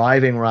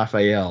driving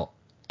Raphael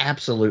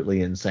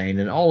absolutely insane,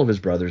 and all of his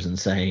brothers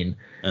insane.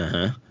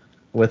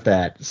 With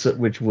that, so,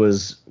 which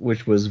was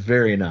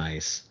very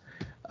nice,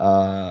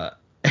 and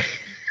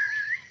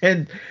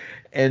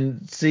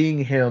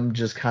seeing him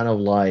just kind of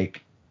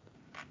like,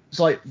 it's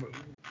like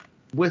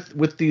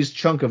with these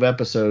chunk of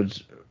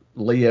episodes,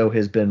 Leo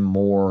has been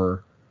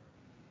more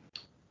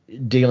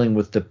dealing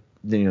with the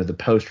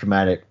post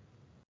traumatic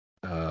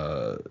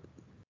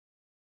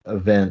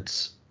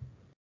events,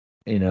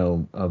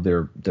 of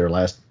their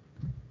last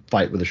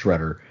fight with the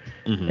Shredder.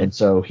 And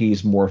so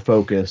he's more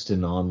focused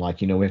and on, like,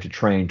 we have to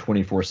train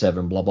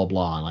 24/7, blah blah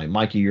blah, and like,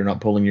 Mikey, you're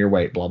not pulling your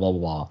weight, blah blah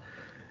blah.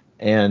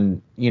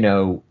 And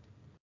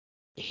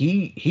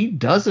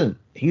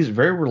he's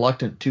very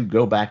reluctant to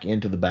go back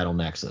into the Battle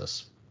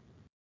Nexus,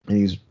 and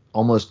he's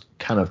almost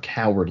kind of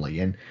cowardly,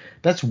 and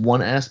that's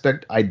one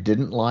aspect I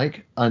didn't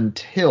like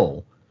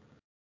until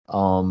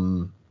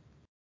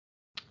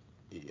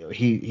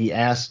he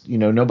asked,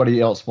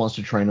 nobody else wants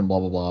to train him, blah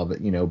blah blah,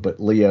 but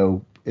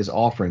Leo is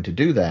offering to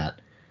do that.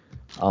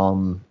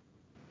 And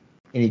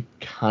he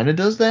kind of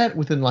does that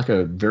within like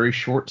a very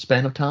short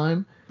span of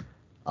time.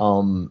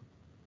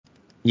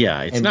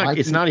 Yeah, it's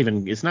not even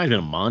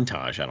a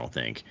montage, I don't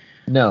think.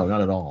 No, not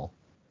at all.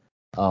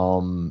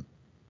 And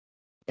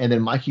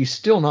then Mikey's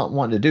still not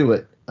wanting to do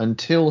it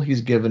until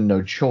he's given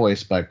no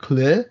choice by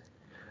Claire.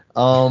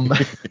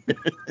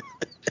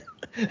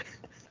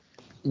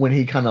 When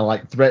he kind of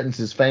like threatens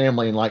his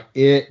family, and like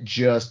it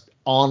just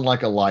on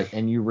like a light,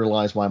 and you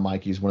realize why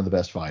Mikey's one of the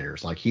best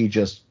fighters. Like, he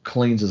just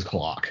cleans his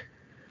clock.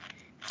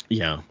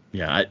 Yeah.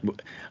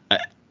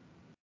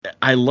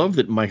 I love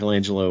that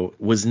Michelangelo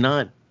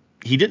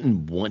he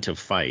didn't want to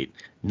fight,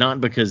 not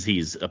because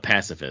he's a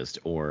pacifist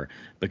or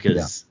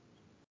because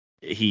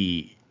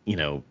he,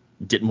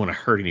 didn't want to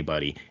hurt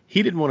anybody.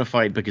 He didn't want to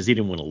fight because he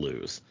didn't want to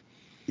lose.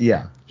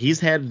 Yeah. He's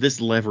had this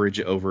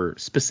leverage over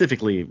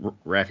specifically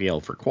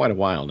Raphael for quite a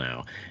while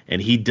now, and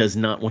he does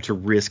not want to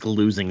risk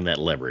losing that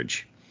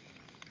leverage.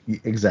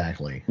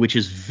 Exactly. Which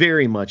is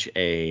very much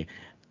a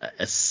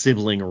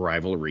sibling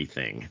rivalry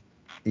thing.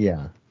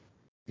 Yeah.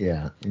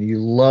 Yeah. And you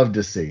love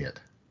to see it.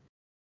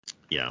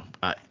 Yeah.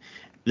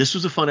 This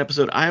was a fun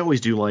episode. I always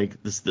do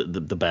like this, the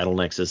Battle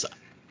Nexus.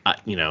 How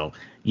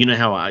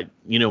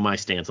my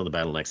stance on the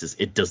Battle Nexus.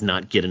 It does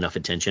not get enough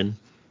attention.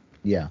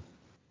 Yeah.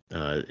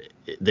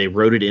 They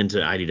wrote it into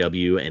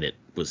IDW and it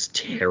was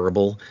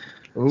terrible.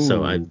 Ooh.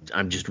 So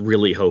I'm just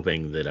really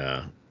hoping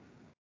that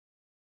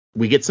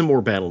we get some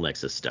more Battle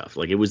Nexus stuff.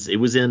 Like, it was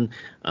in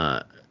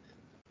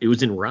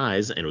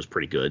Rise and it was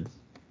pretty good.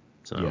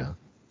 So yeah,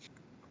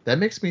 that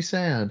makes me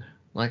sad.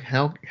 Like,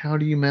 how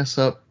do you mess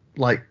up,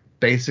 like,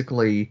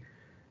 basically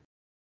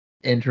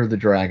Enter the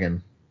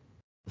Dragon?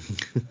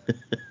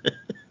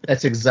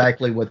 That's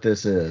exactly what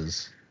this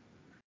is.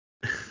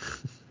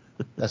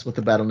 That's what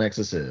the Battle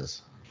Nexus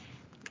is.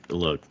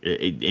 Look,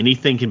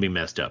 anything can be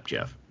messed up,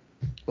 Jeff.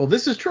 Well,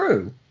 this is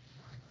true.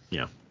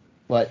 Yeah.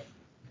 But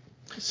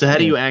So how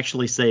do you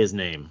actually say his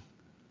name?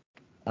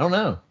 I don't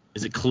know.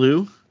 Is it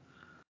Clue?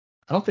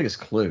 I don't think it's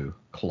Clue.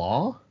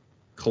 Claw?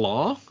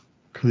 Claw?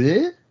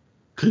 Clue?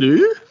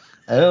 Clue?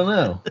 I don't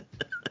know.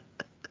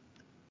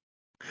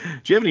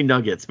 Do you have any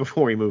nuggets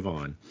before we move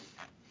on?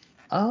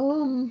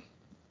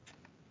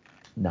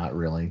 Not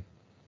really.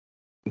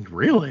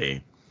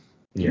 Really?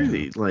 Yeah.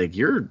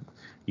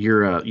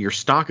 Your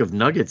stock of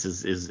nuggets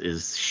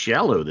is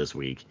shallow this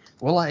week.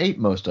 Well, I ate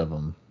most of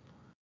them.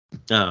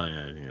 Oh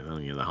yeah, the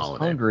I was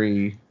holiday.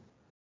 hungry.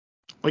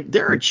 Like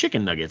there are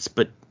chicken nuggets,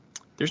 but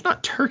there's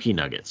not turkey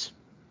nuggets.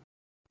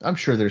 I'm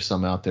sure there's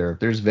some out there.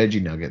 There's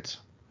veggie nuggets.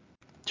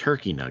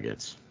 Turkey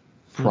nuggets.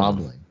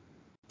 Probably.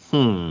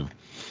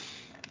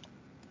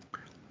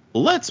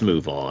 Let's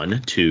move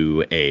on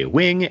to a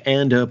wing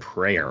and a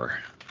prayer.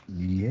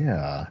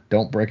 Yeah.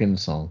 Don't break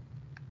into song.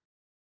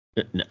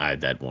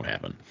 That won't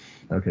happen.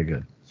 Okay,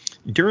 good.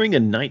 During a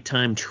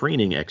nighttime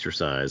training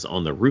exercise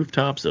on the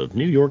rooftops of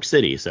New York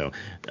City, so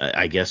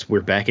I guess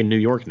we're back in New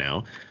York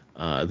now,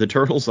 the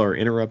turtles are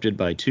interrupted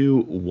by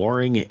two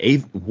warring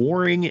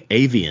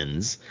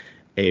avians,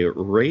 a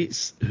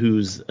race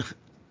whose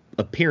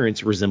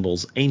appearance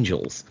resembles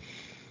angels.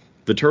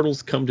 The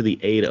turtles come to the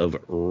aid of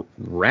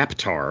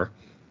Raptar,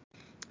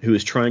 who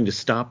is trying to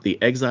stop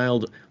the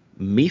exiled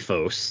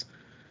Mephos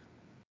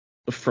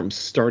from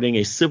starting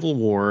a civil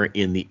war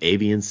in the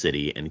avian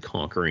city and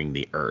conquering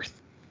the Earth.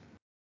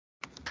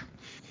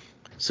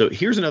 So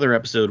here's another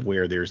episode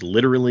where there's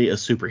literally a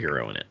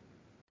superhero in it.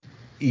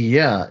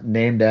 Yeah,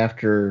 named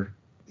after,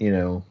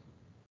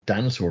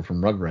 Dinosaur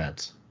from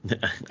Rugrats.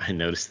 I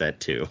noticed that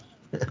too.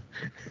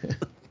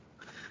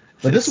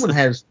 But this one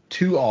has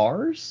two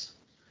R's?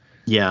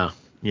 Yeah.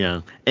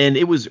 And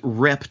it was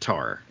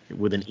Reptar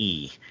with an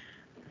E.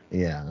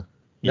 Yeah.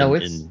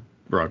 In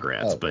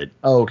Rugrats, but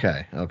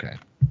okay.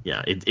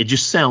 Yeah, it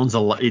just sounds a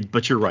lot.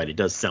 But you're right, it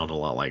does sound a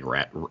lot like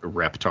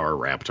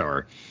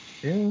Raptar.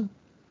 Yeah.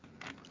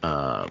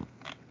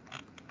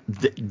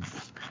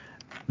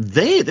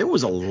 There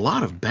was a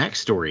lot of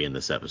backstory in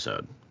this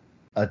episode.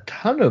 A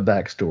ton of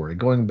backstory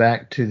going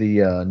back to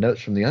the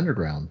notes from the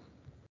underground.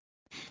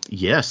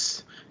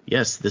 Yes,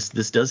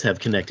 this does have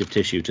connective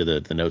tissue to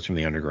the notes from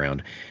the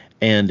underground,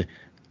 and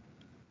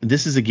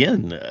this is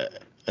again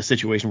a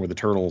situation where the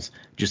turtles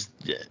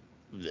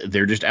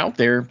they're just out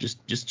there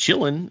just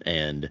chilling,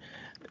 and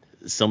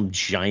some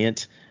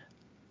giant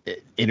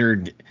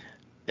entered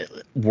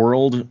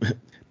world,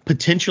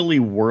 potentially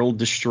world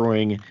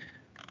destroying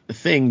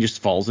thing just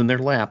falls in their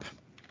lap,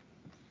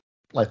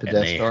 like the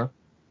Death Star.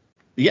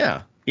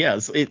 Yeah.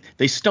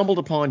 They stumbled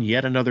upon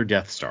yet another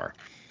Death Star.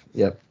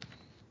 Yep.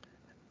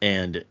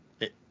 And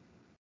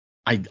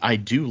I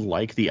do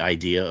like the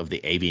idea of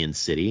the avian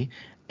city,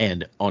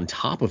 and on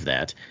top of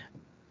that,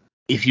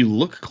 if you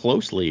look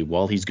closely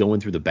while he's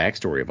going through the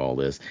backstory of all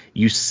this,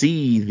 you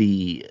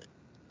see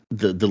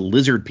the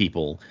lizard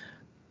people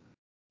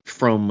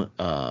from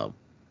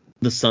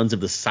the Sons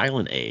of the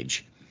Silent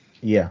Age.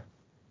 Yeah.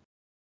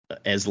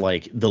 As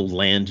like the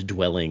land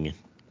dwelling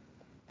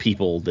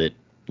people that,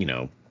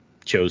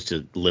 chose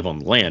to live on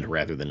the land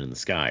rather than in the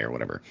sky or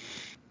whatever.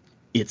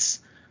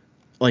 It's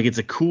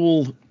a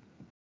cool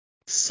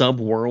sub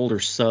world, or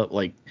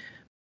I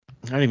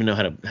don't even know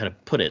how to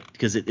put it,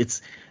 because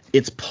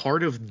it's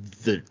part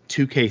of the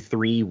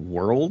 2K3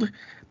 world,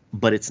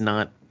 but it's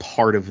not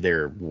part of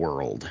their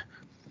world.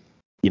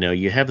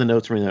 You have the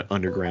notes from the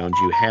underground,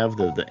 you have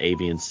the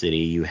avian city,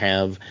 you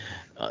have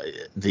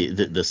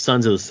the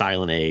Sons of the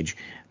Silent Age,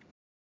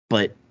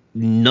 but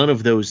none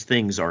of those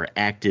things are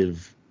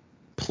active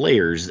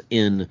players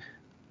in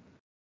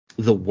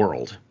the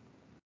world.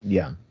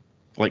 Yeah.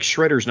 Like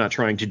Shredder's not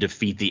trying to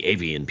defeat the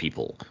avian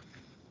people.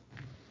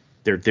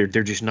 They're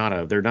just not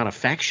a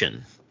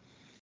faction.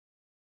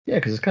 Yeah,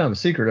 because it's kind of a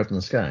secret up in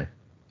the sky.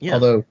 Yeah.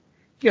 Although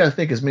you gotta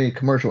think, as many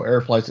commercial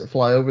air flights that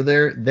fly over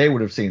there, they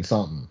would have seen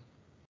something.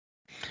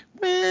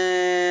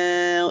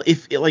 Well,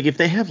 if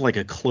they have like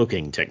a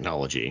cloaking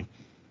technology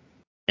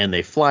and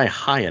they fly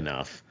high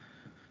enough.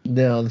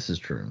 No, this is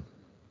true.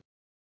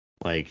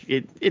 Like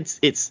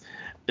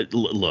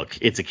look,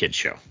 it's a kid's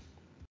show.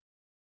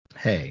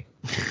 Hey.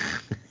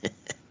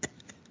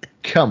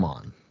 Come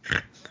on.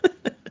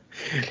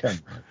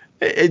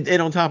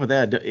 And on top of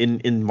that,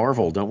 in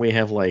Marvel, don't we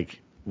have like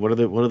what are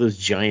those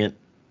giant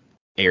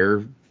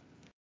air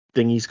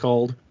thingies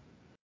called?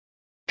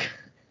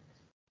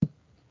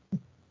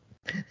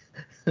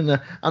 No,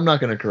 I'm not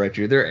going to correct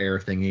you. They're air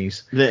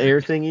thingies. The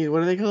air thingies,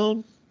 what are they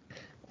called?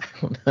 I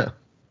don't know.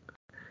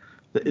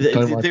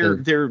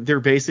 They're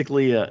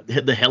basically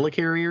the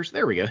helicarriers.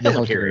 There we go,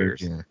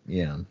 helicarriers.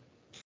 Yeah.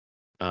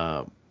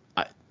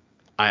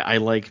 I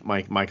like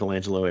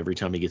Michelangelo every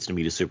time he gets to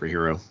meet a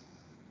superhero.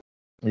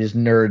 He just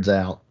nerds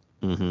out.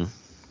 Mm-hmm.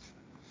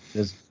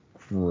 It's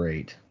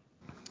great.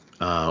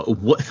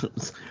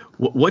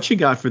 What you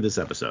got for this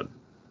episode?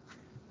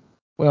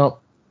 Well,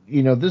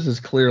 this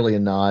is clearly a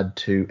nod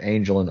to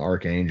Angel and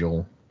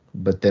Archangel.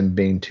 but them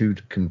being two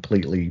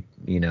completely,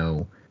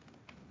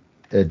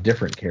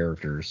 different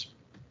characters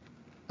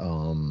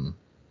from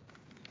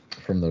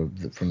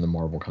the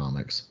Marvel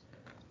comics.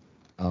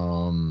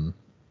 In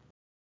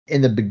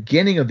the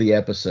beginning of the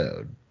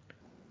episode,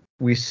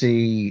 we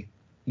see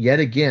yet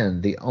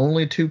again the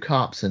only two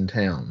cops in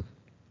town.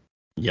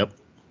 Yep.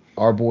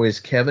 Our boys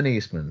Kevin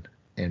Eastman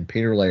and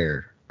Peter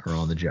Laird are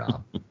on the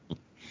job.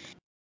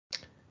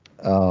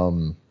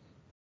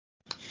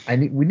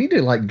 We need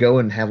to like go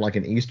and have like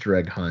an Easter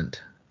egg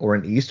hunt or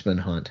an Eastman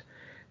hunt,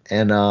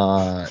 and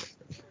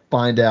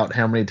find out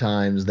how many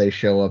times they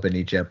show up in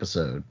each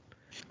episode.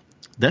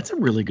 That's a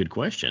really good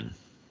question.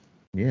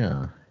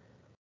 Yeah.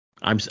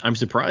 I'm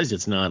surprised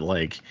it's not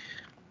like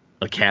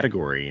a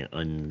category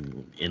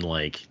in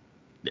like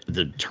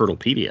the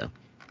Turtlepedia.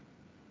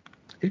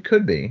 It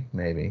could be,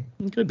 maybe.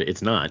 It could be.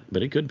 It's not,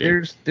 but it could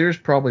be. There's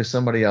probably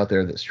somebody out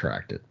there that's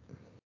tracked it.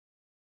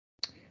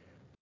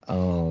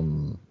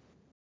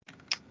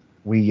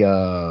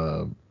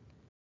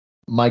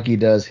 Mikey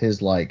does his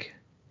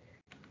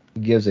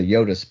he gives a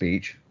Yoda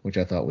speech, which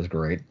I thought was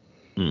great.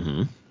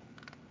 Mm-hmm.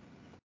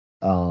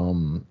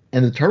 And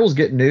the turtles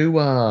get new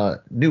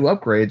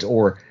upgrades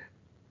or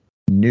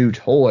new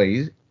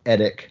toys,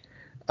 jetpacks.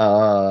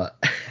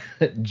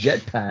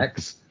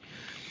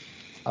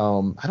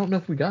 I don't know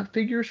if we got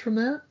figures from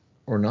that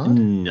or not.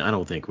 I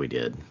don't think we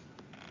did.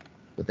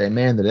 But they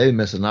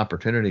missed an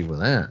opportunity with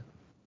that.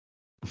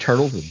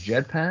 Turtles with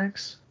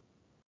jetpacks?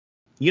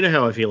 You know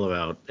how I feel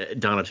about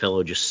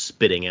Donatello just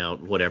spitting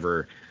out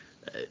whatever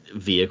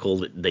vehicle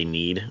that they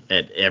need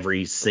at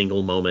every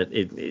single moment.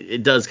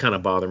 It does kind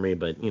of bother me,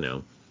 but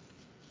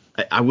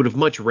I would have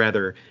much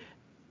rather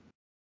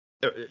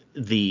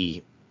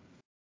the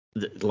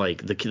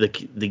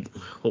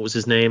what was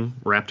his name?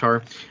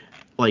 Raptar?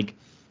 Like,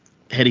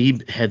 had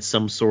he had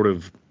some sort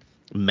of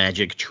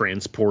magic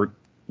transport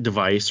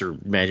device or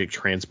magic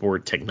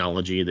transport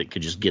technology that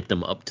could just get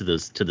them up to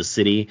the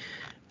city,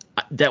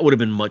 that would have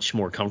been much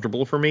more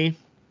comfortable for me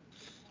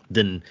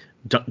than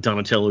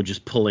Donatello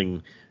just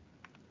pulling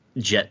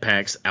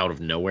jetpacks out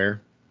of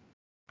nowhere.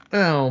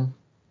 Well,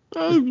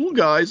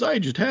 guys, I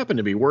just happen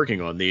to be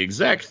working on the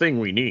exact thing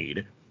we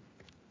need.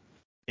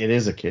 It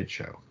is a kid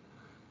show.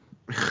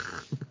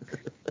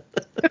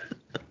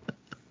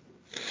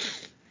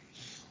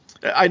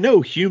 I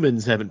know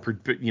humans haven't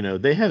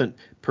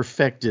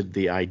perfected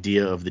the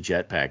idea of the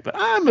jetpack, but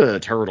I'm a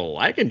turtle.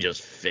 I can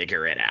just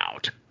figure it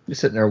out. You're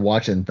sitting there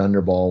watching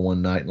Thunderball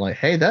one night and like,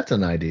 hey, that's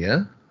an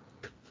idea.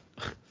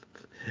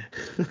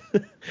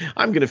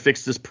 I'm going to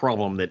fix this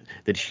problem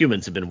that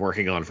humans have been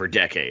working on for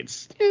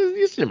decades.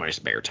 It's in my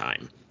spare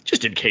time.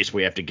 Just in case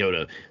we have to go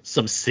to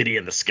some city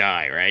in the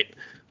sky, right?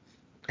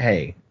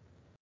 Hey,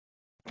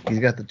 he's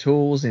got the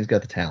tools and he's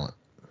got the talent.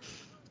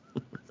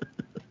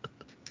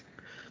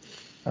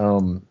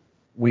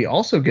 We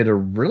also get a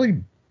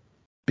really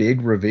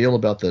big reveal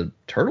about the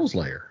Turtles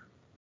lair.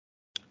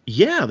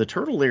 Yeah, the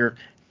turtle lair,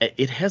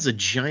 it has a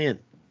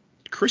giant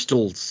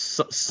crystal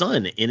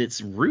sun in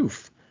its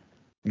roof.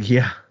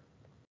 Yeah.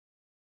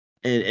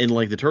 And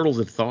like the turtles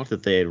had thought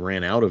that they had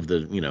ran out of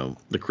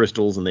the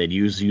crystals and they'd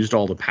used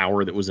all the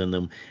power that was in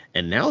them,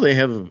 and now they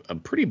have a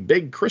pretty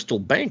big crystal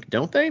bank,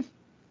 don't they?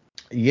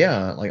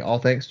 Yeah, like all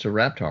thanks to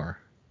Raptar.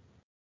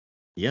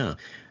 Yeah,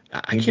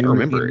 I can't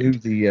remember. He knew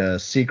the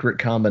secret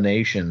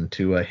combination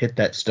to hit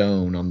that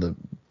stone on the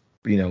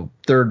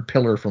third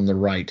pillar from the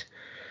right.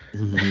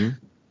 Mm-hmm.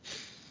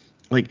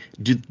 Like,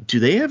 do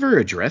they ever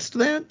address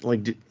that?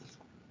 Like,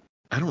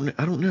 I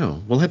don't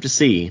know. We'll have to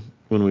see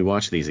when we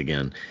watch these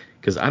again,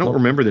 because I don't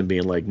remember them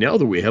being like, now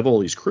that we have all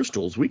these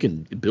crystals, we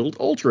can build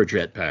ultra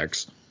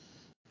jetpacks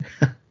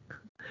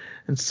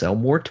and sell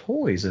more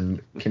toys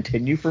and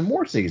continue for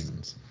more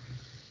seasons.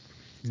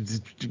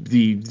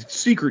 The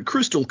secret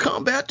crystal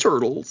combat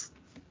turtles.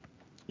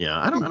 Yeah,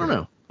 I don't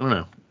know.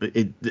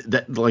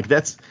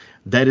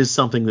 That is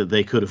something that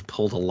they could have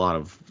pulled a lot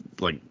of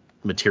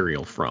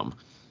material from.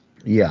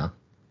 Yeah,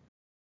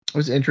 it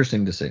was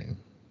interesting to see.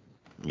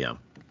 Yeah.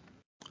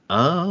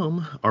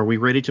 Are we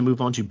ready to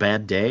move on to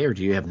Bad Day, or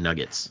do you have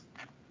nuggets?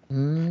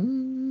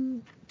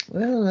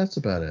 Well, that's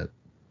about it.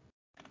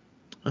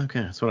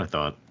 Okay, that's what I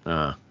thought.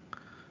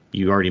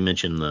 You already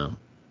mentioned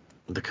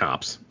the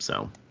cops,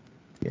 so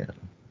yeah.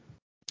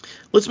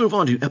 Let's move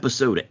on to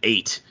episode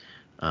 8,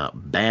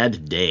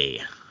 Bad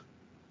Day.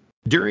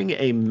 During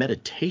a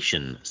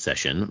meditation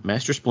session,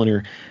 Master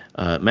Splinter's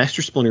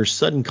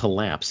sudden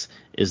collapse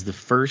is the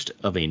first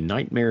of a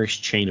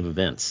nightmarish chain of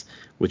events,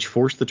 which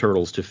force the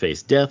Turtles to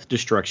face death,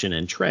 destruction,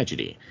 and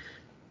tragedy.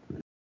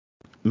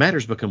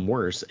 Matters become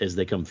worse as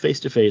they come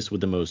face to face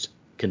with the most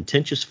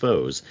contentious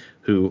foes,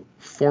 who,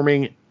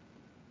 forming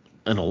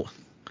an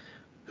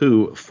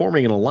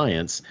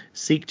alliance,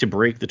 seek to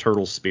break the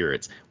Turtles'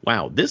 spirits.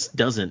 Wow, this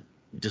doesn't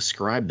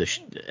describe the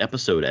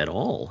episode at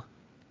all.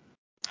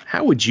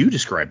 How would you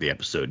describe the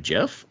episode,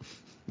 Jeff?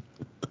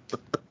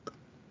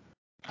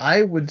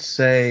 I would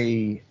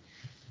say,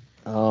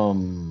 I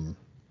mean,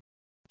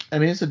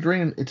 it's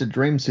a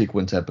dream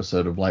sequence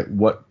episode of like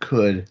what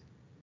could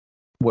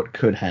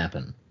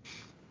happen,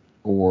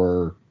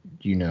 or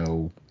you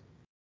know,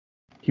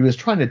 he was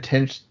trying to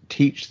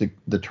teach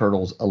the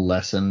turtles a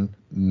lesson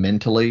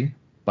mentally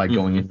by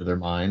going into their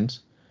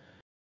minds.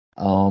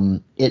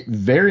 It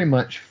very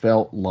much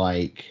felt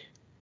like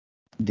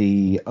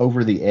the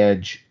Over the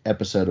Edge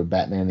episode of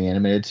Batman the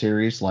Animated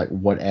Series, like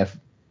what if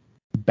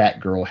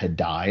Batgirl had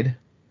died.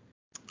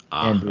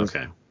 And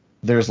Okay.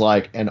 There's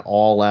like an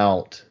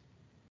all-out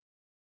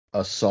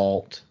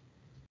assault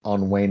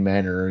on Wayne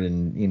Manor,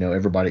 and you know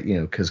everybody, you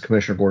know, because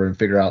Commissioner Gordon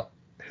figure out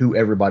who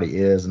everybody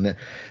is, and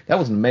that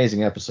was an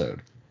amazing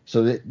episode.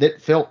 So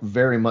that felt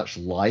very much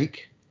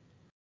like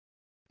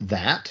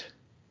that,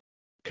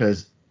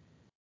 because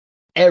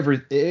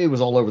it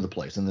was all over the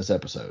place in this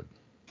episode.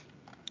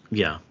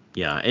 Yeah,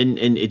 and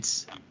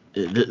it's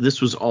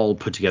this was all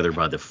put together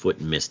by the Foot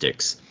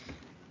Mystics.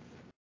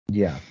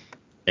 Yeah.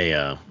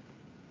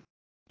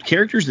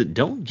 Characters that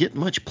don't get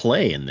much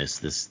play in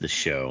this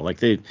show. Like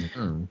they've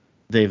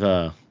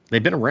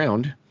been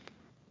around.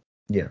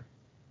 Yeah.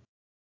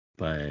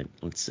 But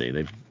let's see,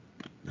 they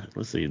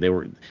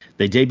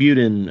debuted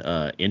in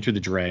Enter the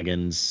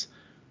Dragons.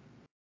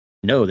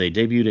 No, they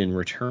debuted in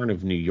Return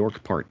of New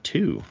York Part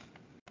 2.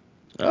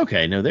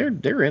 Okay, no,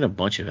 they're in a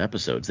bunch of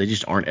episodes. They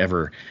just aren't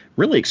ever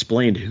really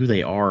explained who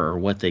they are or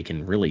what they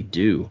can really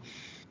do.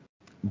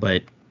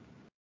 But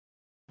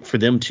for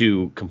them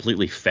to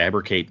completely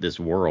fabricate this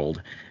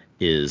world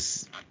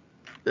that's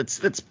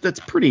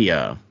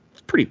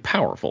pretty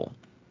powerful.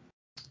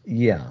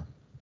 Yeah.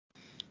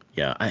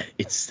 Yeah,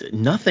 it's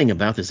nothing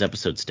about this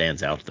episode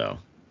stands out though.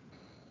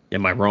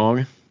 Am I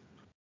wrong?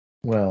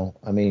 Well,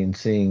 I mean,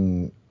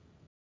 seeing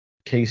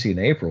Casey and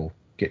April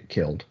get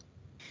killed.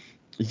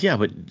 Yeah,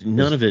 but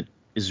none of it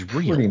is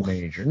real. Pretty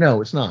major.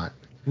 No, it's not.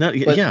 No,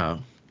 but, yeah.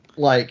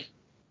 Like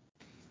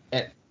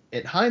at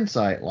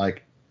hindsight,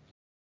 like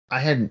I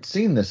hadn't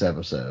seen this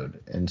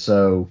episode, and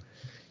so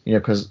you know,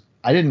 because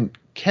I didn't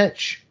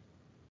catch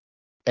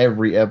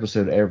every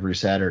episode every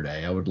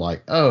Saturday. I would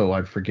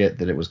I'd forget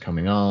that it was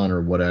coming on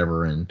or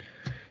whatever, and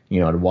you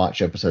know, I'd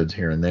watch episodes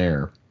here and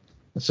there.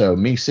 So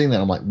me seeing that,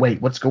 I'm like,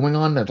 wait, what's going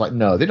on? And I was like,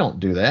 no, they don't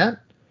do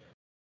that.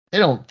 They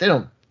don't.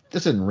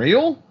 This isn't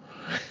real.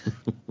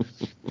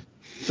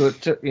 So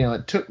it took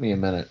me a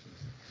minute,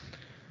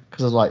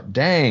 because I was like,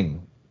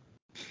 dang,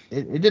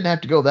 it didn't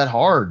have to go that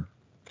hard.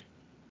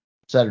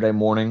 Saturday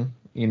morning,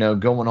 you know,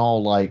 going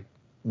all like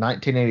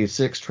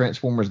 1986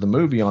 Transformers the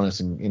movie on us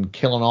and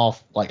killing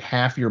off like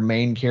half your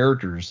main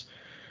characters.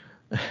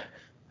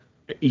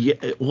 Yeah,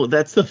 well,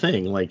 that's the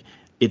thing. Like,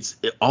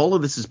 all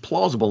of this is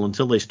plausible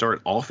until they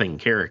start offing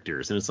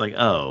characters, and it's like,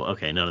 oh,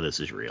 okay, none of this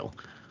is real.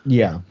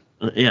 Yeah.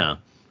 Yeah,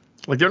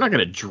 like they're not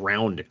gonna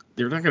drown.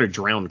 They're not gonna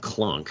drown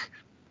Clunk.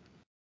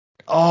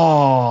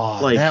 Oh,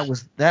 like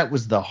that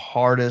was the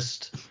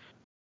hardest.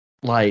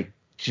 Like,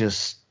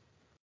 just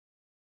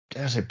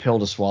that's a pill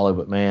to swallow,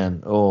 but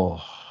man,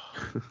 oh.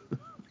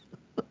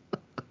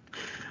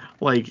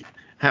 Like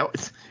how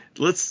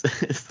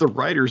the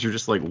writers are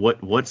just like,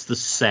 what's the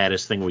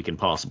saddest thing we can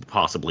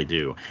possibly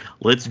do?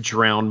 Let's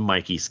drown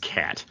Mikey's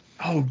cat.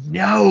 Oh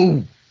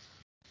no!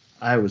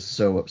 I was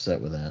so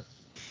upset with that.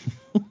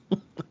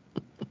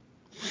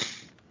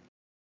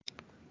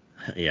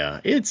 Yeah,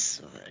 it's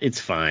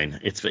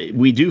fine.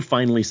 We do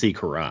finally see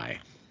Karai.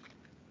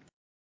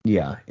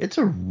 Yeah, it's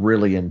a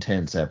really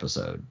intense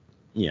episode.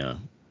 Yeah,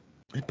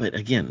 but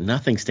again,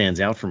 nothing stands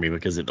out for me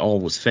because it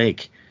all was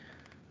fake.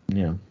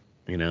 Yeah.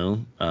 You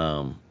know,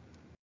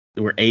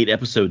 we're 8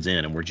 episodes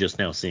in and we're just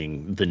now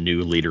seeing the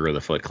new leader of the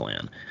Foot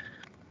Clan.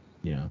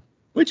 Yeah.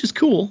 Which is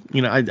cool.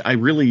 You know, I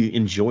really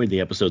enjoyed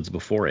the episodes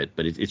before it,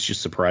 but it's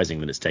just surprising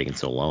that it's taken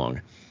so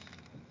long.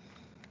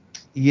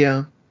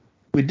 Yeah.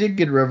 We did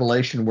get a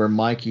revelation where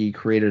Mikey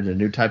created a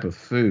new type of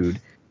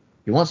food.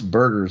 He wants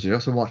burgers. He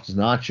also wants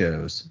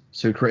nachos.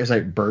 So he creates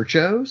like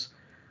burchos.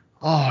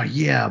 Oh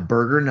yeah,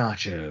 burger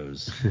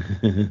nachos.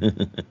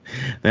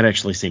 That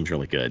actually seems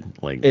really good.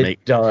 Like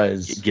it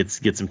does.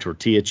 Get some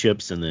tortilla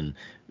chips and then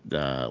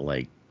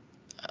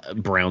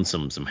brown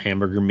some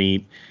hamburger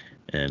meat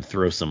and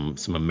throw some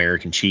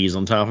American cheese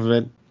on top of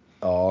it.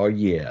 Oh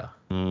yeah.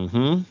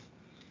 Mm-hmm.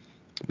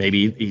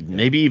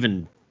 Maybe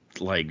even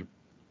like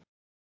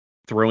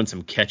throw in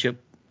some ketchup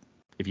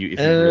if you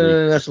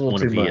really that's a little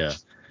want to too be much.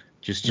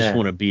 Just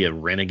want to be a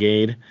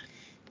renegade.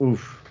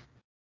 Oof.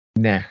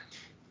 Nah.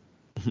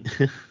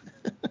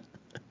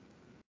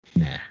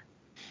 Nah.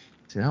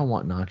 See, I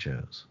want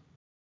nachos.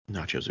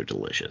 Nachos are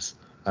delicious.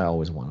 I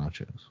always want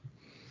nachos.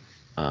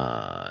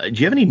 Do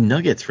you have any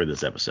nuggets for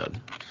this episode?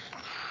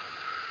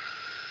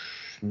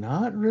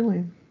 Not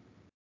really.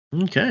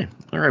 Okay.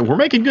 All right. We're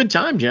making good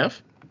time,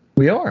 Jeff.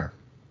 We are.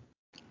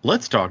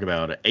 Let's talk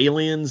about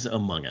Aliens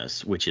Among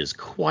Us, which is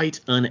quite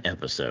an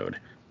episode.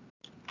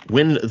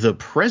 When the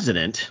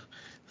president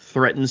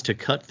threatens to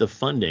cut the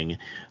funding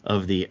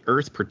of the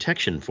Earth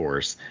Protection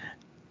Force,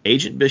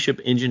 Agent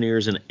Bishop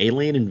engineers an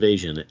alien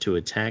invasion to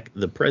attack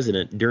the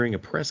president during a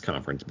press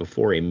conference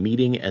before a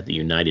meeting at the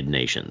United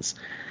Nations.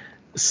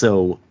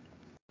 So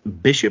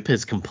Bishop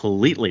has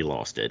completely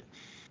lost it.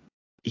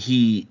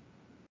 He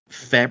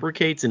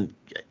fabricates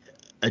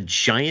a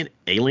giant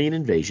alien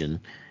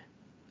invasion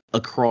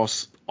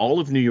across all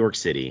of New York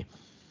City,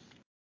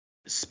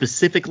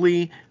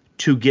 specifically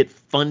to get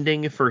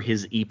funding for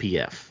his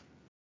EPF.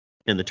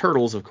 And the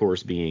Turtles, of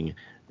course, being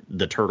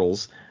the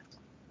Turtles,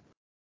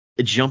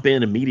 jump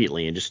in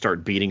immediately and just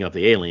start beating up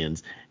the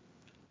aliens.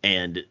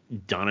 And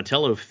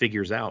Donatello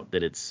figures out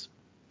that it's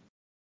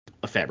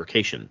a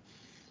fabrication.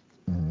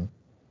 Mm-hmm.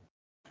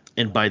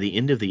 And by the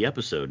end of the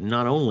episode,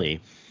 not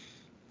only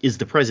is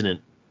the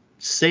president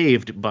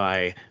saved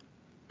by,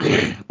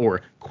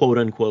 or quote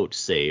unquote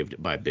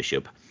saved by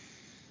Bishop,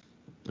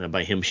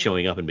 by him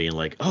showing up and being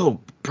like, "Oh,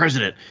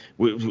 President,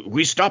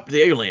 we stopped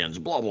the aliens,"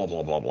 blah blah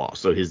blah blah blah.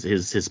 So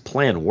his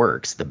plan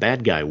works. The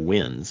bad guy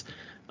wins.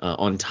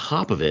 On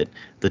top of it,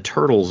 the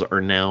Turtles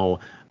are now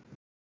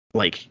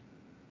like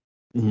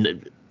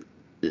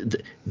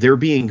they're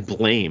being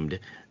blamed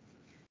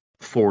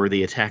for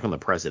the attack on the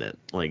president.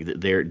 Like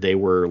they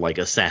were like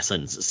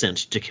assassins sent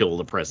to kill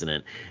the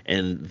president,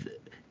 and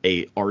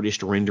a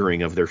artist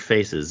rendering of their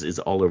faces is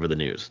all over the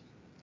news.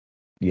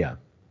 Yeah.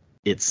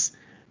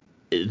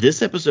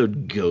 This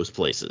episode goes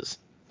places.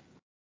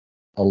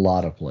 A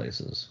lot of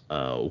places.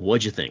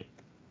 What'd you think?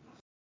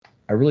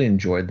 I really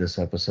enjoyed this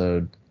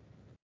episode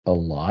a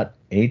lot.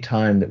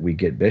 Anytime that we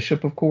get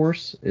Bishop, of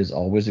course, is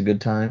always a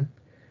good time.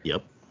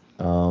 Yep.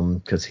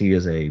 Because he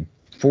is a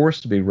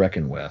force to be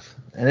reckoned with.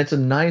 And it's a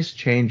nice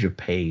change of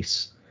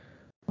pace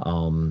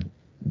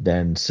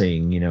than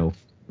seeing,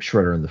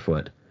 Shredder in the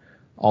Foot.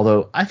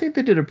 Although I think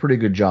they did a pretty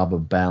good job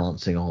of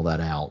balancing all that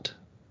out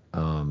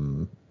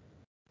in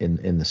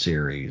the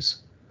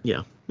series.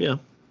 Yeah. It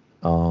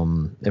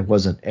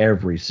wasn't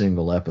every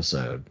single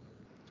episode.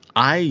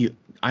 I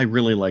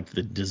really liked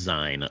the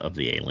design of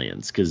the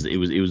aliens because it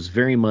was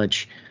very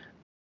much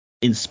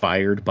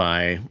inspired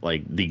by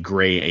like the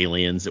gray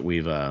aliens that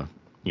we've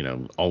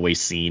always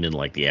seen in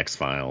like the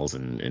X-Files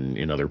and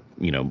in other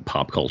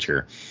pop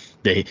culture.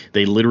 They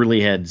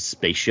literally had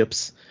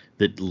spaceships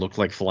that looked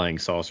like flying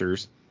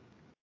saucers.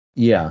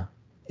 Yeah.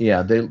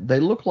 They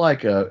look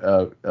like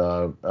a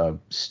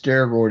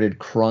steroided,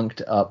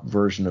 crunked up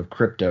version of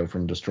Crypto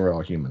from Destroy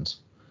All Humans.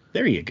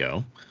 There you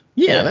go.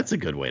 Yeah, that's a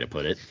good way to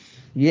put it.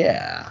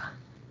 Yeah.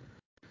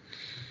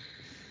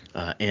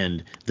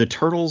 And the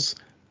Turtles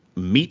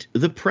meet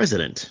the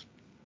president.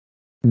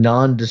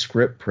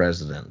 Nondescript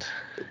president.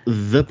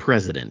 The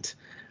president.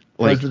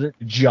 President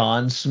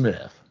John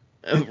Smith.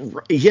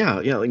 Yeah.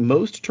 Like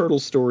most turtle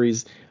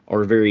stories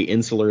are very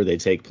insular. They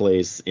take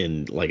place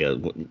in like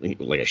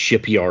a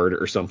shipyard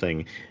or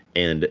something,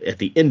 and at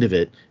the end of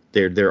it,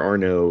 there are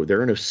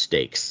no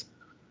stakes.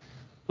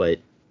 But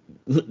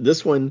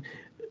this one,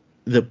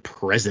 the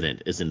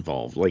president is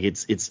involved. Like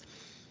it's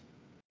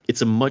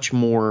a much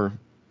more.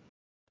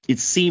 It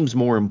seems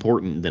more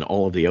important than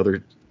all of the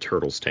other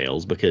Turtles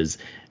tales because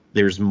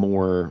there's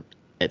more.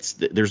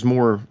 There's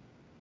more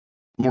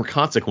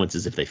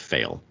consequences if they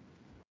fail.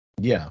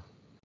 Yeah.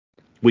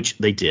 Which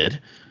they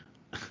did.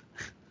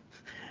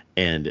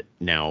 And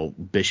now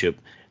Bishop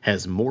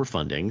has more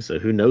funding, so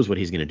who knows what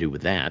he's going to do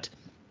with that.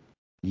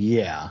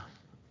 Yeah.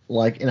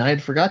 And I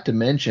had forgot to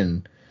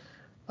mention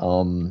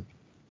in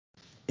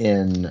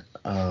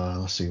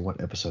let's see, what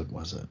episode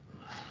was it?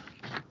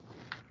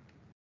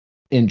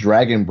 In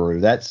Dragon Brew,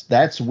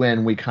 that's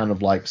when we kind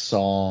of like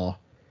saw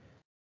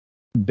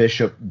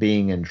Bishop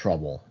being in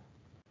trouble.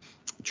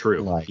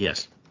 True.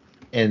 Yes.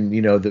 And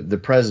the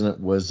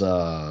president was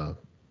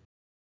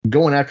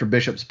going after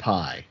Bishop's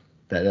pie.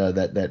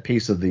 That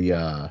piece of the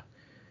I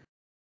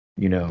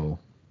don't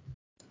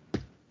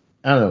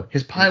know.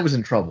 His pie was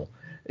in trouble.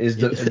 Is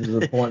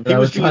the point that I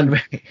was trying to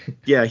make?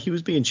 Yeah, he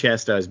was being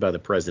chastised by the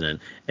president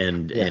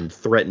and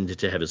threatened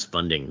to have his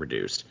funding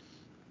reduced.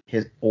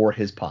 His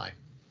pie.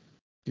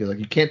 You're like,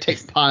 you can't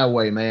take pie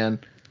away,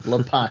 man. I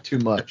love pie too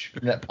much.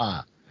 Give me that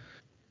pie.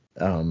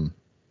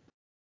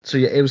 So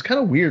yeah, it was kind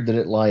of weird that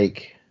it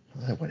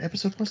what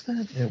episode was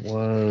that? It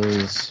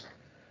was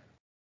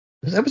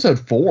episode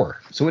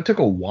 4. So it took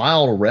a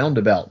while to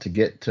roundabout to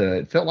get to.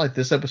 It felt like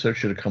this episode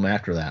should have come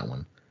after that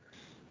one.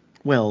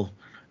 Well,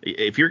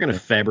 if you're going to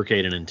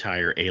fabricate an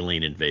entire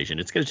alien invasion,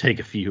 it's going to take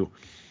a few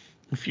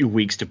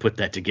weeks to put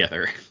that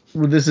together.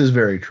 Well, this is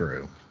very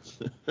true.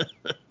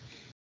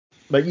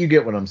 But you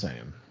get what I'm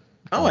saying.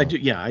 Oh, I do.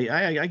 Yeah,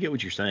 I get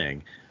what you're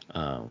saying.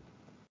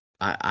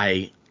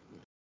 I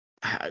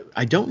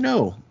don't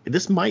know.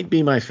 This might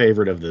be my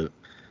favorite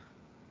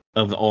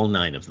of all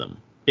 9 of them.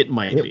 It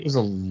might be. It was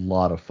a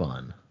lot of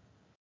fun.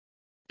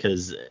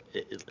 Because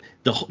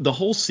the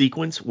whole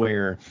sequence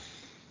where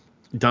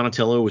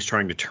Donatello was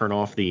trying to turn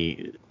off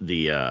the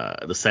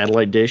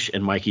satellite dish,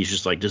 and Mikey's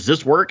just like, "Does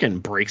this work?"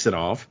 and breaks it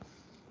off.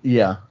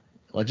 Yeah,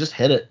 just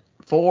hit it.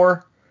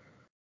 4.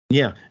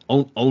 Yeah,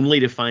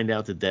 only to find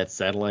out that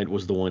satellite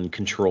was the one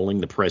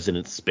controlling the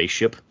president's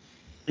spaceship.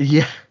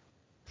 Yeah.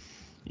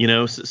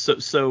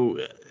 So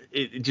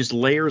it just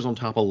layers on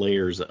top of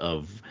layers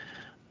of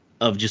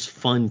just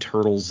fun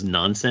Turtles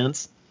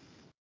nonsense.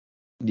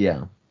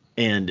 Yeah.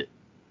 And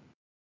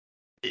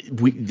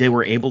they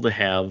were able to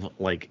have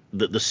like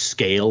the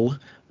scale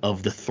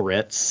of the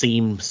threat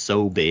seem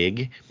so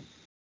big,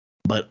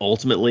 but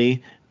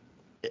ultimately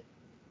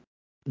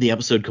the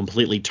episode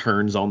completely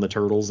turns on the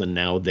turtles, and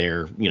now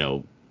they're,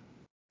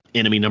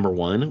 enemy number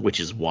one, which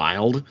is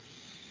wild.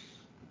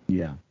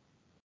 Yeah.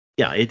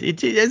 Yeah,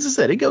 it as I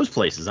said, it goes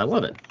places. I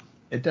love it.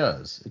 It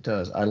does. It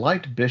does. I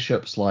liked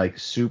Bishop's like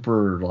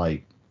super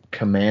like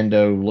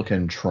commando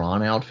looking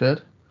Tron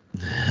outfit.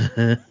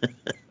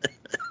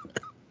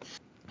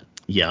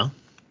 Yeah.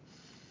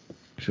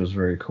 Which was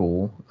very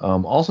cool.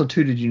 Also,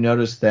 too, did you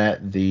notice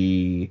that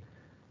the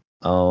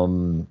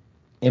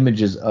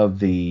images of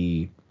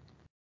the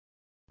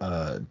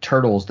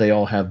turtles, they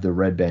all have the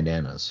red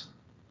bandanas?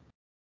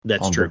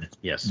 That's true.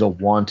 Yes. The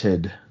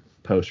wanted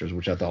posters,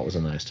 which I thought was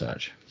a nice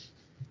touch.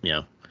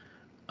 Yeah.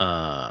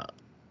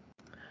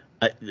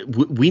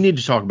 We need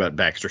to talk about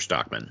Baxter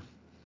Stockman,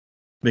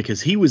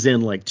 because he was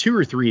in like 2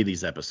 or 3 of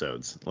these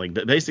episodes. Like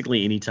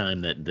basically any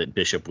time that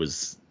Bishop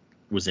was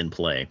in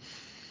play.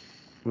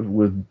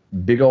 With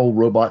big old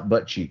robot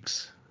butt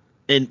cheeks.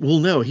 And well,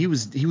 no, he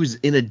was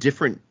in a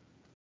different,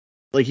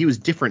 like he was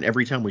different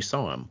every time we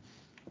saw him.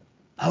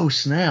 Oh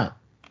snap!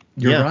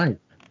 You're right.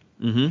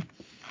 Mm-hmm.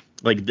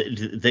 Like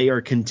they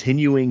are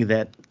continuing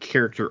that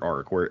character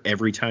arc where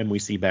every time we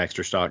see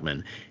Baxter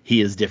Stockman,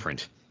 he is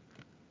different.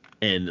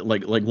 And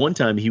like one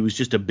time he was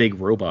just a big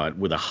robot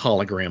with a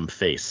hologram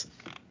face.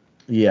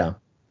 Yeah.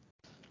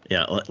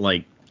 Yeah,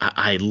 like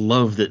I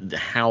love that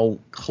how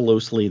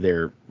closely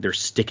they're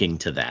sticking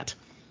to that.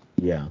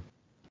 Yeah.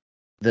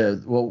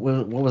 What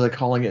was I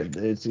calling it?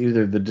 It's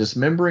either the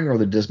dismembering or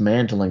the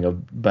dismantling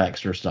of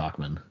Baxter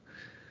Stockman.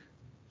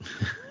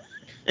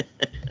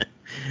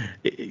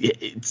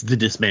 It's the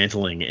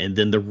dismantling and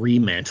then the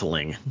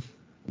remantling.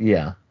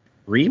 Yeah.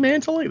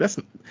 Remantling?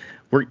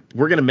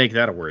 We're gonna make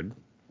that a word.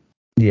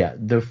 Yeah.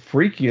 The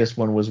freakiest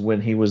one was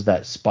when he was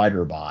that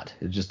spider bot.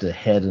 It's just a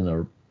head and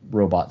a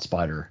robot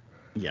spider.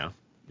 Yeah.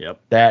 Yep.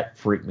 That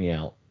freaked me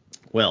out.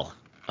 Well,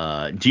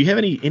 do you have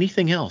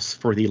anything else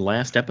for the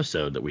last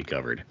episode that we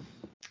covered?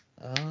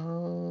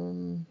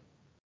 Oh,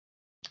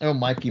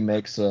 Mikey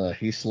makes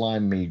he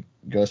slimed me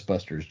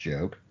Ghostbusters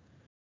joke.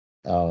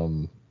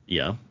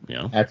 Yeah.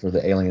 After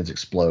the aliens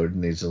explode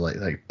and he's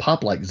like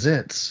pop like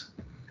zits.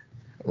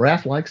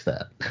 Raph likes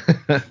that.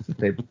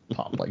 They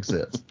pop like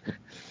zits.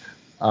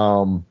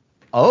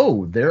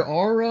 Oh, there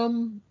are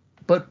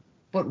but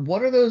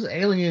what are those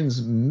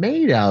aliens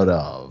made out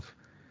of?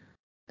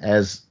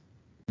 As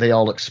they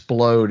all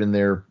explode and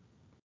their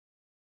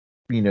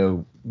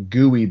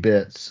gooey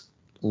bits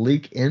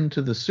leak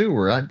into the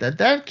sewer.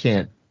 That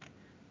can't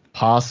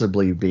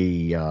possibly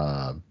be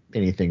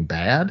anything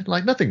bad.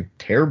 Like nothing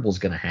terrible is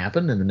going to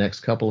happen in the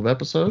next couple of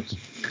episodes.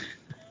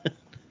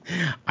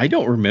 I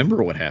don't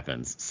remember what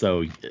happens,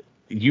 so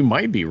you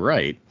might be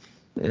right.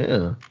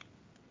 Yeah.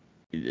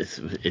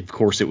 Of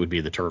course, it would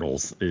be the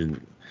turtles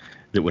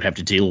that would have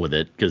to deal with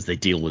it because they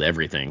deal with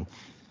everything.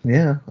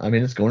 Yeah, I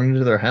mean it's going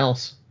into their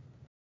house.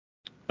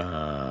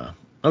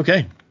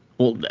 Okay,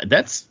 well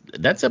that's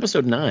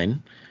episode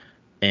 9,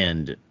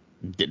 and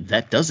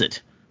that does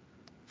it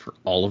for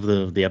all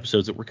of the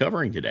episodes that we're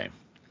covering today.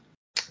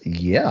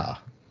 Yeah,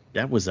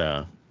 that was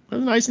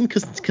nice and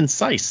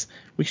concise.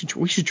 We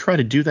should try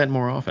to do that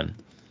more often.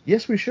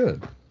 Yes, we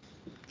should.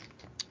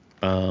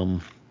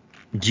 I'm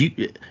just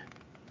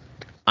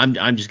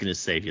going to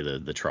save you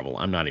the trouble.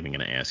 I'm not even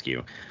going to ask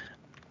you.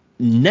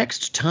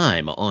 Next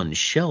time on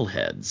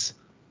Shellheads,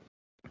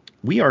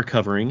 we are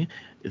covering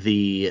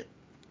the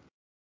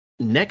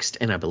next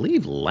and I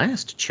believe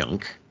last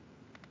chunk.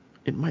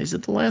 Is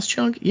it the last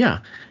chunk? Yeah.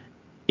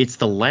 It's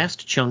the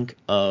last chunk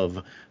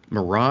of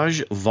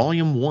Mirage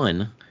Volume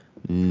 1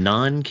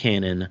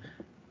 non-canon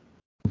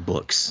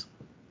books.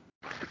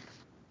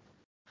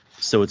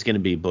 So it's going to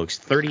be books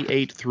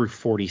 38 through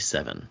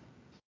 47.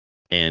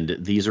 And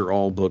these are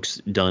all books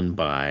done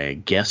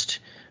by guest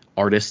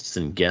artists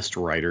and guest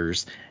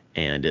writers.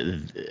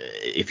 And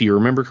if you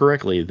remember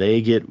correctly,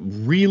 they get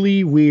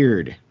really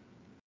weird.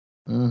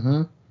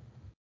 Mm-hmm.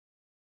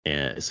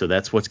 And so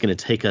that's what's going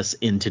to take us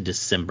into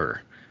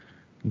December.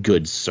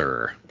 Good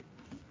sir.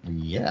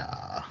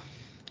 Yeah.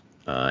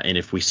 And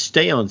if we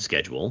stay on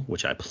schedule,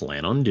 which I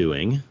plan on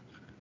doing,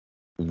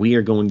 we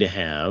are going to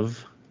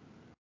have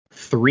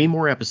 3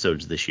 more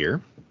episodes this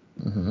year.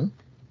 Mm-hmm.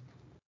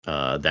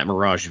 That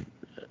Mirage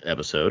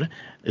episode,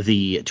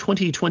 the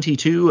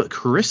 2022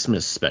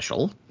 Christmas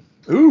special.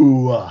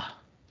 Ooh.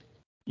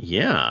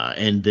 Yeah,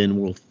 and then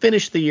we'll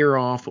finish the year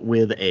off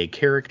with a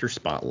character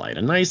spotlight,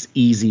 a nice,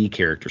 easy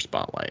character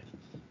spotlight.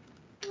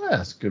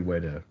 That's a good way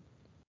to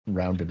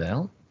round it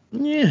out.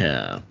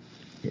 Yeah.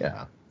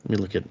 Yeah. Let me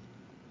look at.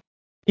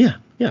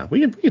 Yeah,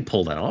 we could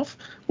pull that off.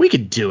 We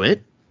could do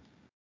it.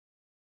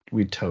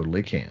 We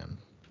totally can.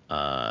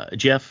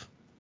 Jeff,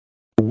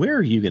 where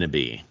are you going to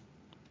be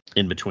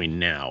in between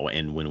now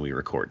and when we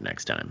record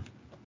next time?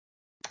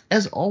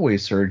 As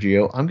always,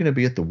 Sergio, I'm going to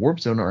be at the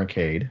Warp Zone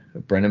Arcade,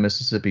 Brandon,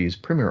 Mississippi's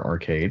premier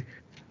arcade,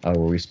 where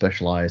we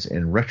specialize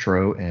in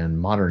retro and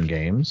modern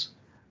games,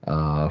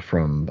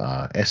 from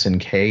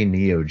SNK,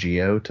 Neo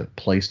Geo to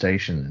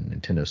PlayStation and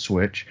Nintendo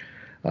Switch.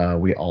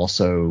 We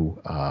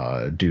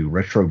also do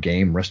retro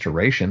game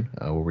restoration,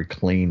 where we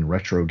clean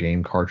retro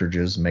game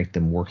cartridges, make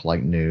them work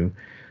like new,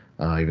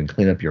 even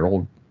clean up your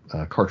old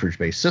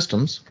cartridge-based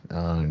systems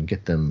and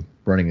get them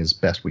running as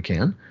best we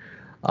can.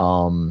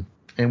 And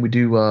we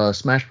do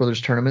Smash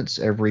Brothers tournaments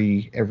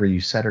every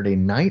Saturday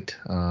night.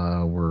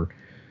 We're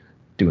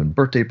doing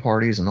birthday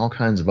parties and all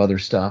kinds of other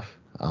stuff.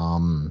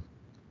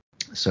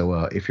 So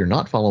if you're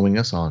not following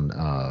us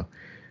on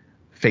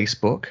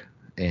Facebook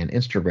and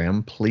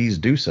Instagram, please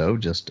do so.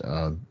 Just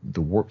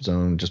the Warp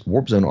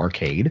Zone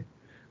Arcade.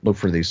 Look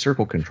for the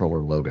Circle Controller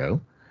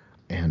logo.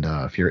 And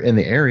if you're in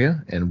the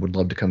area and would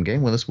love to come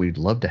game with us, we'd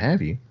love to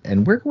have you.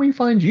 And where can we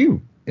find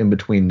you in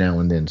between now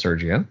and then,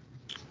 Sergio?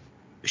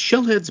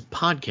 Shellheads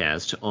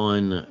Podcast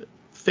on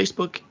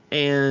Facebook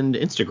and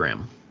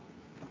Instagram.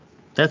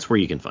 That's where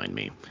you can find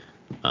me.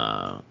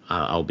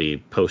 I'll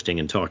be posting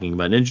and talking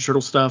about Ninja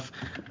Turtle stuff.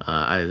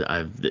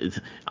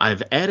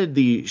 I've added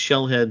the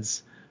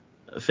Shellheads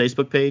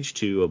Facebook page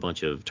to a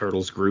bunch of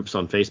Turtles groups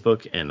on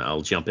Facebook, and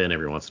I'll jump in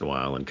every once in a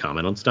while and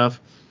comment on stuff.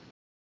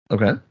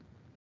 Okay.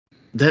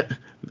 There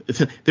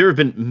have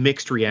been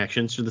mixed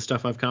reactions to the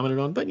stuff I've commented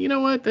on, but you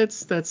know what?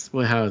 That's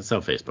how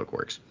Facebook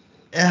works.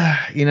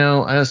 I'm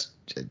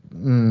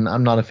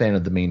not a fan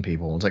of the mean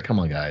people. It's like, come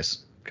on, guys,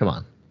 come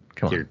on.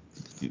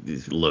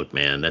 Look,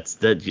 man, that's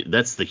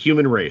the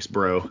human race,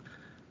 bro.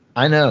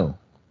 I know,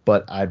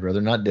 but I'd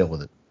rather not deal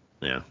with it.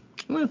 Yeah,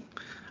 well,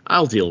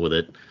 I'll deal with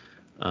it.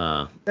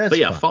 But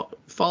yeah,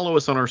 follow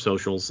us on our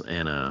socials,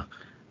 and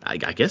I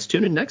guess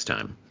tune in next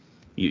time.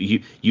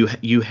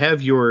 You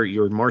have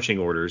your marching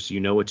orders. You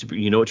know what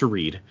to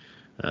read.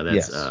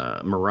 That's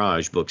yes.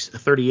 Mirage books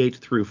 38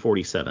 through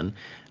 47,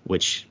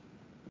 which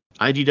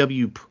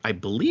IDW, I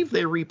believe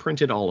they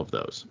reprinted all of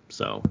those,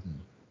 so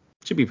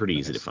it should be pretty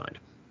easy to find.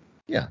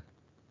 Yeah.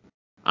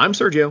 I'm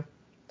Sergio.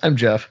 I'm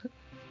Jeff.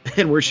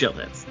 And we're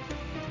Shellheads.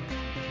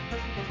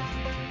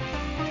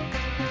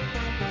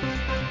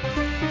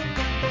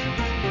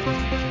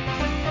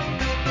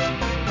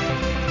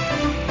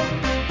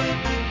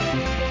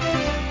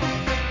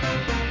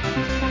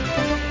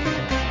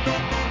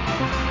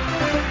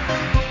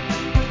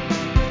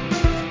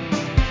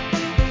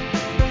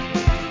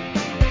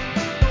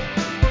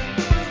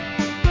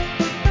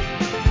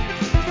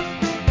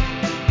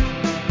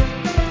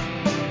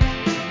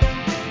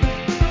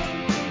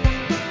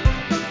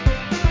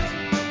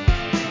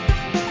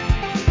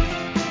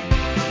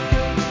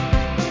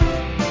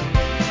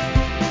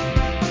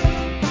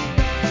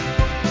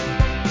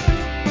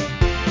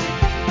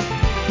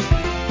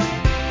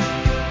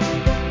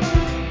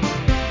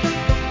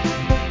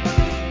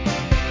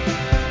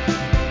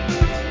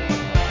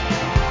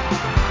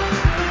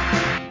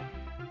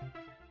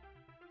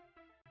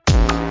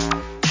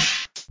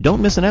 Don't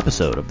miss an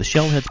episode of the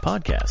Shellheads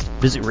Podcast.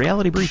 Visit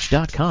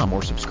realitybreach.com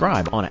or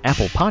subscribe on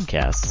Apple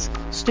Podcasts,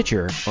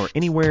 Stitcher, or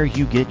anywhere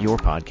you get your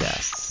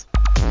podcasts.